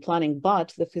 like in planning,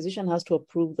 but the physician has to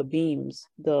approve the beams,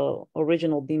 the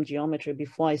original beam geometry,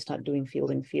 before I start doing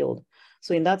field in field.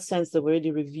 So in that sense, they've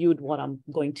already reviewed what I'm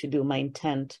going to do, my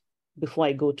intent, before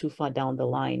I go too far down the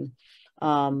line.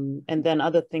 And then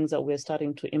other things that we're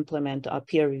starting to implement are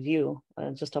peer review,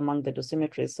 just among the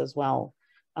dosimetrists as well,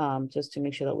 just to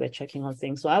make sure that we're checking on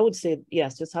things. So I would say,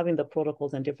 yes, just having the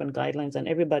protocols and different guidelines, and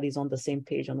everybody's on the same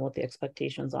page on what the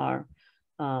expectations are.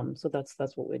 So that's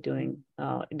what we're doing.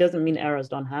 It doesn't mean errors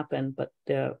don't happen, but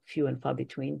they're few and far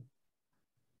between.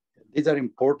 These are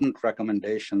important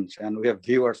recommendations, and we have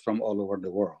viewers from all over the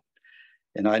world.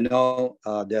 And I know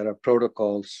there are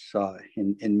protocols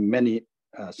in many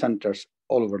centers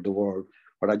all over the world,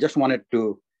 but I just wanted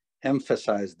to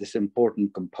emphasize this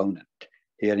important component,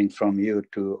 hearing from you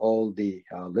to all the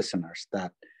listeners,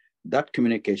 that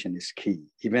communication is key.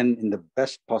 Even in the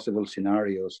best possible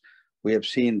scenarios, we have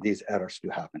seen these errors to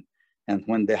happen. And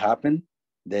when they happen,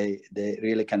 they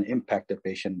really can impact the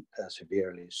patient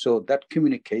severely. So that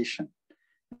communication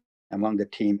among the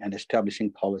team and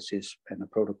establishing policies and the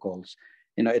protocols,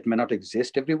 it may not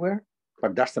exist everywhere,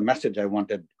 but that's the message I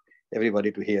wanted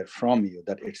everybody to hear from you,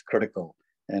 that it's critical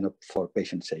for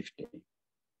patient safety.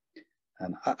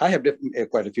 And I have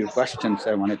quite a few questions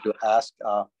I wanted to ask,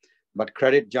 but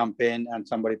credit jump in, and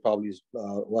somebody probably is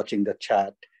watching the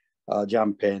chat.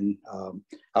 jump in.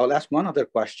 I will ask one other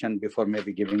question before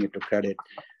maybe giving it to credit.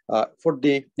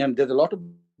 There's a lot of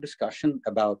discussion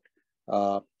about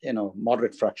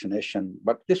moderate fractionation,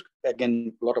 but this,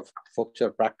 again, a lot of folks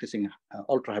are practicing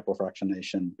ultra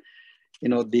hypofractionation.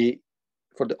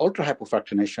 For the ultra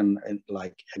hypofractionation, and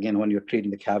like, again, when you're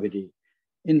treating the cavity,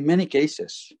 in many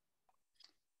cases,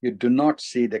 you do not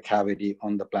see the cavity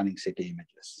on the planning CT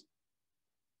images.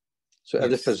 So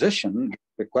as a physician,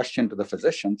 the question to the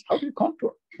physicians, how do you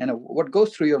contour? What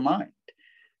goes through your mind?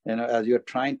 As you're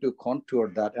trying to contour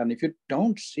that, and if you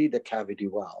don't see the cavity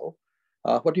well,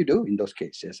 what do you do in those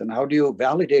cases? And how do you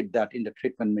validate that in the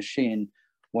treatment machine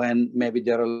when maybe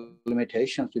there are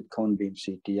limitations with cone beam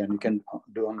CT and you can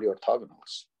do only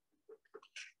orthogonals?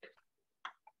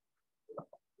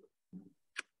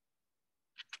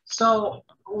 So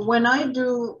when I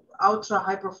do ultra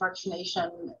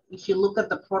hyperfractionation, if you look at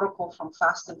the protocol from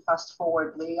FAST and FAST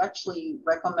Forward, they actually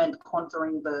recommend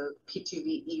contouring the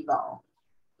PTV eval.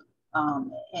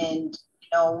 And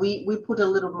we put a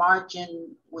little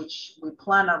margin, which we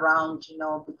plan around,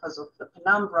 because of the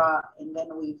penumbra, and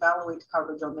then we evaluate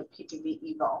coverage on the PTV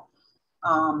eval.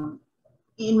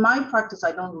 In my practice,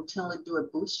 I don't routinely do a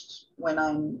boost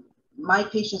when my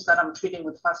patients that I'm treating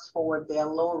with Fast Forward, they are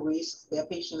low risk. They're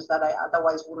patients that I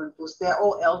otherwise wouldn't boost. They're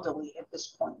all elderly at this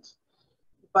point.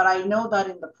 But I know that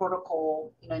in the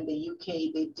protocol, in the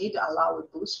UK, they did allow a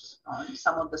boost on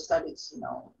some of the studies,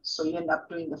 so you end up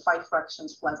doing the 5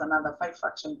 fractions plus another 5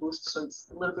 fraction boost. So it's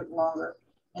a little bit longer.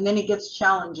 And then it gets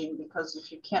challenging because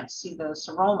if you can't see the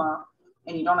seroma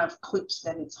and you don't have clips,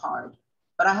 then it's hard.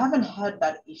 But I haven't had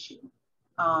that issue.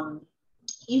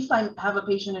 If I have a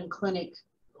patient in clinic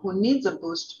who needs a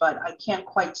boost, but I can't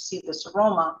quite see the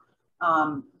seroma,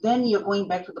 then you're going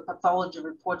back to the pathology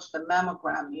report, the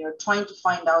mammogram. You're trying to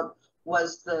find out,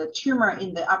 was the tumor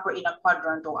in the upper inner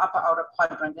quadrant or upper outer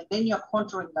quadrant? And then you're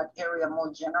contouring that area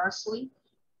more generously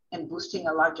and boosting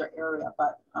a larger area.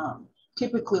 But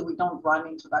typically, we don't run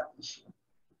into that issue.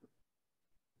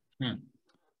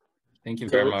 Thank you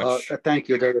very much. Thank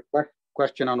you. There's a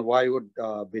question on why would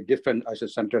be different as a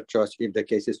center choice if the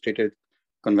case is treated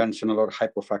conventional or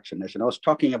hypofractionation. I was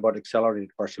talking about accelerated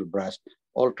partial breast.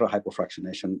 Ultra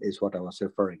hypofractionation is what I was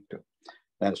referring to.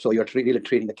 And so you're really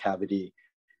treating the cavity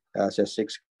as a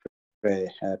 6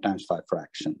 times 5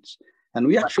 fractions. And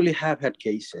we actually have had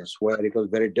cases where it was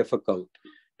very difficult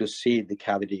to see the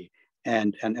cavity.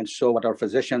 And so what our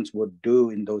physicians would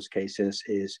do in those cases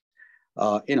is,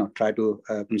 try to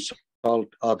consult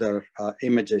other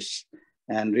images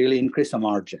and really increase the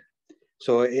margin.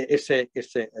 So it's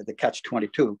the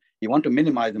catch-22. You want to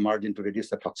minimize the margin to reduce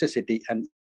the toxicity, and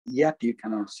yet you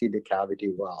cannot see the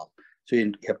cavity well. So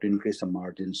you have to increase the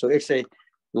margin. So it's a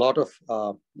lot of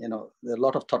a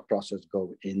lot of thought process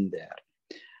go in there.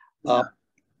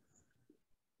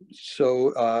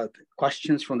 So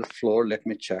questions from the floor. Let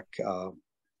me check.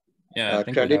 Yeah,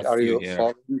 Credit, are you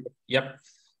following? Yep.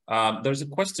 There's a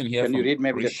question here. Can you read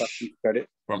maybe the question, Credit?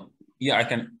 Yeah, I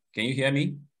can. Can you hear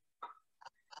me?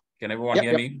 Can everyone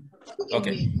hear me?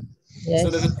 Okay. Yes. So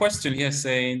there's a question here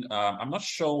saying, I'm not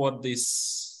sure what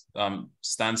this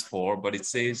stands for, but it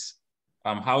says,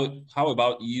 how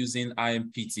about using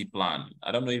IMPT plan?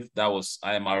 I don't know if that was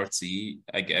IMRT,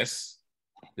 I guess.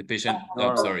 The patient,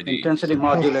 sorry. Intensity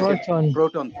modulated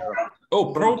proton therapy.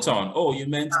 Oh, proton. Oh, you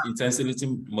meant intensity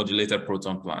modulated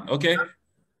proton plan. Okay.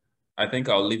 I think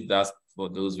I'll leave that for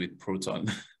those with proton.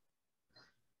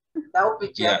 That would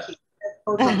be Jackie.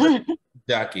 Yeah.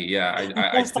 Jackie,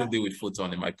 yeah, I still deal with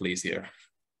photon in my place here.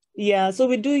 Yeah, so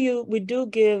we do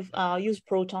give use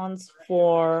protons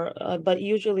for, but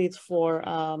usually it's for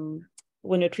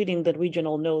when you're treating the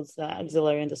regional nodes, the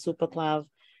axillary and the supraclav,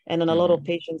 and then a lot of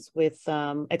patients with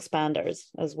expanders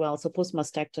as well, so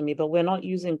post-mastectomy. But we're not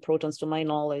using protons, to my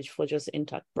knowledge, for just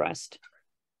intact breast.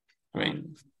 Right.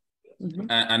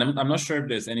 And I'm not sure if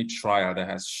there's any trial that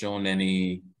has shown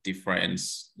any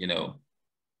difference,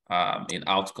 in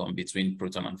outcome between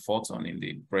proton and photon in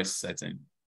the breast setting.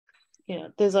 Yeah,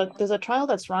 there's a trial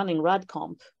that's running,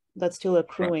 RADComp, that's still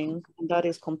accruing, and that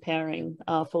is comparing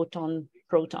photon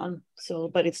proton. So,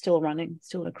 but it's still running,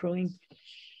 still accruing.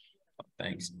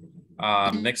 Thanks.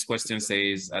 Next question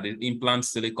says, are the implant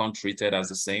silicone treated as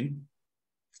the same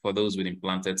for those with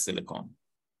implanted silicone?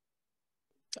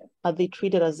 Are they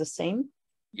treated as the same?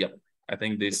 Yep. I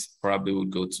think this probably would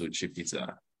go to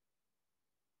Chipita.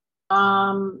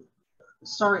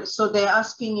 Sorry, so they're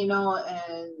asking, and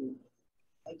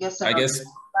I guess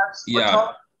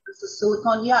yeah.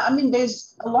 Silicone. Yeah, I mean,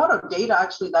 there's a lot of data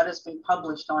actually that has been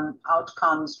published on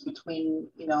outcomes between,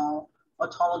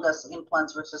 autologous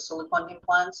implants versus silicone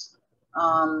implants.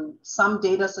 Some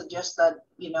data suggests that,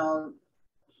 you know,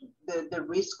 the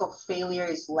risk of failure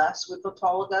is less with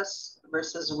autologous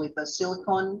versus with a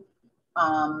silicone.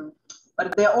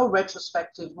 But they're all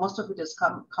retrospective. Most of it has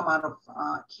come out of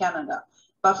Canada.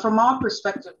 But from our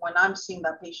perspective, when I'm seeing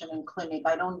that patient in clinic,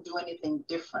 I don't do anything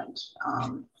different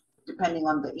depending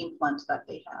on the implant that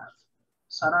they have.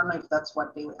 So I don't know if that's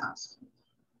what they were asking.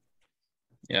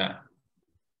 Yeah.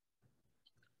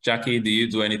 Jackie, do you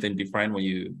do anything different when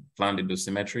you plan the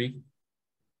dosimetry?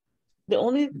 The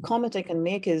only comment I can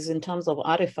make is in terms of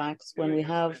artifacts when we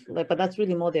have, like, but that's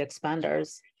really more the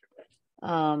expanders.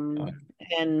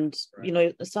 And, you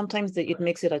know, sometimes it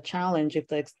makes it a challenge if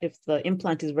the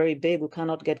implant is very big, we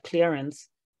cannot get clearance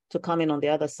to come in on the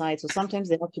other side. So sometimes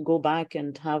they have to go back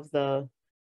and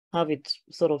have it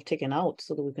sort of taken out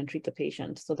so that we can treat the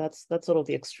patient. So that's sort of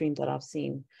the extreme that I've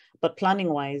seen. But planning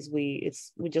wise, we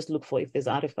just look for if there's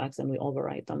artifacts and we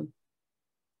override them.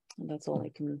 And that's all I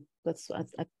can.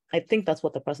 I think that's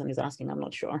what the person is asking. I'm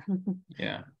not sure.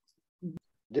 Yeah.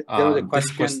 There was a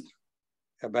question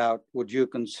about, would you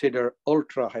consider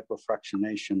ultra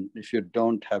hypofractionation if you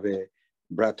don't have a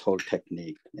breath hold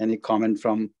technique? Any comment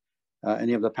from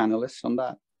any of the panelists on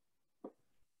that?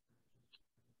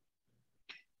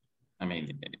 I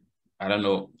mean, I don't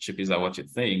know, Chipisa, what you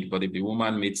think, but if the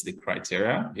woman meets the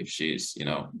criteria, if she's, you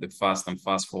know, the fast and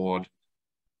fast forward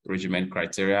regimen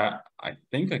criteria, I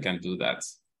think I can do that.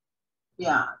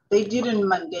 Yeah, they didn't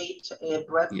mandate a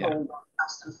breath hold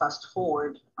fast and fast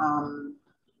forward.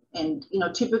 And, you know,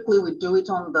 typically we do it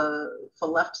for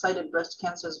left-sided breast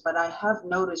cancers, but I have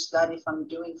noticed that if I'm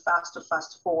doing fast to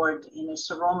fast forward in a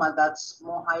seroma that's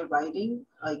more high riding,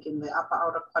 like in the upper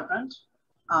outer quadrant,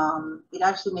 it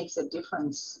actually makes a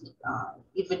difference.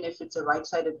 Even if it's a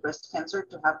right-sided breast cancer,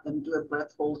 to have them do a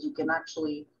breath hold, you can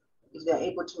actually, if they're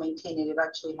able to maintain it, it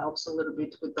actually helps a little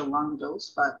bit with the lung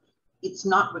dose, but it's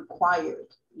not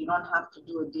required. You don't have to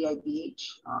do a DIBH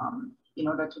in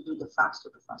order to do the fast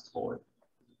or the fast forward.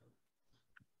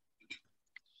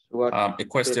 A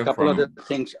question a couple from... of the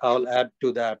things I'll add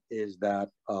to that is that,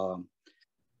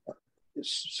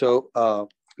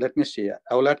 let me see.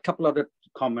 I will add a couple other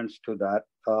comments to that.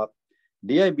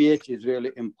 DIBH is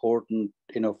really important,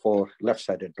 you know, for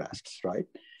left-sided breasts, right?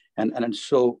 And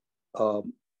so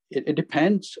it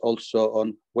depends also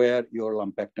on where your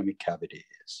lumpectomy cavity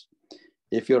is.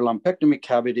 If your lumpectomy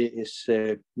cavity is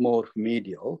more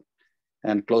medial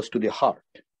and close to the heart,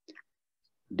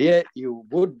 you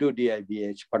would do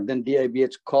DIBH, but then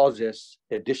DIBH causes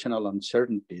additional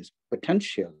uncertainties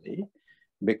potentially,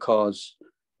 because,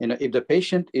 you know, if the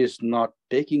patient is not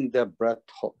taking the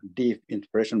deep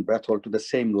inspiration breath hold to the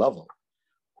same level,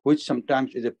 which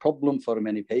sometimes is a problem for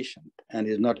many patients, and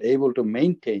is not able to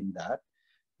maintain that,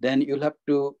 then you'll have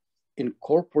to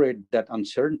incorporate that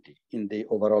uncertainty in the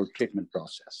overall treatment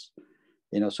process.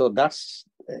 You know, so that's,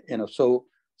 you know, so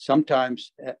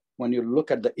sometimes when you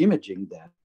look at the imaging then,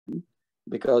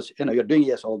 because, you know, you're doing,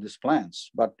 yes, all these plans,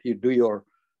 but you do your,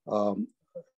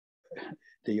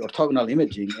 the orthogonal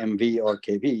imaging, MV or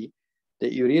KV,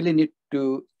 that you really need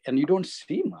to, and you don't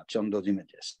see much on those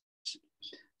images.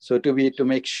 So to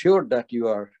make sure that you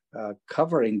are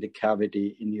covering the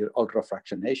cavity in your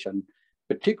ultrafractionation,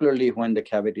 particularly when the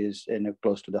cavity is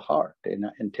close to the heart and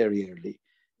anteriorly,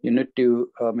 you need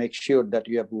to make sure that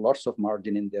you have lots of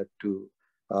margin in there to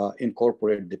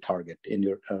incorporate the target in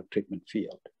your treatment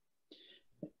field.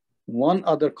 One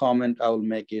other comment I will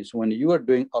make is when you are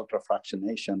doing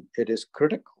ultrafractionation, it is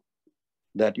critical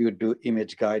that you do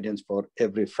image guidance for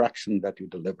every fraction that you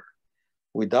deliver.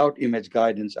 Without image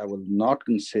guidance, I will not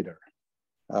consider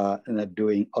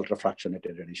doing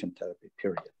ultrafractionated radiation therapy,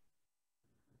 period.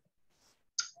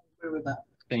 I agree with that.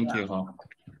 Thank you.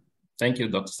 Thank you,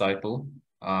 Dr. Seipel.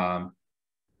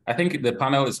 I think the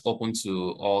panel is open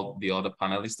to all the other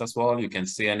panelists as well. You can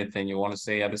say anything you want to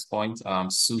say at this point.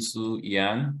 Susu,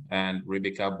 Ian, and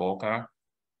Rebecca Boker.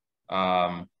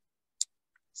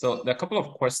 So there are a couple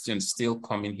of questions still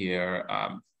coming here.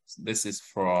 This is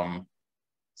from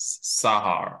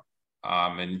Sahar,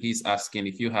 and he's asking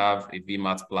if you have a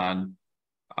VMAT plan,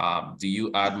 do you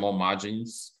add more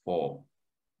margins for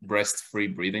breast-free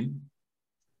breathing?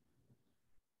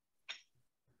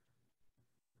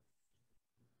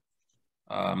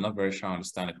 I'm not very sure I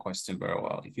understand the question very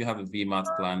well. If you have a VMAT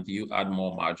plan, do you add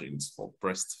more margins for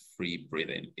breast-free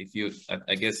breathing? If you,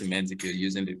 I guess it means if you're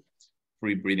using the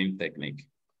free breathing technique.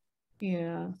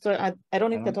 Yeah, so I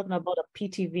don't know if they're talking about a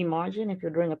PTV margin, if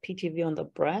you're doing a PTV on the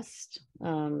breast.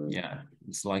 Yeah,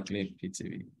 it's likely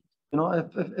PTV. You know,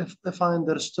 if I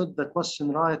understood the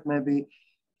question right, maybe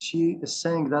she is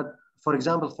saying that, for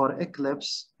example, for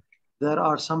Eclipse, there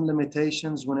are some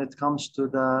limitations when it comes to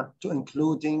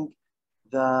including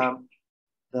the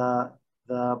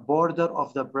border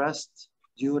of the breast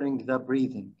during the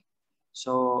breathing.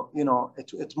 So, you know,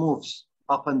 it moves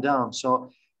up and down. So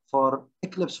for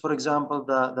eclipse, for example,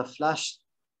 the flash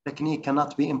technique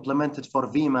cannot be implemented for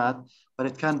VMAT, but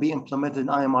it can be implemented in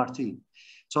IMRT.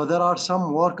 So there are some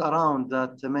workaround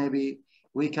that maybe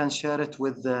we can share it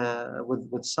with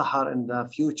Sahar in the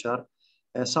future.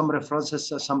 Some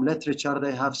references, some literature,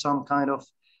 they have some kind of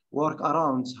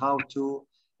workarounds how to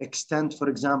extend, for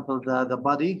example, the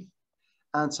body,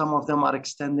 and some of them are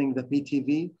extending the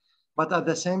PTV. But at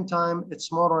the same time,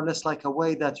 it's more or less like a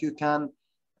way that you can,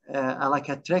 like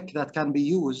a trick that can be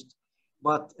used,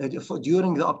 but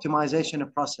during the optimization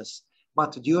process.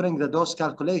 But during the dose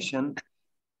calculation,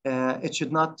 it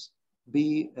should not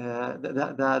be,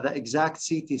 the exact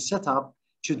CT setup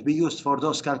should be used for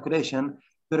dose calculation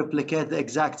to replicate the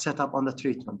exact setup on the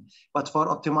treatment. But for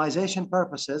optimization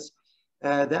purposes,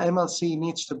 the MLC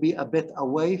needs to be a bit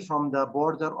away from the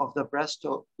border of the breast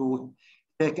to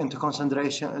take into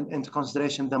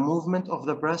consideration the movement of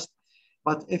the breast.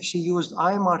 But if she used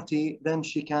IMRT, then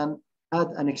she can add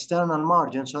an external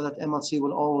margin so that MLC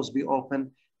will always be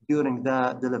open during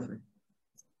the delivery.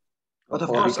 But of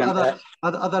course,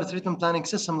 other treatment planning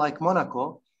system like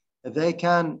Monaco, they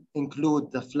can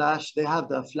include the flash. They have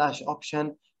the flash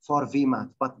option for VMAT,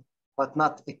 but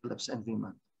not Eclipse and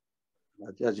VMAT.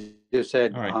 As you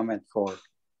said, right. Ahmed, for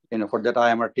that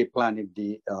IMRT plan, if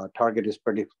the target is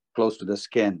pretty close to the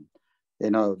skin,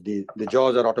 the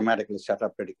jaws are automatically set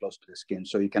up pretty close to the skin.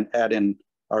 So you can add in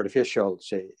artificial,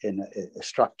 say, in a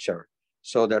structure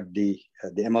so that the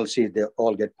MLC, they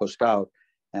all get pushed out,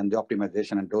 and the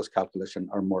optimization and dose calculation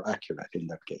are more accurate in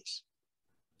that case.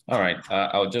 All right,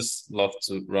 I would just love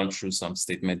to run through some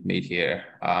statement made here.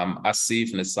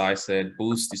 Asif Nesai said,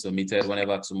 boost is omitted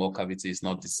whenever tumor cavity is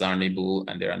not discernible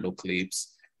and there are no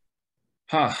clips.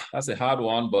 That's a hard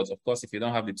one, but of course, if you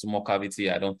don't have the tumor cavity,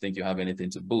 I don't think you have anything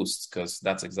to boost, because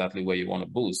that's exactly where you want to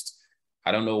boost.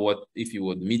 I don't know if you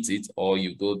would meet it, or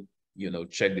you go,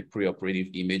 check the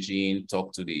preoperative imaging,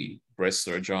 talk to the breast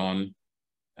surgeon,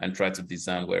 and try to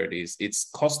design where it is. It's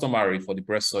customary for the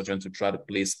breast surgeon to try to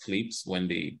place clips when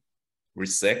they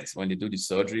resect, when they do the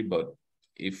surgery. But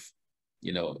if,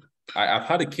 I've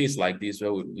had a case like this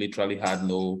where we literally had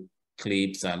no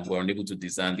clips and were unable to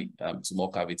design the tumor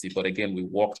cavity. But again, we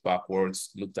walked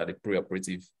backwards, looked at the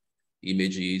preoperative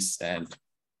images, and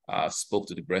spoke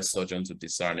to the breast surgeon to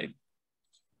discern it.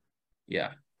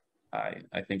 Yeah,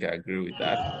 I think I agree with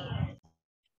that.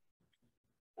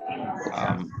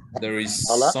 There is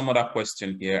some other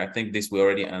question here. I think this we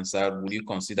already answered. Would you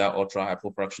consider ultra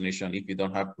hypofractionation if you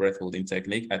don't have breath holding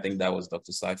technique? I think that was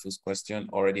Dr. Saifu's question,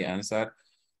 already answered.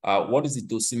 What is the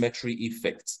dosimetry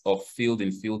effect of field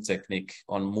in field technique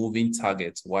on moving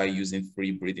targets while using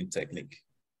free breathing technique?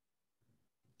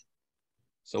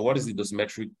 So what is the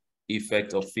dosimetry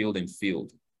effect of field in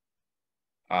field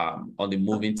on the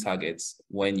moving targets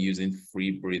when using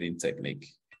free breathing technique?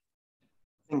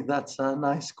 I think that's a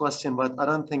nice question, but I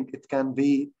don't think it can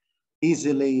be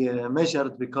easily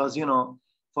measured because,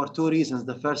 for two reasons.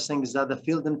 The first thing is that the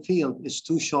field in field is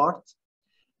too short.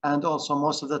 And also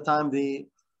most of the time, the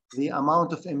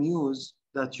amount of MUs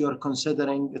that you're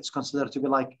considering, it's considered to be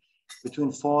like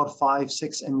between 4, 5,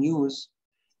 6 MUs.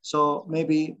 So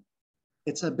maybe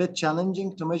it's a bit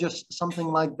challenging to measure something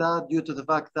like that due to the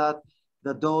fact that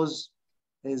the dose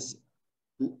is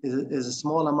a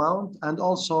small amount. And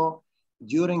also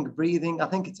during breathing, I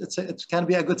think it can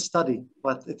be a good study,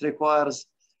 but it requires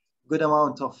good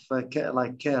amount of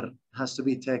care has to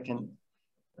be taken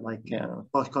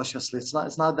cautiously.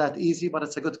 It's not that easy, but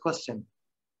it's a good question.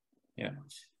 Yeah.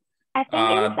 I think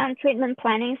in some treatment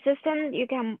planning system, you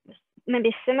can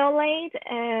maybe simulate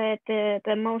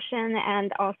the motion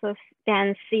and also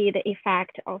then see the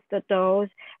effect of the dose,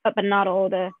 but not all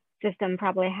the system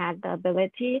probably have the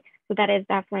ability. So that is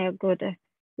definitely a good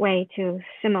way to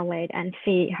simulate and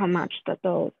see how much the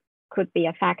dose could be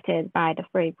affected by the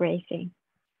free breathing.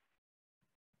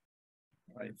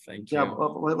 Right, thank you. Yeah,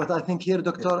 but I think here,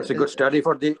 Doctor, it's a good study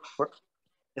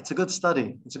it's a good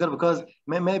study. It's good because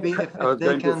maybe if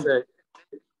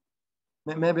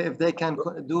they can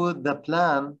do the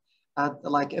plan at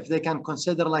if they can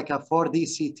consider like a 4D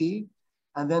CT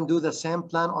and then do the same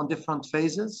plan on different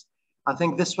phases, I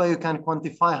think this way you can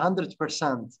quantify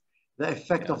 100% the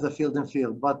effect of the field in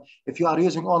field. But if you are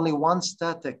using only one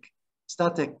static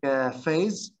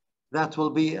phase, that will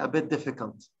be a bit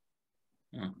difficult.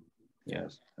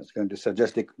 Yes, I was going to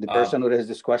suggest the person who raised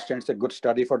this question, it's a good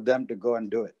study for them to go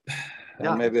and do it.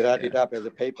 And maybe write it up as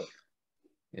a paper.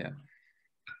 Yeah.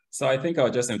 So I think I'll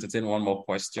just entertain one more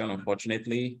question,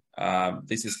 unfortunately.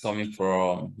 This is coming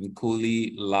from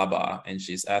Nkuli Laba, and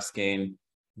she's asking,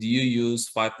 do you use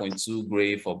 5.2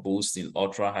 gray for boost in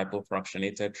ultra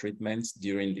hypofractionated treatments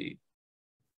during the,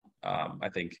 I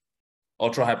think,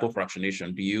 ultra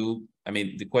hypofractionation? Do you, I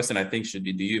mean, the question I think should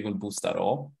be, do you even boost at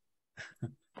all?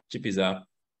 Chipiza.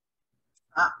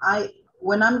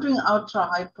 When I'm doing ultra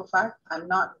hypofrac, I'm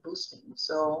not boosting.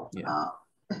 So yeah.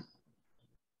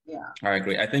 Yeah. I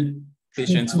agree. I think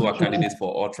patients who are candidates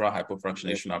for ultra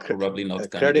hypofractionation are probably not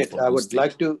candidates for boosting.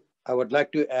 I would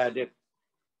like to add it.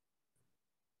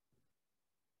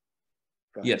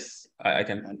 Right. Yes, I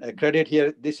can. And credit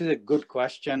here. This is a good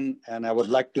question, and I would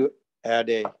like to add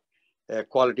a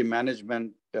quality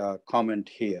management comment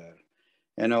here.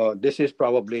 You know, this is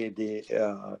probably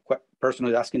the person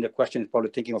who's asking the question is probably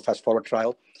thinking of fast forward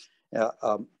trial.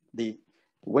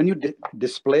 When you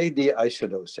display the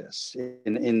isodoses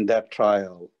in that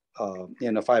trial,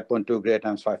 5.2 gray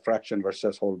times 5 fraction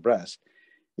versus whole breast,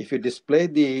 if you display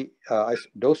the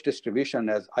dose distribution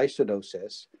as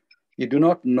isodoses, you do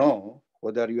not know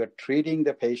whether you are treating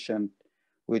the patient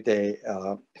with a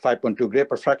 5.2 gray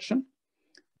per fraction,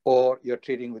 or you're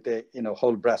treating with a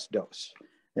whole breast dose,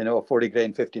 40 gray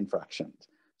and 15 fractions.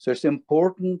 So it's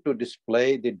important to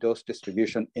display the dose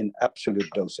distribution in absolute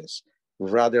doses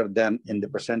rather than in the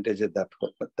percentages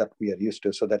that we are used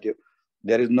to, so that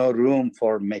there is no room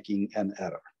for making an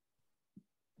error.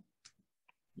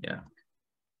 Yeah.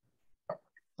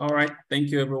 All right.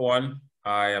 Thank you, everyone.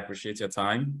 I appreciate your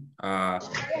time. I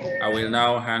will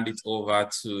now hand it over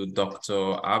to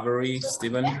Dr. Avery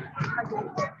Stephen,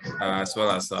 as well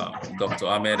as Dr.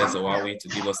 Ahmed Ezawawi to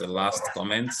give us the last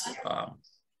comments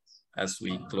as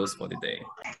we close for the day.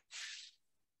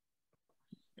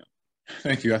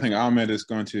 Thank you. I think Ahmed is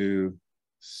going to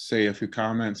say a few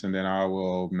comments, and then I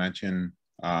will mention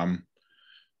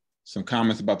some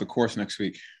comments about the course next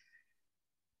week.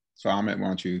 So Ahmed, why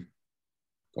don't you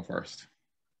go first?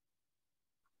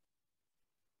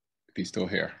 If he's still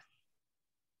here.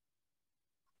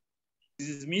 This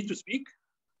is me to speak?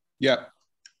 Yeah.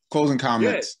 Closing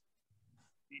comments.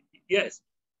 Yes.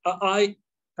 I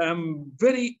am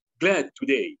very glad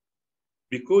today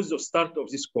because of the start of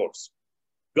this course.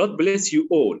 God bless you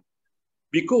all.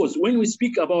 Because when we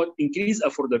speak about increased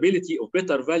affordability of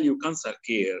better value cancer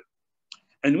care,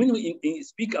 and when we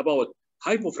speak about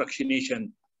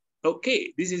hypofractionation,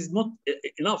 okay, this is not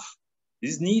enough.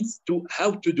 This needs to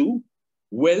how to do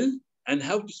well and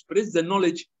how to spread the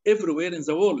knowledge everywhere in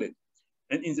the world.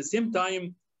 And in the same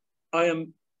time, I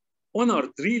am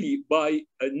honored really by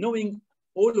knowing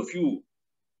all of you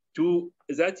for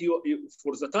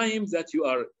the time that you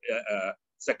are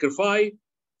sacrificed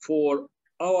for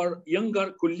our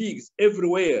younger colleagues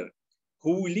everywhere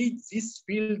who lead these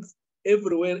fields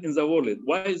everywhere in the world.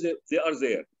 Why they are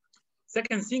there?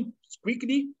 Second thing,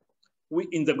 quickly, we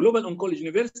in the Global Oncology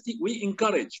University, we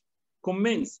encourage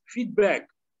comments, feedback,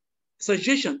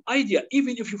 suggestion, idea,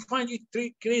 even if you find it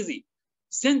crazy,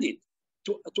 send it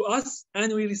to us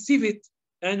and we receive it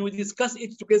and we discuss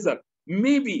it together.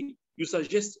 Maybe you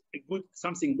suggest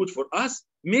something good for us.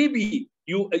 Maybe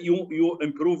you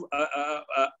improve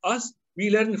us. We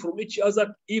learn from each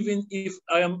other, even if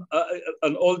I am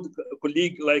an old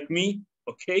colleague like me,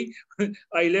 okay?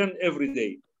 I learn every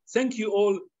day. Thank you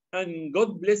all, and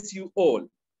God bless you all.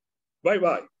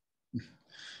 Bye-bye.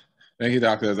 Thank you,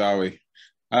 Dr. Ezawawi.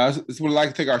 I would like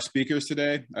to thank our speakers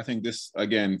today. I think this,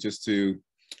 again, just to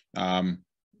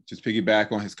just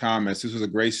piggyback on his comments, this was a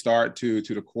great start to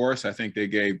the course. I think they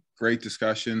gave great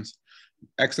discussions,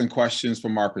 excellent questions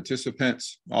from our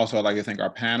participants. Also, I'd like to thank our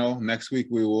panel. Next week,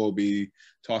 we will be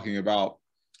talking about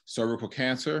cervical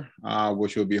cancer,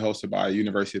 which will be hosted by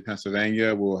University of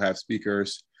Pennsylvania. We'll have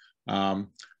speakers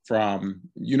from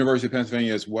University of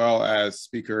Pennsylvania, as well as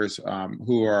speakers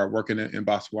who are working in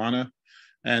Botswana.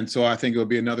 And so I think it'll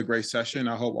be another great session.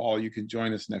 I hope all you can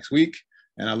join us next week,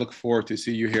 and I look forward to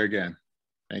see you here again.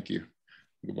 Thank you.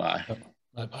 Goodbye.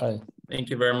 Bye-bye. Thank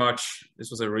you very much.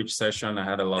 This was a rich session. I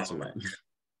had a lot to learn.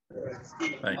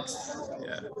 Thanks.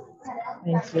 Yeah.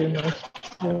 Thanks very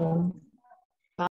much.